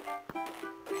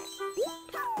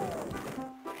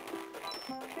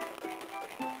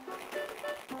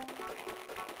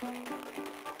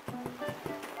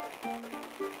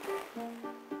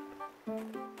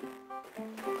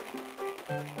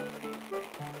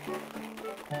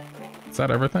 Is that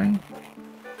everything?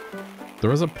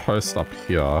 There is a post up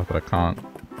here, but I can't...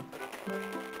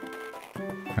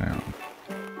 hang on.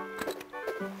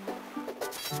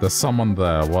 There's someone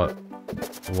there, what?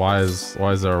 Why is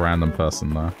there a random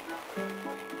person there?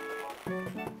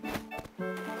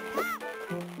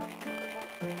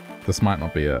 This might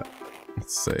not be it.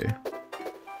 Let's see.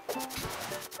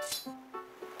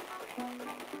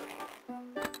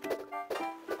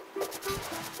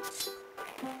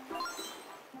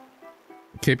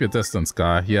 Keep your distance,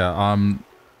 guy. Yeah,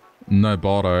 no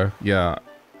Bodo. Yeah,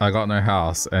 I got no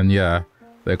house, and yeah,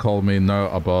 they called me no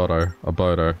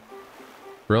Abodo.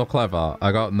 Real clever.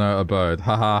 I got no abode.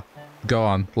 Haha. Go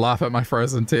on. Laugh at my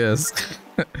frozen tears.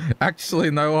 Actually,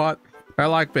 know what? I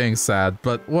like being sad,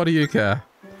 but what do you care?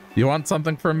 You want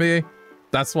something from me?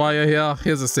 That's why you're here?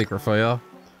 Here's a secret for you.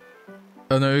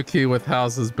 An uki with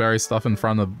houses bury stuff in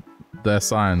front of their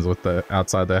signs with the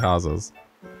outside their houses.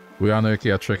 We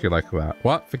Anuki are tricky like that.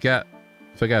 What? Forget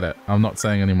it. I'm not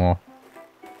saying anymore.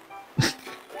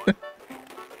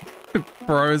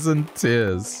 Frozen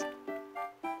tears.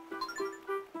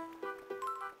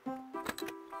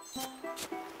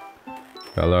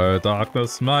 Hello,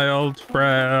 darkness, my old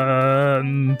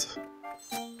friend.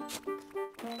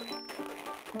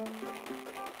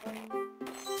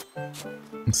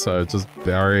 So just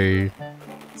bury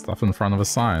stuff in front of a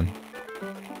sign.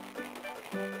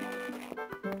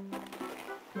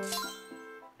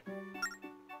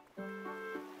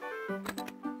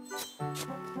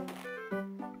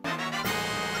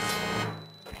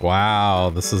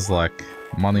 Wow, this is like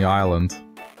Money Island.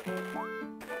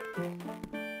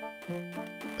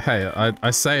 Hey,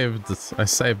 I saved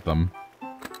them.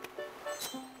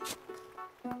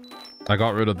 I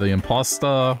got rid of the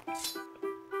imposter,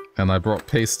 and I brought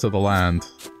peace to the land.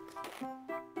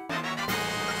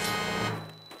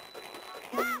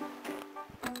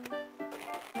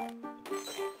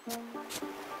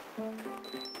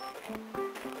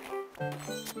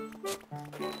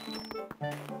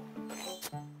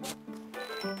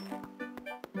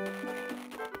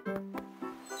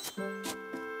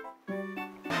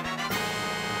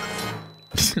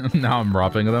 Now I'm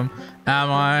robbing them.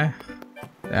 Am I?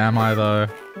 Am I though?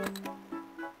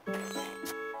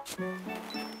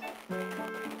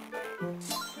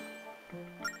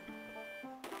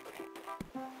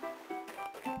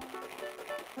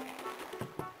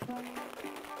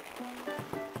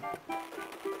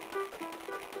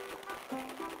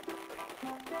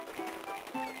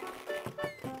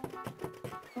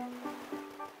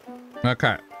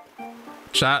 Okay.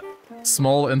 Chat,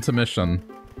 small intermission.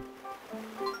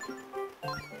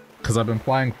 Because I've been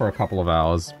playing for a couple of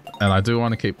hours, and I do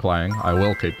want to keep playing. I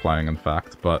will keep playing, in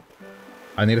fact, but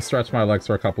I need to stretch my legs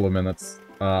for a couple of minutes.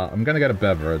 I'm gonna get a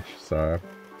beverage, so...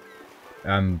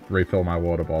 and refill my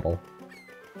water bottle.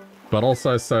 But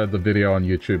also so the video on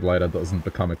YouTube later doesn't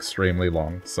become extremely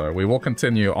long, so we will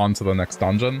continue on to the next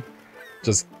dungeon.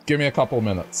 Just give me a couple of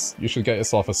minutes. You should get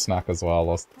yourself a snack as well,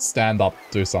 or stand up,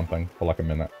 do something for like a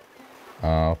minute.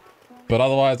 But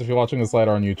otherwise, if you're watching this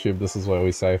later on YouTube, this is where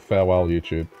we say farewell,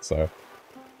 YouTube. So,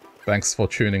 thanks for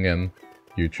tuning in,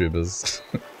 YouTubers.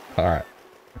 Alright.